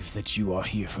disbelieve that you are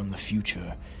here from the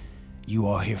future, you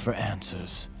are here for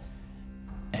answers.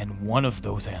 And one of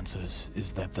those answers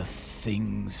is that the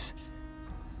things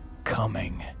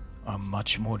coming are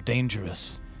much more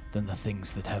dangerous than the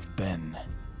things that have been.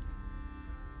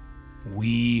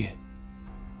 We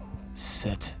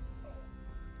set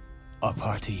our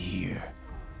party here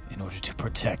in order to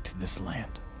protect this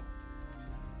land.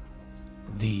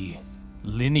 The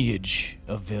lineage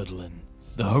of Verdlin,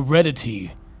 the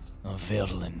heredity of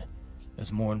Verdlin,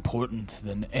 is more important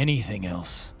than anything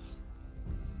else.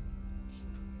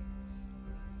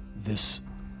 This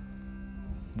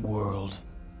world,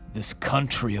 this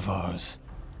country of ours,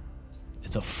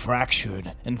 is a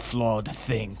fractured and flawed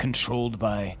thing controlled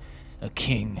by a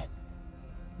king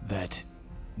that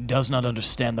does not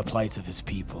understand the plights of his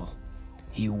people.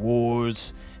 He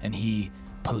wars and he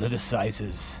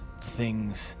politicizes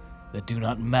things that do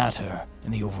not matter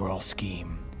in the overall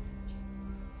scheme.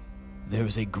 There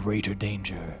is a greater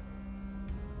danger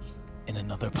in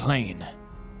another plane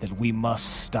that we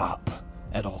must stop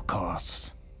at all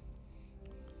costs.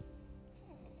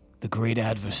 The great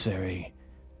adversary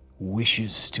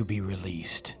wishes to be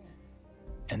released,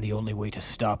 and the only way to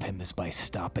stop him is by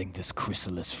stopping this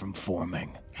chrysalis from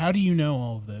forming. How do you know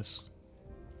all of this?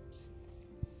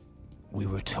 We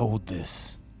were told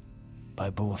this by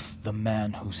both the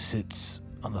man who sits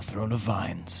on the throne of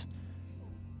vines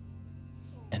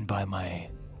and by my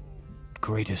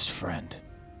greatest friend,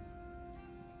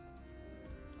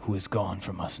 who is gone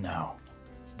from us now.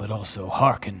 But also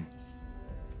Harkin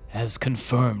has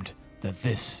confirmed that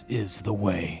this is the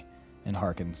way. And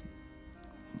Harkin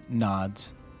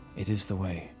nods. It is the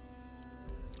way.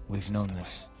 We've known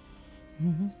this.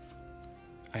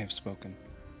 I have spoken.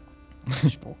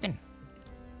 Spoken.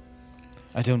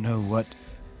 I don't know what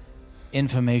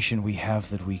information we have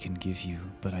that we can give you,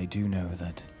 but I do know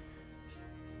that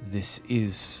this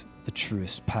is the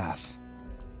truest path.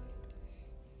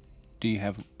 Do you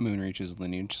have Moonreach's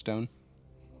lineage stone?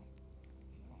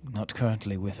 Not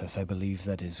currently with us. I believe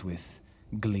that is with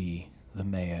Glee, the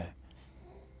mayor.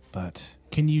 But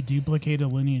Can you duplicate a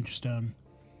lineage stone?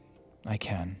 I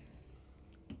can.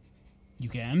 You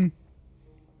can?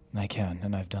 I can,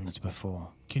 and I've done it before.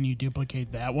 Can you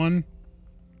duplicate that one?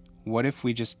 What if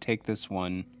we just take this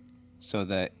one so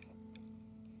that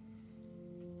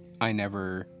I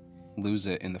never lose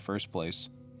it in the first place?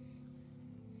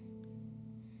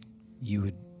 You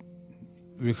would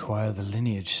require the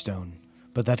lineage stone,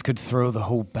 but that could throw the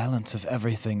whole balance of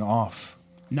everything off.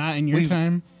 Not in your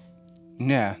time?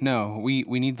 Yeah, no. We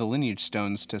need the lineage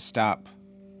stones to stop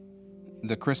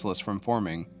the chrysalis from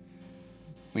forming.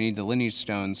 We need the lineage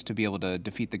stones to be able to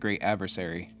defeat the great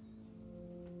adversary.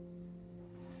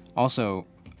 Also,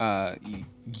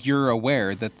 you're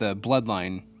aware that the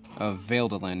bloodline of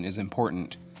Veldalin is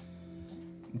important.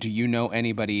 Do you know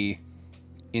anybody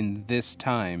in this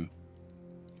time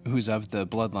who's of the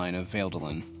bloodline of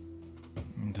Veldalin?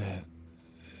 The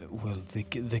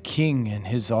king and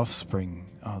his offspring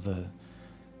are the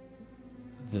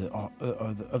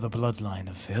bloodline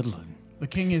of Vedlin. The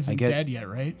king isn't dead yet,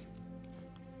 right?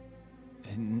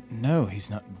 No, he's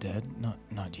not dead.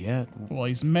 Not yet. Well,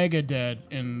 he's mega dead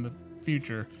in the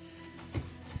future.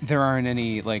 There aren't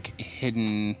any, like,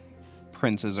 hidden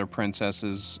princes or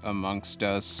princesses amongst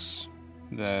us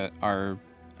that are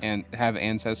and have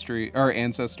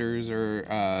ancestors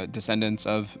or descendants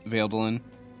of Veldalin?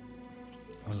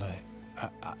 Well,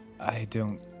 I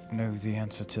don't know the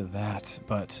answer to that,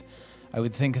 but I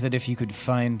would think that if you could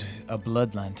find a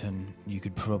blood lantern, you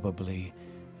could probably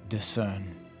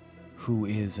discern who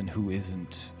is and who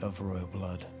isn't of royal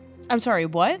blood. I'm sorry,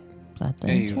 what? Blood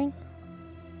Hey, lantern?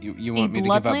 You want me to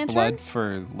blood give up lantern? blood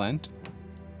for Lent?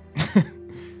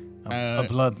 A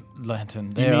blood lantern.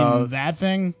 You They mean are that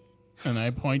thing? And I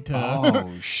point to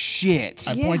Oh, shit.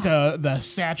 I point to the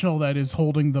satchel that is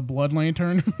holding the blood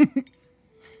lantern.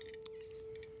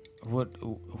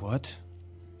 What?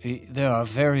 There are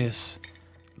various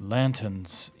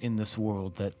lanterns in this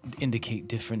world that indicate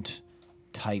different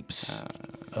types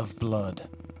of blood.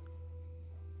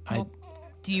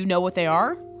 Do you know what they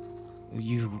are?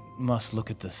 You must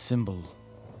look at the symbol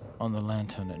on the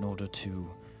lantern in order to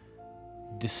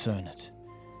discern it.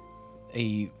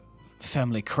 A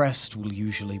family crest will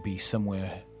usually be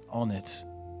somewhere on it,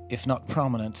 if not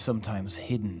prominent, sometimes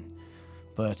hidden.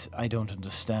 But I don't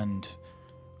understand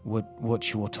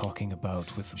what you're talking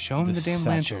about with Show him the damn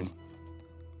satchel. lantern.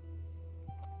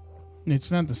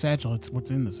 It's not the satchel, it's what's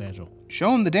in the satchel.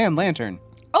 Show him the damn lantern.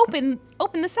 Open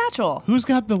the satchel. Who's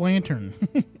got the lantern?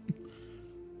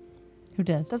 Who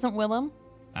does? Doesn't Willem?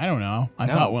 I don't know. I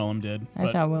No. thought Willem did. I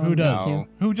but thought Willem who did does? too.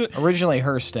 Who does? Originally,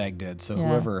 Herstag did, so Yeah.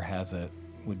 whoever has it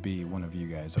would be one of you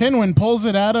guys. Pinwin pulls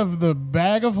it out of the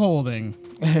bag of holding.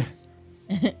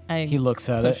 I He looks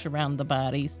at push it. around the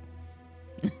bodies.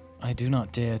 I do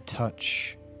not dare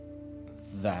touch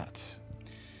that,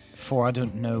 for I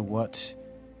don't know what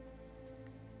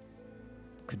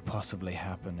could possibly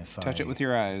happen if I Touch it with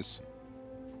your eyes.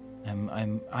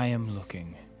 I am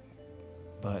looking,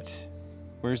 but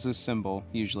Where's this symbol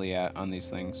usually at on these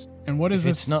things? And what is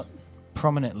if this? it's not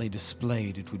prominently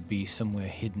displayed, it would be somewhere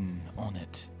hidden on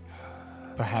it,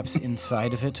 perhaps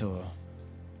inside of it, or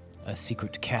a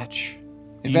secret catch.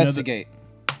 Do you know the- Investigate.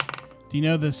 Do you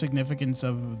know the significance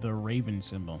of the raven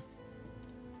symbol?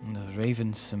 The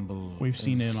raven symbol. We've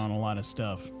seen is- it on a lot of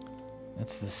stuff.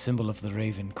 That's the symbol of the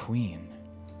Raven Queen.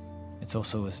 It's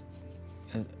also a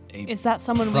Is that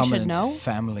someone we should prominent know?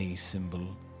 family symbol.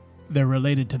 They're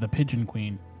related to the Pigeon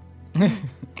Queen.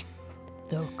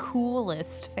 The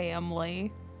coolest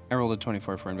family. I rolled a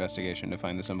 24 for investigation to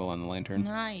find the symbol on the lantern.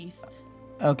 Nice.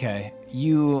 Okay,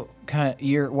 you're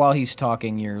while he's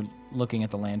talking, you're looking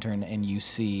at the lantern and you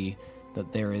see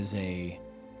that there is a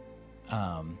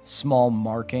small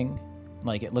marking,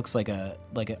 like it looks like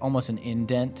almost an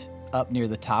indent up near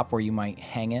the top where you might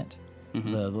hang it,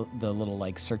 the little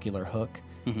like circular hook,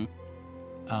 Mhm.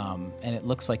 and it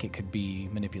looks like it could be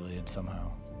manipulated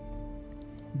somehow.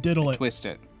 Diddle it. Twist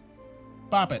it.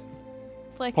 Bop it.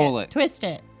 Flick Pull it. it. Twist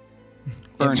it.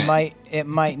 Burn it it. It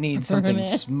might need something it.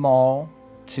 small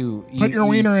to Put your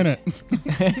wiener in it.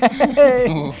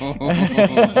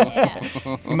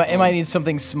 It might need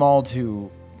something small to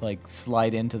like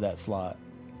slide into that slot.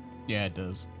 Yeah, it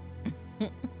does.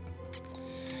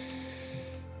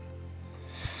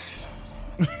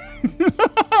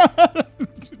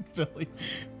 Billy.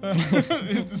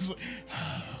 It's-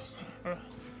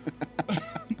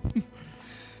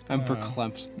 I'm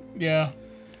verklempt. yeah,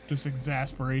 just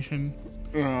exasperation.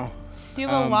 Ugh. Do you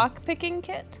have a lock picking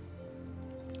kit?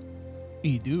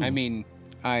 You do. I mean,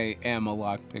 I am a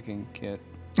lock-picking kit.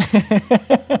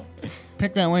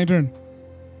 pick that lantern.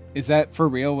 Is that for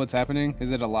real what's happening?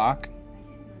 Is it a lock?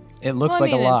 It looks Well, I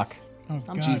like mean, a lock. it's Oh,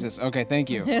 something. God. Jesus. Okay, thank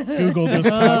you. Google just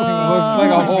talked to us. Looks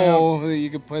like a hole that you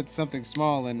could put something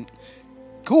small in.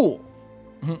 Cool.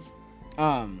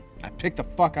 I picked the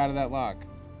fuck out of that lock.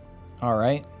 All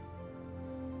right.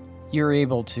 You're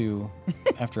able to,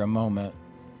 after a moment,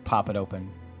 pop it open.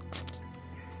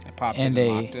 I popped And it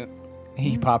and a- locked it.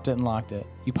 He popped it and locked it.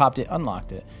 You popped it,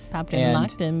 unlocked it. Popped it, And-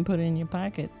 locked it, and put it in your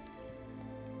pocket.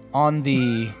 On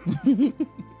the,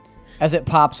 as it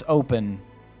pops open,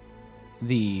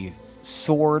 the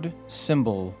sword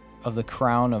symbol of the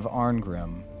crown of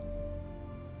Arngrim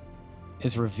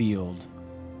is revealed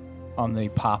on the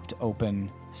popped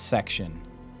open section.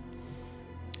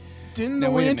 Didn't Now,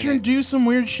 the wait a lantern minute. do some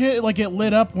weird shit? Like it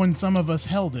lit up when some of us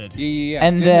held it. Yeah.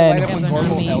 And Didn't then- it light up when Yeah, but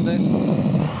Horrible me. held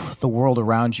it? The world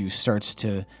around you starts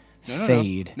to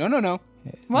fade. No.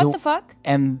 What the fuck?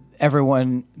 And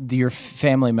everyone, your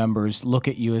family members, look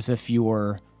at you as if you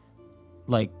were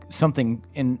like something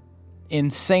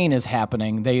insane is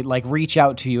happening. They like reach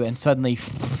out to you and suddenly,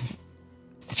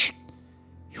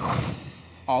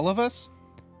 All of us?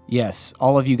 yes,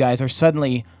 all of you guys are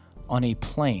suddenly on a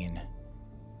plane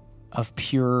of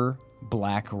pure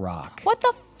black rock. What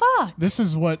the fuck? This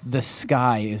is what The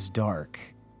sky is dark.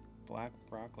 Black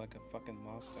rock like a fucking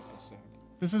lost episode.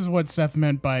 Seth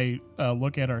meant by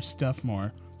look at our stuff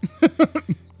more.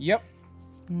 Yep.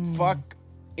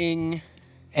 Fucking.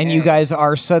 And you guys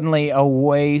are suddenly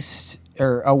away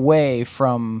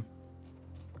from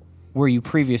where you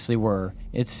previously were.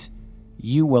 It's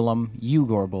you, Willem, you,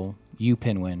 Gorbel, you,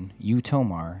 Pinwin, you,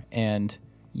 Tomar, and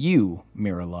you,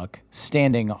 Miraluk,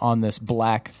 standing on this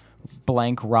black,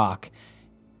 blank rock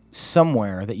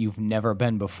somewhere that you've never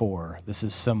been before. This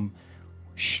is some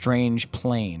strange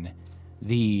plane.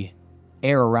 The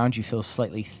air around you feels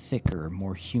slightly thicker,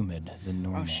 more humid than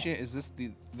normal. Oh shit! Is this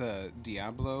the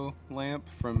Diablo lamp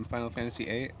from Final Fantasy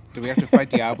VIII? Do we have to fight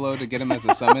Diablo to get him as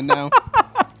a summon now?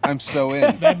 I'm so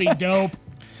in. That'd be dope.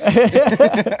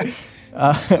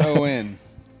 So in.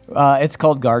 It's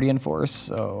called Guardian Force,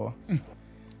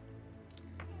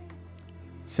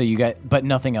 so you got, but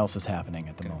nothing else is happening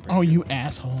at the moment. Oh, you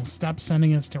asshole. Stop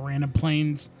sending us to random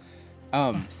planes.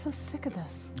 I'm so sick of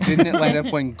this. Didn't it light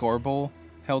up when Gorbel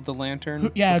held the lantern?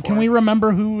 Yeah, before? can we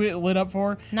remember who it lit up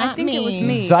for? Not I think me. it was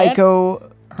me. Psycho,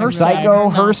 Herstag.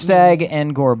 Herstag,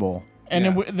 and Gorbel. And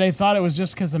Yeah. they thought it was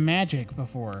just because of magic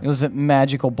before. It was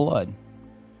magical blood.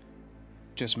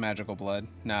 Just magical blood,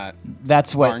 not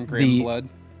That's what Arngrim blood.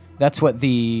 That's what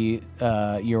the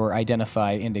your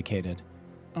identify indicated.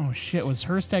 Oh shit, was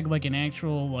Herstag like an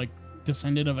actual like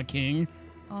descendant of a king?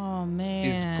 Oh man.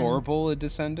 Is Gorbel a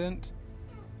descendant?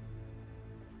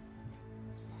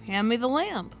 Hand me the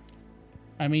lamp.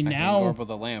 I mean, I now think Gorbel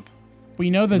the lamp. we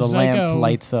know that The lamp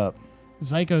lights up.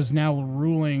 Zyko's now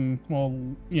ruling,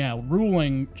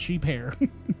 ruling sheep hair.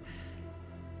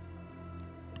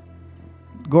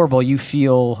 Gorbel, you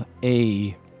feel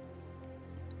a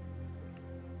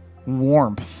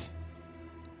warmth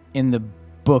in the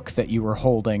book that you were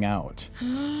holding out.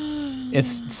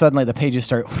 It's suddenly the pages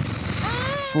start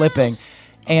flipping,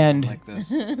 and Like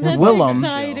this. Willem,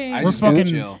 exciting. I We're just got fucking,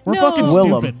 chill. we're No. fucking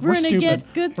Willem. stupid. We're gonna stupid.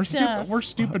 get good we're stuff. stupid. We're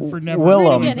stupid for never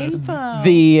Willem, reading Get this.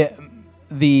 info.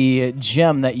 the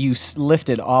gem that you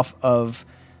lifted off of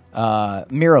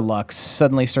Miralux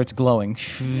suddenly starts glowing,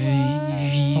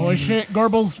 Holy shit,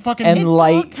 Gorbel's fucking and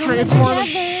light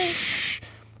transformed.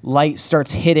 light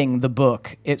starts hitting the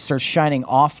book. It starts shining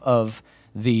off of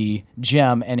the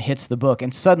gem and hits the book,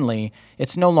 and suddenly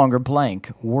it's no longer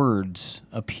blank. Words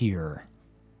appear.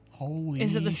 Holy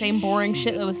Is it the same boring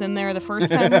shit that was in there the first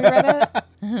time we read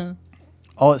it?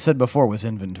 All it said before was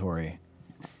inventory,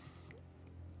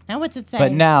 Now what's it say?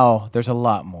 but now there's a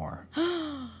lot more.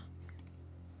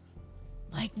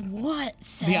 Like what?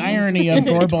 The irony of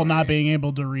Gorbel not being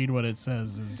able to read what it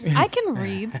says is I can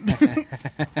read.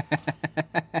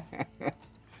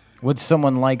 Would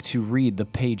someone like to read the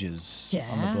pages on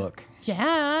Yeah. the book?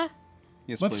 Yeah.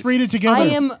 Yes, let's please. read it together. I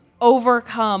am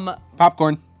overcome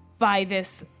Popcorn. by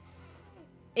this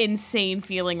insane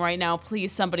feeling right now.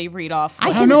 Please, somebody read off. I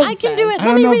what can. know. I can do it. I Let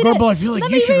don't me know, read Gorbel. it. I feel like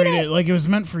Let you me should read read it. Like it was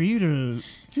meant for you to.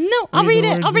 No, I'll Read read the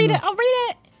it. I'll words read in it. the- I'll read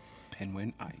it.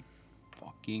 Penguin, I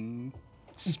fucking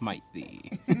smite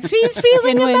thee. She's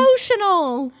feeling Penguin.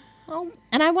 emotional. Oh,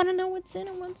 and I want to know what's in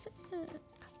it. What's in it?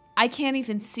 I can't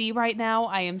even see right now.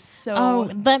 I am so. Oh,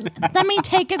 let me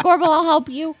take it, Gorbel. I'll help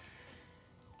you.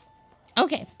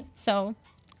 Okay, so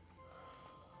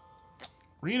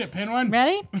Read it, Pinwin.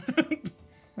 ready?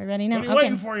 We're ready now. What are you Okay.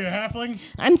 waiting for, you halfling?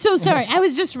 I'm so sorry. I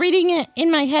was just reading it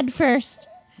in my head first.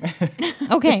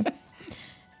 Okay.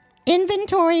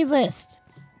 Inventory list.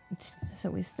 So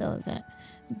we still have that.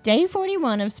 Day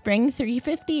 41 of spring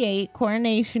 358,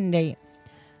 coronation date.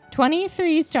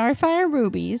 23 Starfire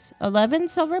rubies, 11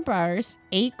 silver bars,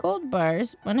 8 gold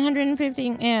bars,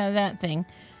 150. Yeah, that thing.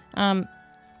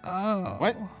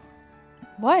 What?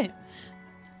 What?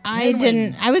 I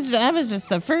didn't. That was just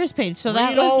the first page. So that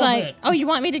Read was all of like, it. oh, you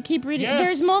want me to keep reading? Yes.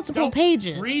 There's multiple Don't-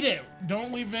 pages. Read it.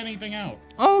 Don't leave anything out.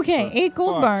 Okay, For 8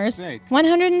 gold fuck's bars, sake.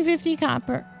 150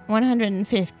 copper,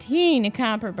 115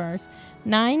 copper bars,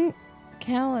 9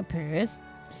 calipers,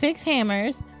 6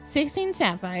 hammers, 16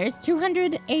 sapphires,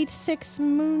 286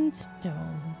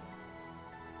 moonstones.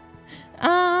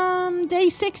 Day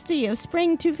 60 of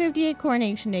spring 258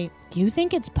 coronation date. Do you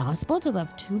think it's possible to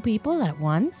love 2 people at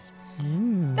once?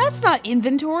 That's not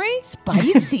inventory.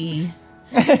 Spicy.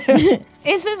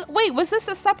 Is this? Wait, was this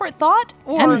a separate thought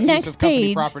or? And Piece next of company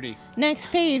page. property. Next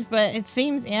page, but it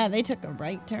seems, yeah, they took a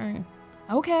right turn.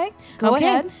 Okay, go Okay.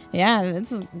 ahead. Yeah,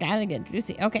 this is gotta get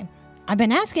juicy. Okay. I've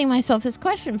been asking myself this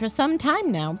question for some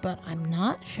time now, but I'm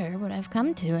not sure what I've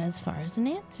come to as far as an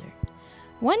answer.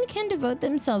 One can devote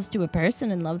themselves to a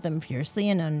person and love them fiercely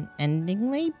and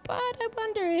unendingly, but I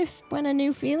wonder if, when a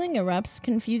new feeling erupts,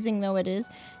 confusing though it is,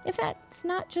 if that's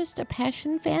not just a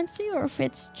passion fancy or if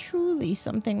it's truly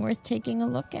something worth taking a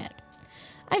look at.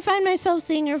 I find myself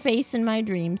seeing her face in my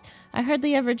dreams. I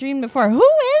hardly ever dreamed before. Who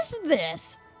is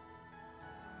this?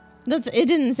 It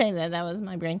didn't say that. That was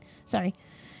my brain. Sorry.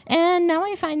 And now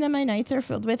I find that my nights are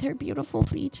filled with her beautiful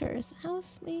features. How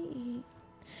sweet.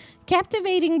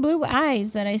 Captivating blue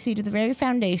eyes that I see to the very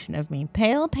foundation of me.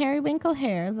 Pale periwinkle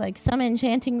hair like some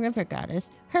enchanting river goddess.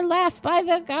 Her laugh, by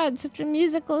the gods, such a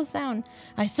musical sound.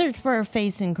 I search for her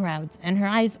face in crowds, and her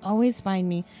eyes always find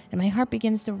me, and my heart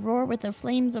begins to roar with the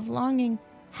flames of longing.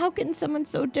 How can someone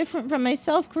so different from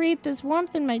myself create this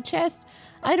warmth in my chest?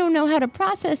 I don't know how to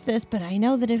process this, but I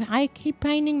know that if I keep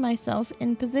finding myself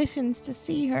in positions to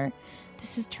see her,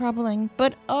 this is troubling.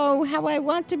 But oh, how I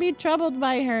want to be troubled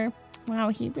by her. Wow,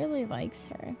 he really likes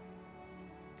her.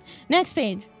 Next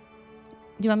page.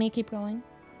 Do you want me to keep going?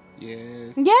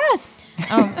 Yes. Yes.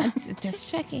 Oh, I'm just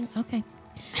checking. Okay.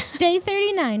 Day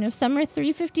 39 of summer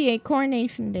 358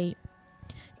 coronation date.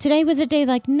 Today was a day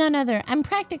like none other. I'm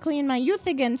practically in my youth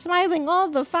again, smiling all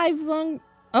the the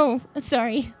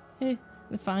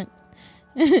font.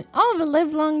 All the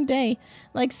livelong day,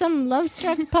 like some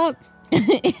love-struck pup.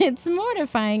 It's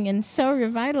mortifying and so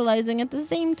revitalizing at the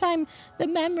same time. The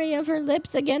memory of her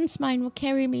lips against mine will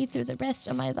carry me through the rest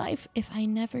of my life if I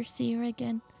never see her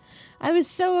again. I was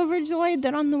so overjoyed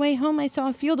that on the way home I saw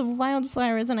a field of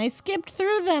wildflowers and I skipped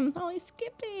through them. Oh,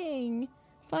 skipping.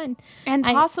 Fun. And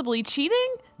possibly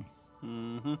cheating?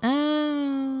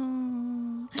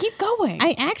 Oh. Keep going.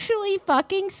 I actually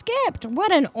fucking skipped.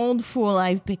 What an old fool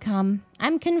I've become.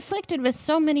 I'm conflicted with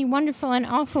so many wonderful and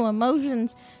awful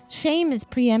emotions. Shame is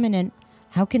preeminent.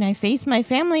 How can I face my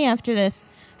family after this?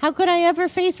 How could I ever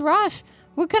face Rosh?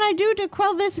 What can I do to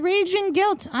quell this rage and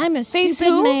guilt? I'm a Face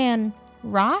stupid who? man.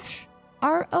 Rosh?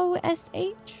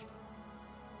 R-O-S-H?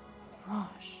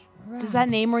 Rosh. Does that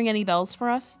name ring any bells for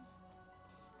us?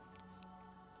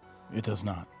 It does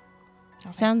not.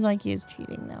 Sounds like he's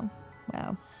cheating, though.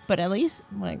 Wow. But at least,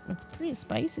 it's pretty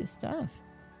spicy stuff.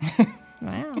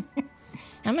 Wow.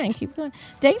 I'm going to keep going.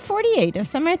 Day 48 of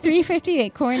summer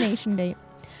 358 coronation date.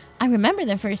 I remember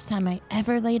the first time I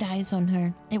ever laid eyes on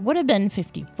her. It would have been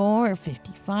 54 or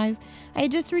 55. I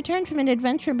had just returned from an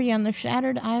adventure beyond the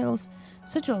shattered isles.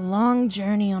 Such a long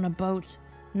journey on a boat.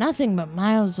 Nothing but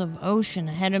miles of ocean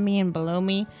ahead of me and below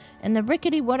me, and the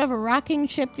rickety wood of a rocking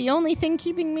ship the only thing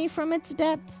keeping me from its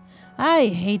depths. I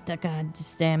hate the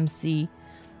goddamn sea.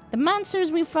 The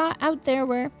monsters we fought out there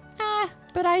were,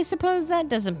 but I suppose that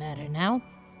doesn't matter now.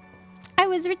 I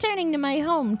was returning to my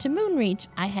home, to Moonreach.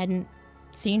 I hadn't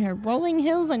seen her rolling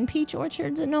hills and peach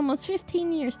orchards in almost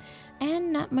 15 years,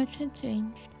 and not much had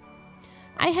changed.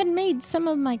 I had made some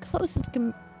of my closest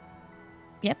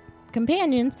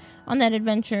companions on that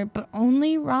adventure, but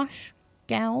only Rosh,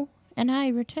 Gal, and I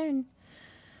returned.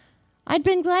 I'd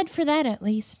been glad for that, at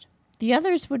least. The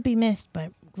others would be missed,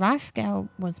 but Rosh Gal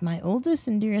was my oldest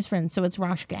and dearest friend, so it's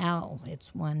Rosh Gal.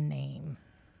 It's one name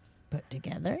put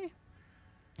together.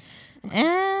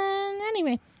 And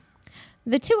anyway,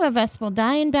 the two of us will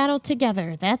die in battle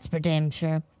together, that's for damn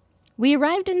sure. We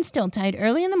arrived in Stiltide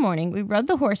early in the morning. We rode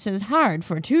the horses hard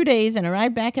for 2 days and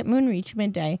arrived back at Moonreach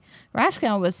midday.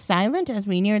 Rashgal was silent as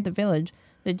we neared the village.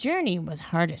 The journey was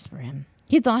hardest for him.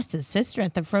 He'd lost his sister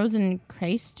at the frozen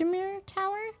Kreistemir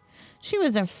Tower. She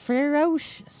was a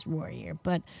ferocious warrior,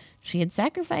 but she had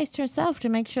sacrificed herself to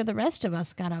make sure the rest of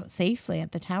us got out safely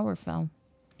at the tower fell.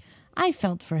 I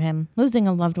felt for him. Losing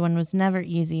a loved one was never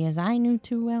easy, as I knew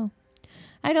too well.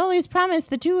 I'd always promised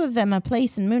the two of them a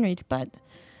place in Moonreach, but,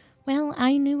 well,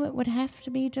 I knew it would have to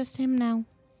be just him now.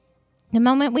 The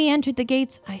moment we entered the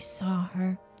gates, I saw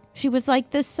her. She was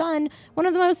like the sun, one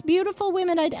of the most beautiful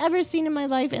women I'd ever seen in my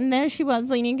life, and there she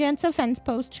was, leaning against a fence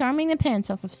post, charming the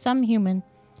pants off of some human.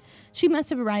 She must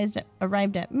have arrived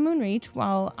at Moonreach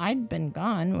while I'd been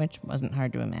gone, which wasn't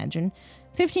hard to imagine.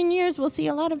 15 years will see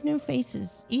a lot of new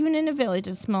faces, even in a village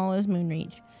as small as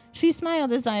Moonreach. She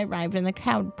smiled as I arrived, and the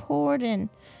crowd poured in.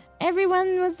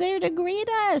 Everyone was there to greet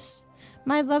us.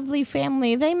 My lovely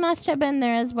family, they must have been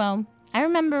there as well. I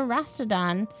remember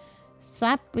Rastodon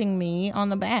slapping me on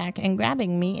the back and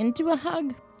grabbing me into a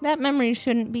hug. That memory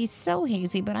shouldn't be so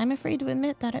hazy, but I'm afraid to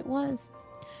admit that it was.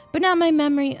 But now my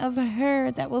memory of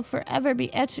her that will forever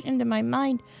be etched into my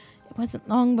mind. It wasn't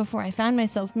long before I found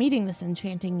myself meeting this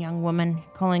enchanting young woman,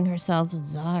 calling herself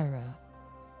Zara.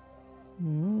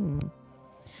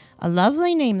 A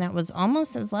lovely name that was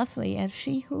almost as lovely as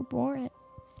she who bore it.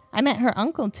 I met her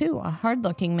uncle, too, a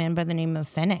hard-looking man by the name of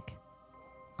Fennec.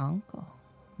 Uncle.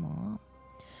 Wow.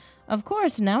 Of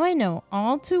course, now I know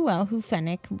all too well who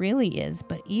Fennec really is,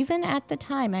 but even at the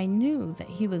time I knew that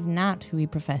he was not who he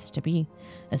professed to be.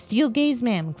 A steel-gazed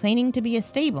man claiming to be a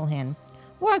stable hand.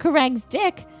 Warkarag's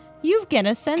dick! You get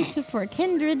a sense for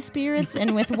kindred spirits,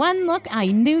 and with one look I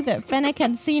knew that Fennec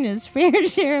had seen his fair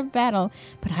share of battle,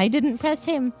 but I didn't press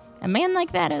him. A man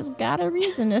like that has got a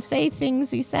reason to say things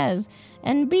he says,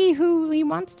 and be who he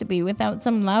wants to be without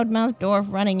some loudmouth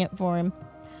dwarf running it for him.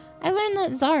 I learned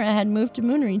that Zara had moved to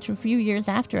Moonreach a few years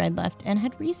after I'd left, and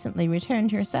had recently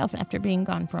returned herself after being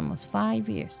gone for almost 5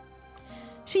 years.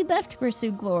 She'd left to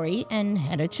pursue glory, and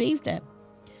had achieved it.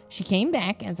 She came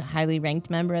back as a highly ranked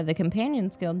member of the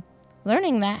Companions Guild.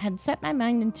 Learning that had set my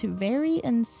mind into very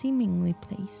unseemingly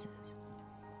places.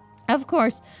 Of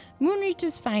course,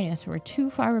 Moonreach's finest were too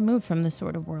far removed from the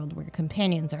sort of world where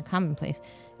companions are commonplace,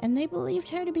 and they believed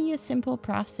her to be a simple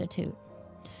prostitute.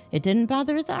 It didn't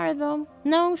bother Zara, though.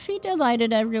 No, she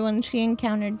delighted everyone she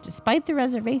encountered. Despite the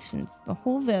reservations, the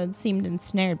whole village seemed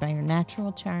ensnared by her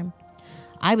natural charm.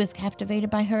 I was captivated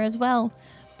by her as well,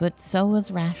 but so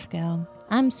was Rashgal.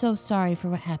 I'm so sorry for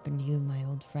what happened to you, my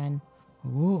old friend.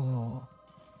 Ooh.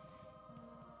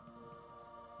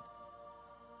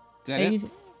 Is that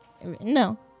it?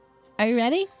 No. Are you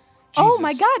ready? Oh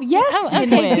my Jesus. God! Yes, Oh, okay,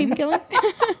 Pinwin. keep going.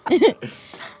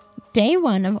 Day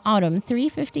 1 of autumn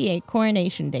 358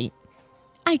 coronation date.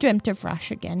 I dreamt of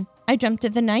Rosh again. I dreamt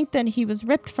of the night that he was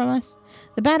ripped from us.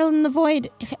 The battle in the void.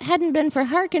 If it hadn't been for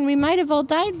Harkin, we might have all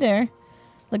died there.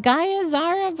 Ligaya,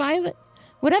 Zara, Violet,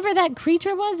 whatever that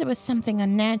creature was, it was something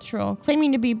unnatural,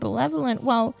 claiming to be benevolent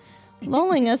while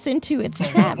lulling us into its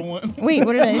trap. Benevolent. Wait,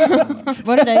 what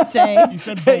did I say? You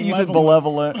said You said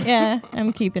malevolent. Yeah,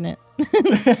 I'm keeping it.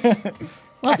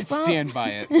 I stand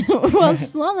by it. While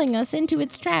lulling us into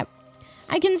its trap.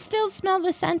 I can still smell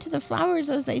the scent of the flowers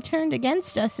as they turned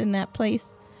against us in that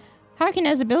place. Harkin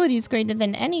has abilities greater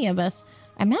than any of us.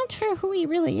 I'm not sure who he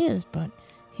really is, but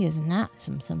he is not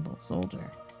some simple soldier.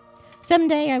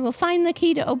 Someday I will find the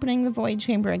key to opening the void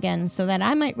chamber again so that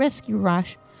I might rescue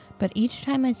Rosh, but each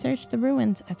time I search the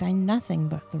ruins, I find nothing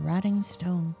but the rotting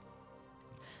stone.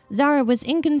 Zara was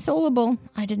inconsolable.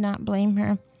 I did not blame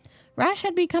her. Rosh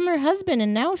had become her husband,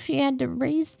 and now she had to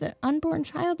raise the unborn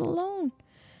child alone.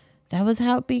 That was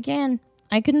how it began.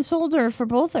 I consoled her for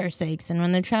both our sakes, and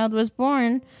when the child was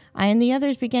born, I and the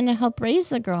others began to help raise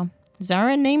the girl.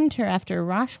 Zara named her after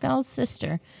Rashgal's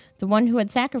sister, the one who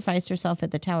had sacrificed herself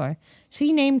at the tower.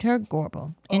 She named her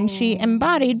Gorbel, and she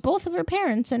embodied both of her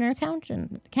parents in her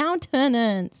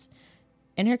countenance.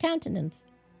 In her countenance.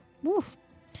 Woof.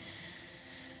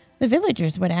 The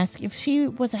villagers would ask if she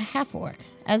was a half-orc,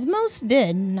 as most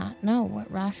did not know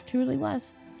what Rosh truly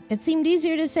was. It seemed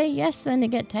easier to say yes than to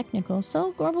get technical,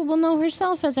 so Gorbel will know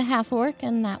herself as a half-orc,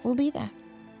 and that will be that.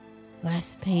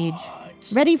 Last page.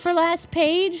 Ready for last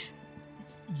page?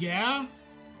 Yeah?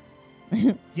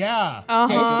 Yeah.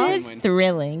 This is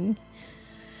thrilling.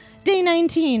 Day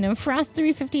 19 of Frost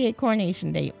 358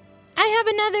 coronation date. I have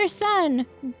another son.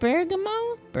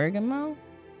 Bergamo? Bergamo?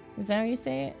 Is that how you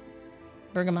say it?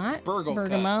 Bergamot? Burgle cut.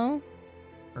 Bergamo?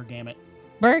 Bergamot.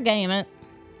 Bergamot.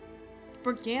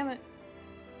 Bergamot.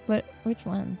 What? Which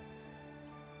one?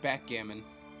 Backgammon.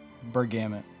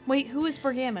 Bergamot. Wait, who is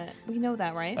Bergamot? We know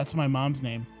that, right? That's my mom's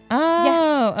name.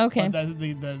 Oh, okay. But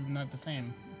the not the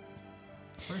same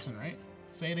person, right?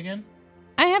 Say it again.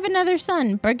 I have another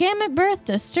son. Bergamot birthed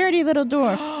a sturdy little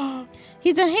dwarf.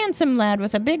 He's a handsome lad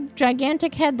with a big,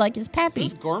 gigantic head like his Is pappy.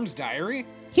 this Gorm's diary?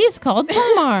 He's called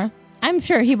Tomar. I'm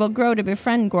sure he will grow to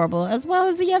befriend Gorbel, as well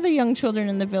as the other young children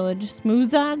in the village,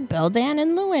 Smoozog, Beldan,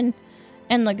 and Lewin,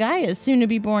 and Ligaya's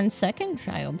soon-to-be-born second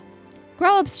child.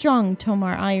 Grow up strong,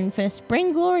 Tomar Ironfist.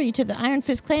 Bring glory to the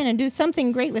Ironfist clan and do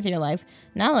something great with your life,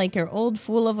 not like your old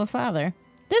fool of a father.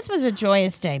 This was a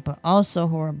joyous day, but also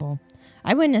horrible.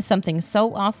 I witnessed something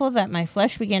so awful that my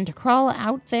flesh began to crawl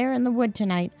out there in the wood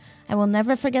tonight. I will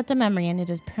never forget the memory, and it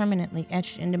is permanently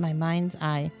etched into my mind's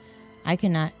eye. I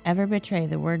cannot ever betray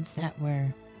the words that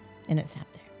were, and it's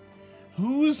not there.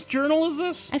 Whose journal is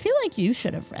this? I feel like you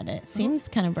should have read it. Seems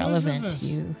kind of Whose is relevant this? to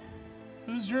you.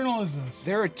 Whose journal is this?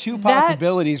 There are two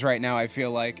possibilities right now, I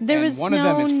feel like. There and was one of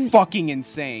them no- is fucking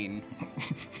insane.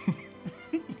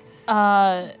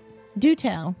 Do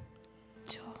tell.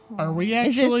 Are we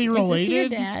Is actually this related? your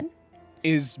dad?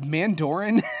 Is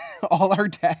Mandorin all our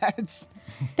dads?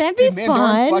 That'd be Did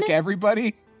Mandorin fun. fuck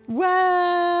everybody?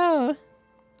 Whoa.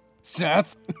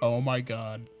 Seth? Oh my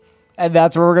god. And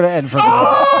that's where we're going to end for the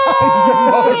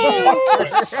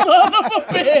Son of a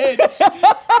bitch!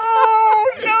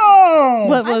 Oh no!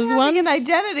 What was I'm having one? an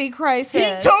identity crisis. He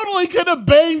totally could have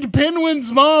banged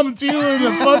Pinwin's mom too in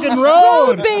the fucking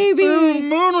road. baby. Through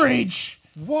Moonreach.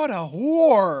 What a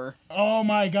whore! Oh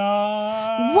my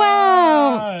god.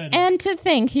 Wow. And to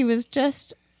think he was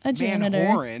just a janitor.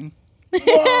 Manhorin.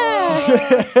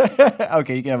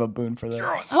 Okay, you can have a boon for that.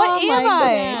 What Oh am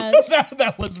I? my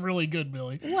that was really good,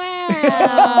 Billy. God.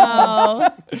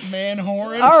 Wow. Man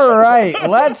horrid. All right,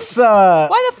 let's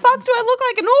Why the fuck do I look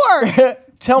like an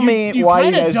orc? tell me You why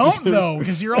you kind of guys don't do- though,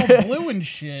 because you're all blue and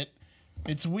shit.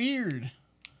 It's weird.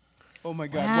 Oh my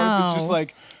god, what if it's just Wow.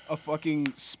 like a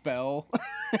fucking spell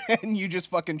and you just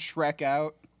fucking Shrek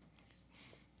out?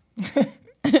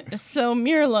 So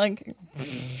Mirlug.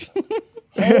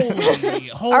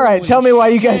 Holy All right, tell me why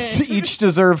you guys shit. each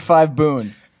deserve 5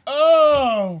 boon.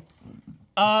 Oh.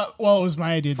 Well, it was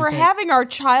my idea. For having our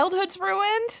childhoods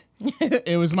ruined?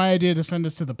 It was my idea to send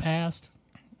us to the past.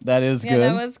 That is Yeah, good.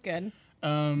 that was good.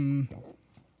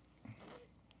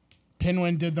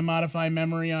 Pinwin did the modify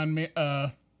memory on me.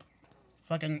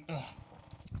 Fucking. Round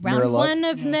Mirror luck. one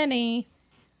of many.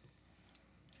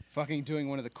 Fucking doing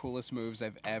one of the coolest moves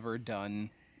I've ever done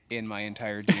in my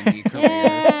entire D&D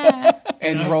career.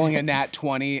 And rolling a nat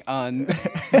 20 on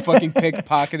fucking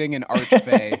pickpocketing an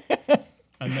archfey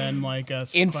And then like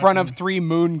us in front of 3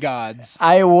 moon gods.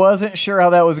 I wasn't sure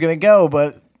how that was going to go,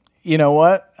 but you know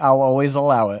what? I'll always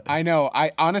allow it. I know.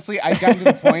 I honestly, I got to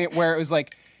the point where it was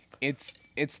like, it's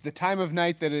the time of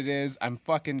night that it is. I'm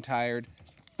fucking tired.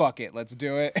 Fuck it, let's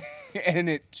do it. And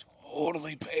it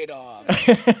totally paid off.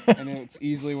 And it's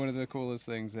easily one of the coolest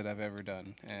things that I've ever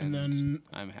done. And then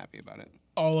I'm happy about it.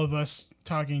 all of us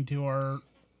talking to our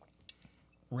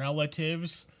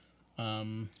relatives.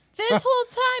 This whole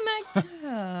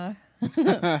time,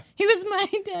 he was my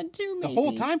dad too. The Maybe.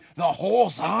 whole time? The whole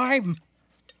time?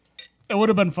 It would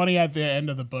have been funny at the end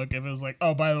of the book if it was like,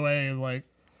 oh, by the way, like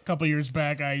a couple years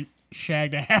back, I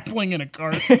shagged a halfling in a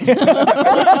cart.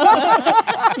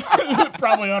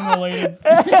 Probably unrelated.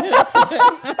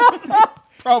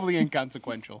 Probably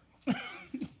inconsequential.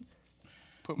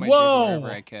 Put my Whoa. dick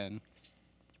wherever I can.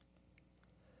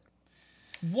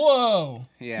 Whoa.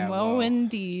 Yeah. Whoa, whoa.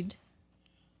 indeed.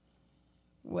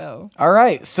 Whoa. All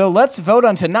right, so let's vote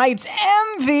on tonight's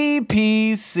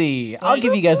MVPC. I'll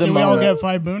give you guys a Did we all moment. get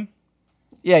 5 boon?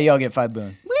 Yeah, you all get 5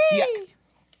 boon. Yuck.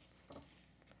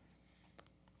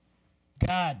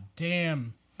 God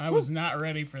damn. I was not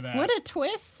ready for that. What a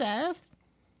twist, Seth.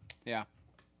 Yeah.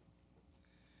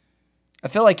 I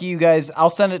feel like you guys,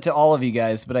 I'll send it to all of you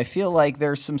guys, but I feel like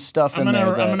there's some stuff I'm in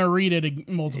there. I'm gonna read it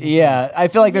multiple Yeah, times. I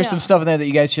feel like there's some Yeah. stuff in there that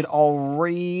you guys should all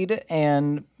read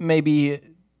and maybe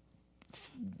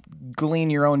glean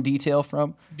your own detail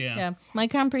from. Yeah. Yeah, my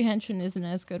comprehension isn't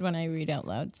as good when I read out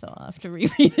loud, so I'll have to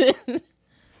reread it.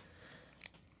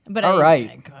 But All I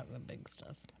right. got the big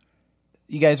stuff.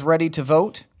 You guys ready to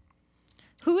vote?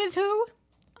 Who is who?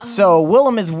 So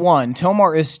Willem is 1,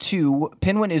 Tomar is 2,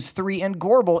 Pinwin is 3, and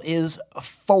Gorbel is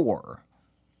 4.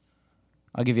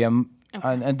 I'll give you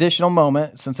an additional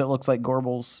moment since it looks like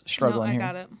Gorbel's No, struggling I here.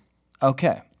 got it.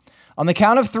 Okay. On the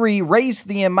count of 3, raise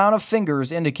the amount of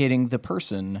fingers indicating the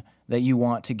person that you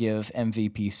want to give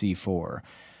MVPC for.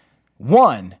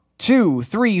 1, 2,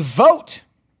 3, vote!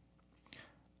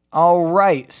 All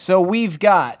right, so we've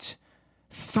got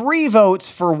 3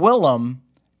 votes for Willem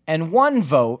and 1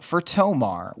 vote for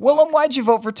Tomar. Willem, why'd you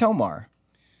vote for Tomar?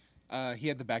 He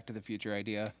had the Back to the Future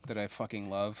idea that I fucking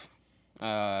love.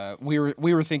 We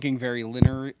were thinking very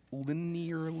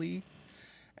linearly,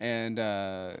 and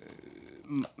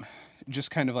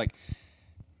just kind of like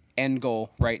end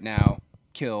goal right now,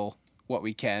 kill what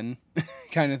we can,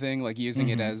 kind of thing. Like using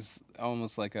it as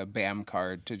almost like a BAM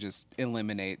card to just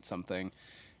eliminate something,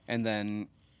 and then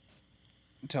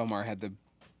Tomar had the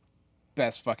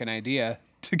best fucking idea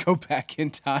to go back in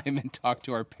time and talk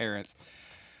to our parents.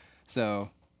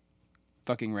 So,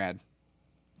 fucking rad.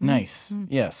 Nice.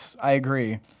 Yes, I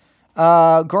agree.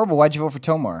 Gorbel, why'd you vote for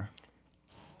Tomar?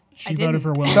 She I voted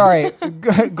for didn't. Will. Sorry,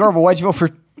 Gorbel, why'd you vote for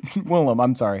Willem?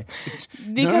 I'm sorry.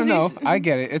 Because No, I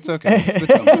get it. It's okay. It's the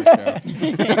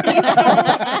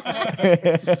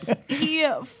Tomar show. he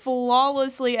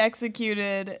flawlessly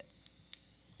executed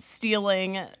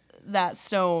stealing that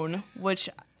stone, which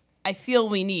I feel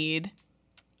we need.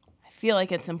 I feel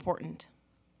like it's important.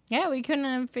 Yeah, we couldn't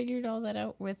have figured all that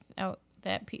out without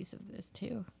that piece of this,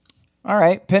 too. All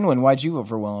right, Pinwin, why'd you vote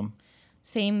for Willem?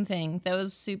 Same thing. That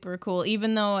was super cool,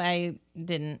 even though I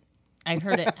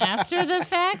heard it after the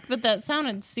fact, but that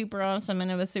sounded super awesome, and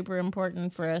it was super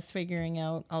important for us figuring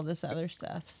out all this other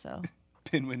stuff, so.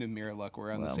 Pinwin and Mirrorluck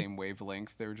were on the same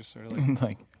wavelenth. They were just sort of like,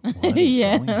 Like, what is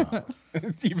Yeah. going on?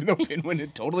 even though Pinwin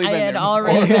had totally I been had there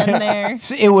already been there.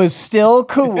 It was still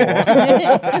cool.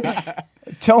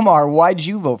 Tomar, why'd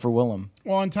you vote for Willem?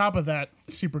 Well, on top of that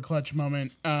super clutch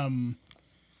moment,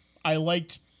 I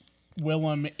liked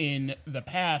Willem in the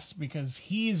past because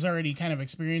he's already kind of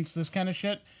experienced this kind of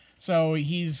shit. So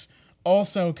he's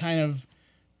also kind of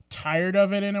tired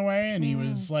of it in a way, and he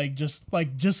was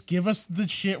just give us the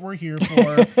shit we're here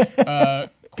for.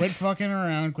 Quit fucking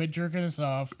around, quit jerking us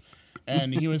off.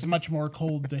 And he was much more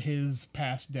cold to his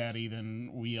past daddy than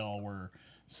we all were.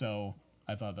 So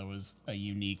I thought that was a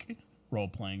unique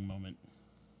role-playing moment.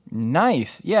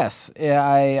 Nice. Yes,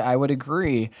 I would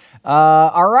agree.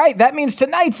 All right, that means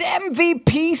tonight's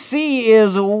MVPC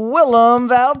is Willem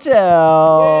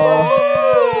Valtel.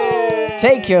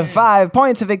 Take your 5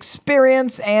 points of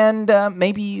experience and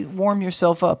maybe warm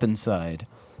yourself up inside.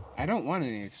 I don't want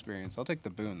any experience. I'll take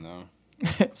the boon, though.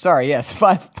 Sorry, yes,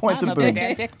 5 points I'm of a boon.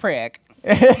 big Dick prick.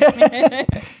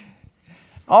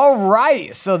 All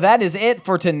right, so that is it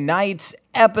for tonight's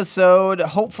episode.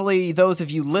 Hopefully, those of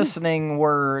you listening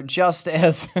were just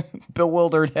as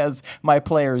bewildered as my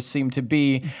players seem to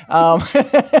be. I'm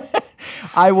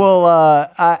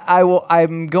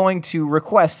going to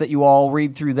request that you all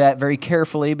read through that very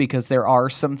carefully because there are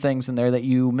some things in there that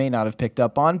you may not have picked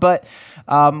up on. But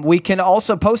we can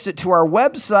also post it to our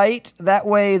website. That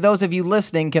way, those of you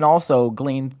listening can also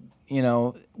glean,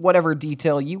 whatever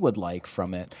detail you would like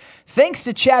from it. Thanks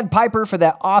to Chad Piper for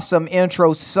that awesome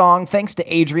intro song. Thanks to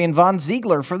Adrian Von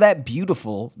Ziegler for that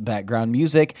beautiful background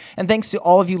music. And thanks to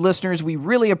all of you listeners. We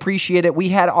really appreciate it. We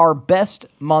had our best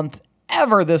month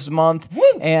ever this month.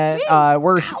 And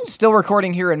we're still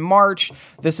recording here in March.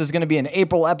 This is going to be an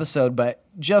April episode, but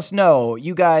just know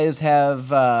you guys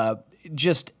have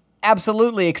just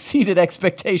absolutely exceeded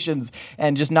expectations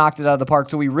and just knocked it out of the park.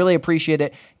 So we really appreciate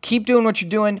it. Keep doing what you're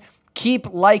doing.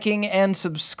 Keep liking and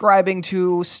subscribing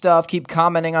to stuff. Keep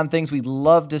commenting on things. We'd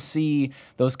love to see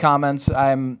those comments.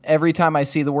 Every time I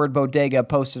see the word bodega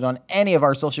posted on any of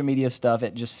our social media stuff,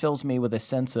 it just fills me with a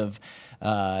sense of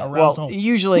arousal. Well,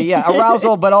 usually,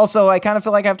 arousal, but also I kind of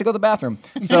feel like I have to go to the bathroom.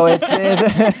 So it's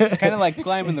Kind of like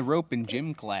climbing the rope in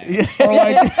gym class. Or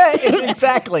like,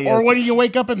 exactly. or when you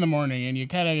wake up in the morning and you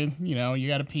kind of, you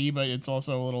got to pee, but it's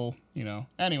also a little,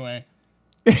 anyway.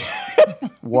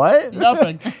 What?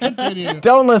 Nothing. Continue.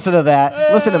 Don't listen to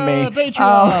that. Listen to me.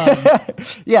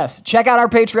 Patreon. Yes, check out our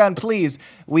Patreon, please.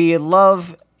 We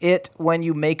love it when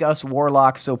you make us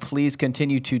warlocks, so please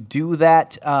continue to do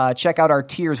that. Check out our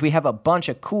tiers. We have a bunch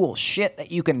of cool shit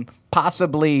that you can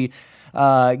possibly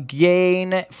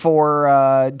gain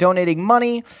for donating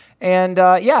money. And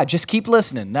just keep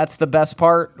listening. That's the best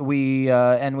part. We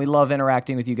love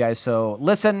interacting with you guys. So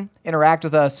listen, interact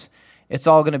with us. It's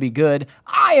all going to be good.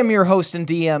 I am your host and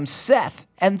DM, Seth,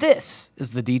 and this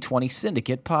is the D20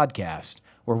 Syndicate podcast,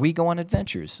 where we go on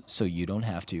adventures so you don't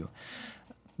have to.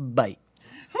 Bye.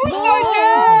 Who's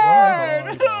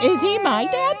my dad? Is he my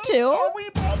dad too? Are we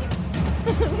brothers?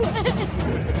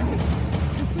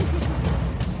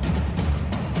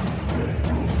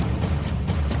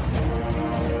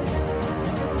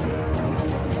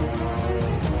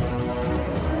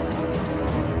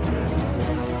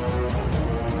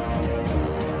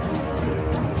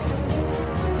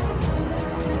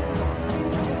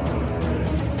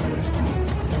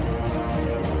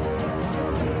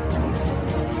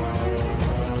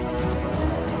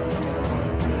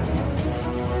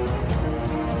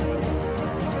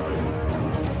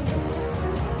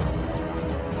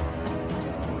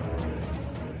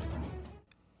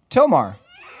 Tomar,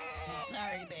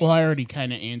 Well, I already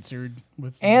kind of answered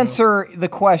with answer the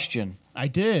question. I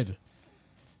did.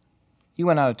 You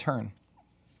went out of turn.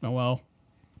 Oh well.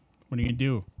 What are you gonna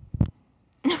do?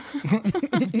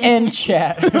 End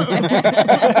chat.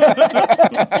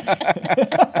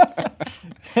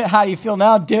 How do you feel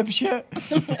now, dipshit?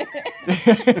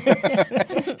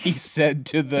 He said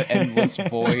to the endless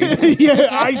void. Yeah,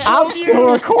 I'm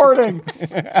still recording.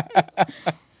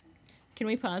 Can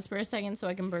we pause for a second so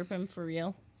I can burp him for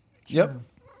real? Yep.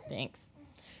 Thanks.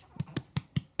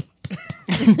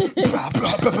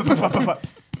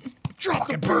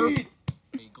 Fucking burp.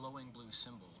 A glowing blue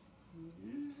symbol,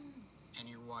 and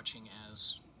you're watching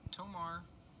as Tomar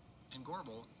and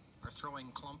Gorbel are throwing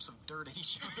clumps of dirt at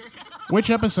each other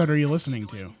Which episode are you listening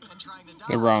to? and trying to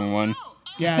The wrong one.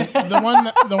 Yeah, the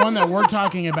one that we're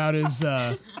talking about is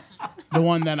the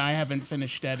one that I haven't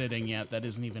finished editing yet. That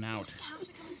isn't even out.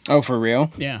 Oh, for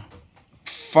real? Yeah.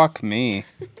 Fuck me.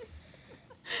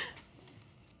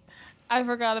 I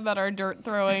forgot about our dirt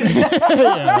throwing. Yeah,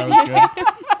 that was good.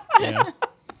 Yeah.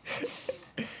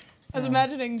 I was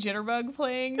imagining Jitterbug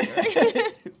playing.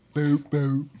 Boop,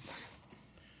 boop.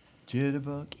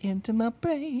 Jitterbug into my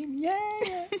brain,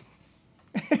 yeah.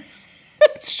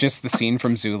 It's just the scene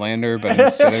from Zoolander, but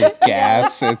instead of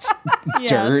gas, it's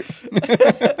dirt.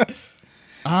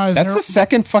 That's the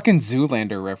second fucking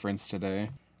Zoolander reference today.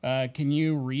 Can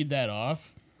you read that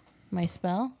off? My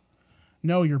spell?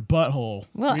 No, your butthole.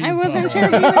 Well, Read I your wasn't butthole. sure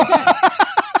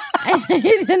if you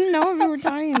were I didn't know if you were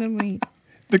talking to me.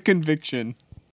 The conviction.